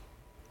a,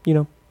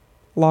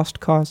 lost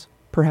cause,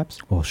 perhaps?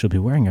 Well, she'll be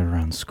wearing it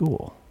around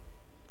school.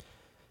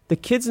 The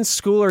kids in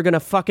school are going to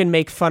fucking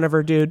make fun of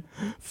her, dude.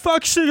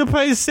 Fuck Sugar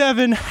Pie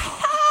 7.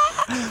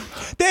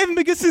 They haven't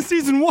been good since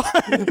season 1.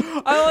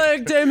 I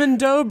like Damon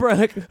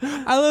Dobrik.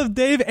 I love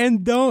Dave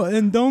and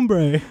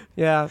Dombre.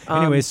 Yeah.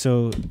 Anyway,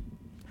 so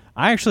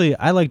I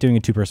like doing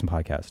a 2-person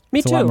podcast.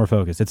 Me too. It's a lot more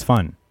focused. It's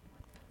fun.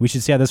 We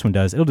should see how this one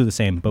does. It'll do the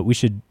same, but we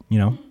should,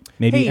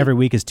 maybe every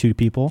week is 2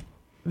 people.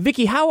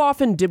 Vicky, how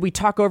often did we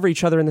talk over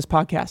each other in this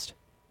podcast?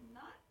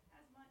 Not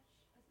as much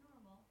as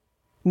normal.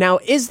 Now,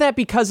 is that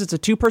because it's a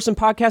two-person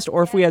podcast,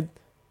 or if we had...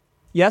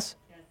 Yes?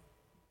 Yes.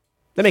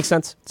 That makes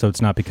sense. So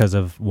it's not because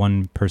of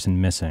one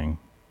person missing.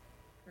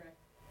 Correct.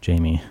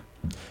 Jamie.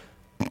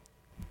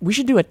 We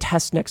should do a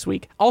test next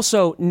week.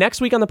 Also,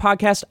 next week on the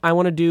podcast, I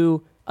want to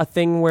do a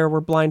thing where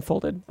we're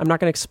blindfolded. I'm not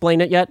going to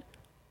explain it yet.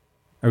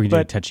 Are we doing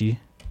a But- touchy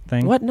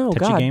thing? What? No, Touchy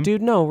God, game?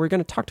 dude, no. We're going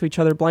to talk to each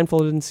other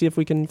blindfolded and see if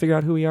we can figure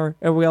out who we are.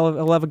 And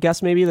we'll have a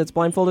guest maybe that's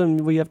blindfolded,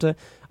 and we have to...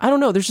 I don't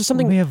know. There's just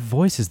something... We have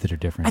voices that are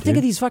different. I think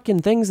of dude. these fucking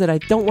things that I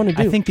don't want to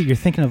do. I think that you're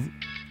thinking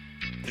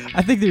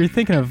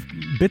of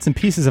bits and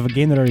pieces of a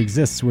game that already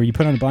exists, where you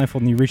put on a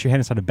blindfold and you reach your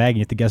hand inside a bag and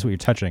you have to guess what you're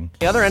touching.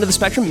 The other end of the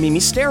spectrum,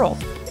 Mimi's sterile.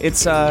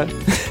 It's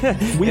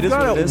We've it is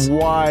got what it is. a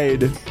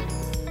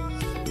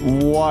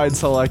wide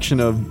selection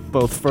of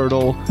both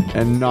fertile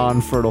and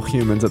non-fertile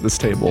humans at this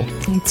table.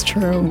 It's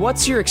true.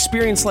 What's your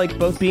experience like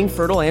both being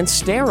fertile and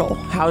sterile?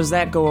 How does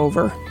that go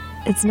over?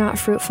 It's not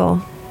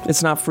fruitful.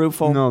 It's not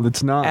fruitful. No,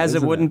 that's not. As it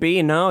isn't wouldn't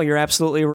be. No, you're absolutely